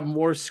we will have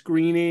more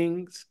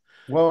screenings.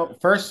 Well,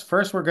 first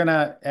we're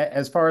gonna,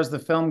 as far as the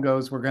film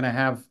goes, we're gonna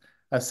have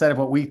a set of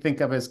what we think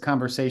of as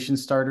conversation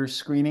starter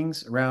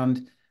screenings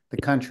around the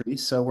country.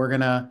 So we're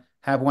gonna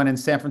have one in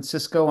San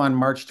Francisco on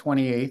March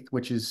 28th,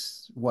 which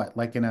is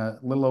like in a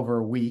little over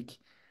a week.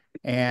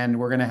 And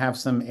we're gonna have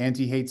some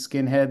anti-hate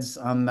skinheads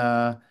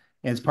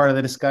as part of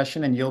the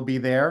discussion, and you'll be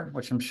there,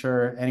 which I'm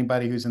sure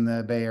anybody who's in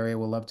the Bay Area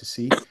will love to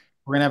see.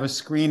 We're gonna have a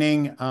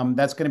screening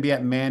that's gonna be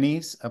at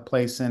Manny's, a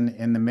place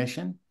in the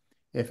Mission.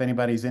 If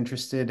anybody's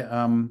interested,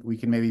 we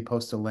can maybe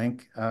post a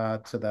link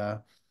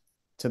to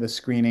the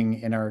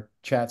screening in our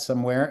chat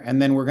somewhere.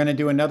 And then we're going to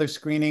do another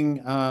screening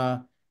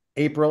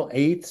April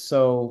 8th,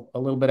 so a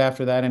little bit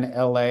after that in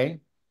LA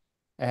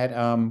at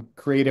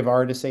Creative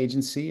Artists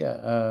Agency,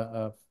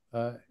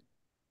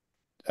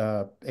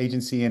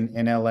 agency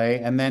in LA.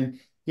 And then,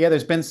 yeah,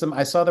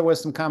 I saw there was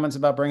some comments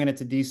about bringing it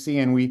to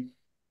DC, and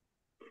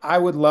I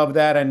would love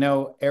that. I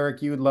know,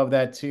 Eric, you would love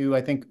that too.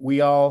 I think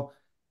we all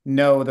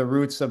know the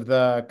roots of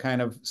the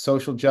kind of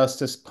social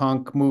justice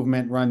punk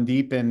movement run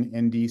deep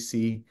in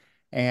DC,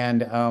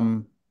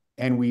 and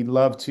we'd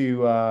love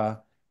to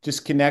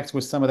just connect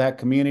with some of that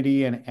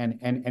community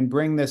and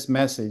bring this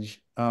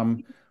message,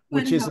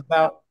 which is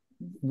about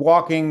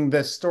walking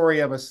the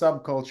story of a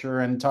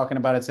subculture and talking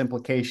about its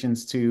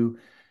implications to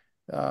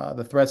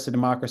the threats to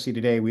democracy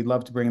today, we'd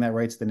love to bring that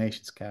right to the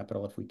nation's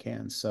capital if we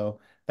can. So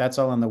that's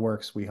all in the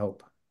works, we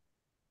hope.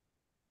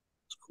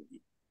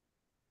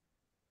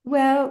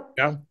 Well,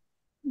 Yeah.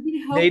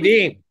 we hope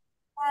Nadine.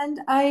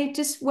 and I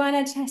just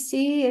wanted to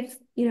see if,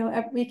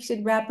 we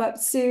should wrap up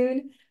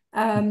soon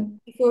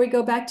before we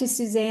go back to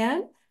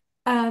Suzanne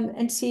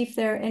and see if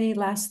there are any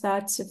last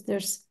thoughts, if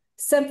there's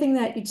something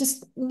that you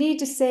just need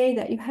to say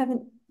that we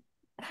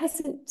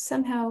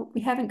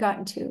haven't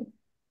gotten to.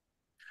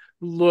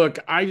 Look,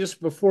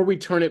 before we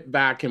turn it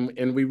back,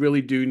 and we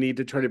really do need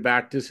to turn it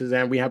back to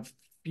Suzanne, we have a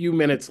few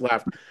minutes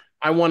left.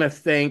 I want to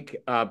thank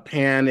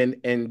Pan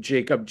and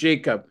Jacob.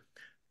 Jacob,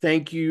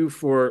 thank you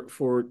for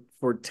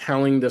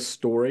telling the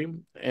story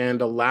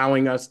and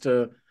allowing us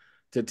to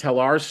tell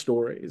our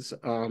stories.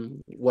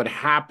 What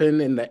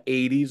happened in the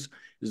 80s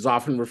is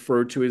often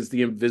referred to as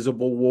the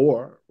invisible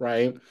war,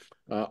 right?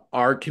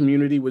 Our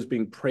community was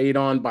being preyed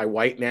on by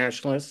white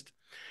nationalists,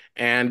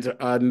 and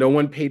no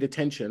one paid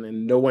attention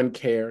and no one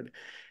cared.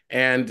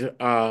 And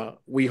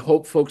we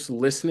hope folks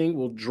listening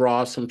will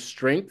draw some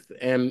strength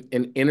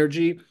and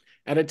energy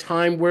at a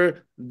time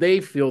where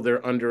they feel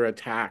they're under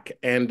attack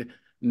and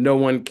no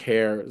one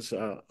cares.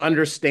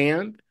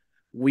 Understand,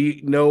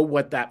 we know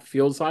what that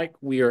feels like.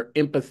 We are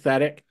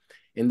empathetic.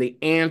 And the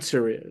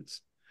answer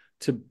is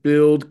to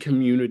build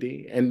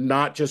community, and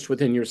not just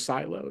within your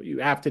silo. You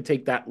have to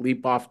take that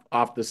leap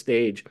off the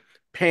stage.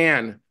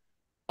 Pan,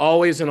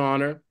 always an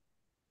honor.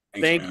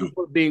 Thank you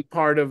for being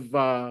part of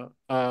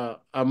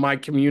my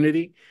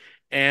community,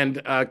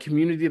 and a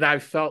community that I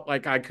felt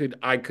like I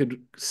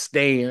could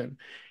stay in.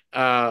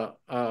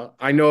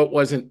 I know it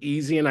wasn't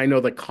easy, and I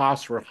know the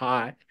costs were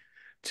high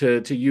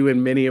to you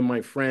and many of my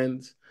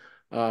friends.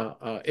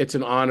 It's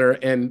an honor.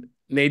 And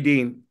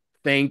Nadine,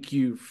 thank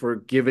you for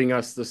giving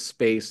us the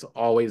space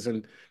always,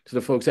 and to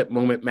the folks at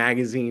Moment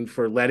Magazine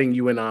for letting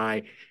you and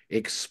I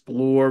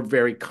explore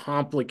very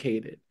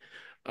complicated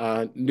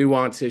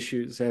nuance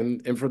issues,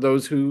 and for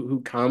those who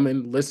come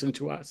and listen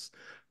to us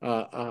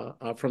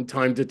from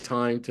time to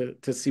time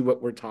to see what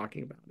we're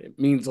talking about. It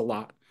means a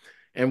lot.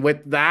 And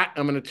with that,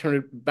 I'm going to turn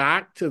it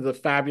back to the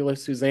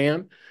fabulous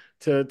Suzanne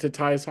to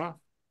tie us off.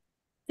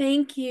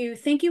 Thank you.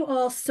 Thank you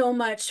all so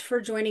much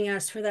for joining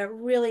us for that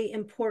really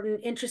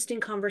important,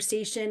 interesting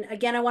conversation.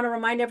 Again, I want to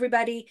remind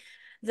everybody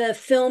the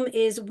film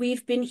is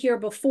We've Been Here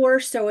Before.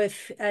 So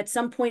if at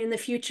some point in the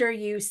future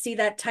you see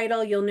that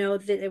title, you'll know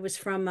that it was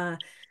from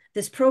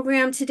this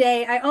program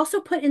today. I also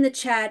put in the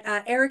chat,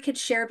 Eric had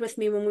shared with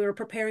me when we were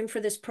preparing for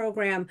this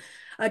program,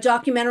 a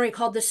documentary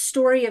called The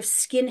Story of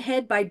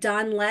Skinhead by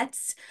Don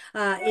Letts.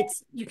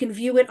 You can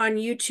view it on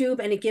YouTube,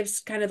 and it gives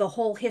kind of the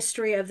whole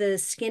history of the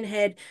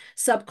skinhead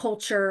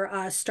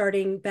subculture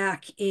starting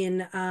back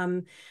in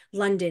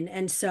London.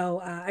 And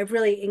so I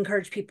really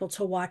encourage people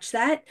to watch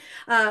that.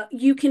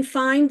 You can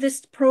find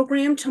this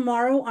program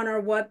tomorrow on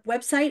our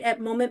website at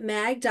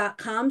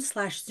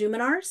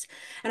momentmag.com/Zoominars.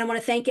 And I want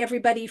to thank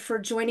everybody for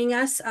joining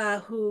us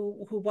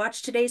who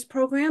watched today's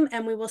program,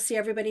 and we will see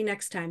everybody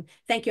next time.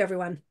 Thank you,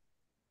 everyone.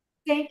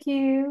 Thank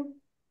you.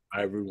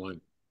 Hi,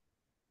 everyone.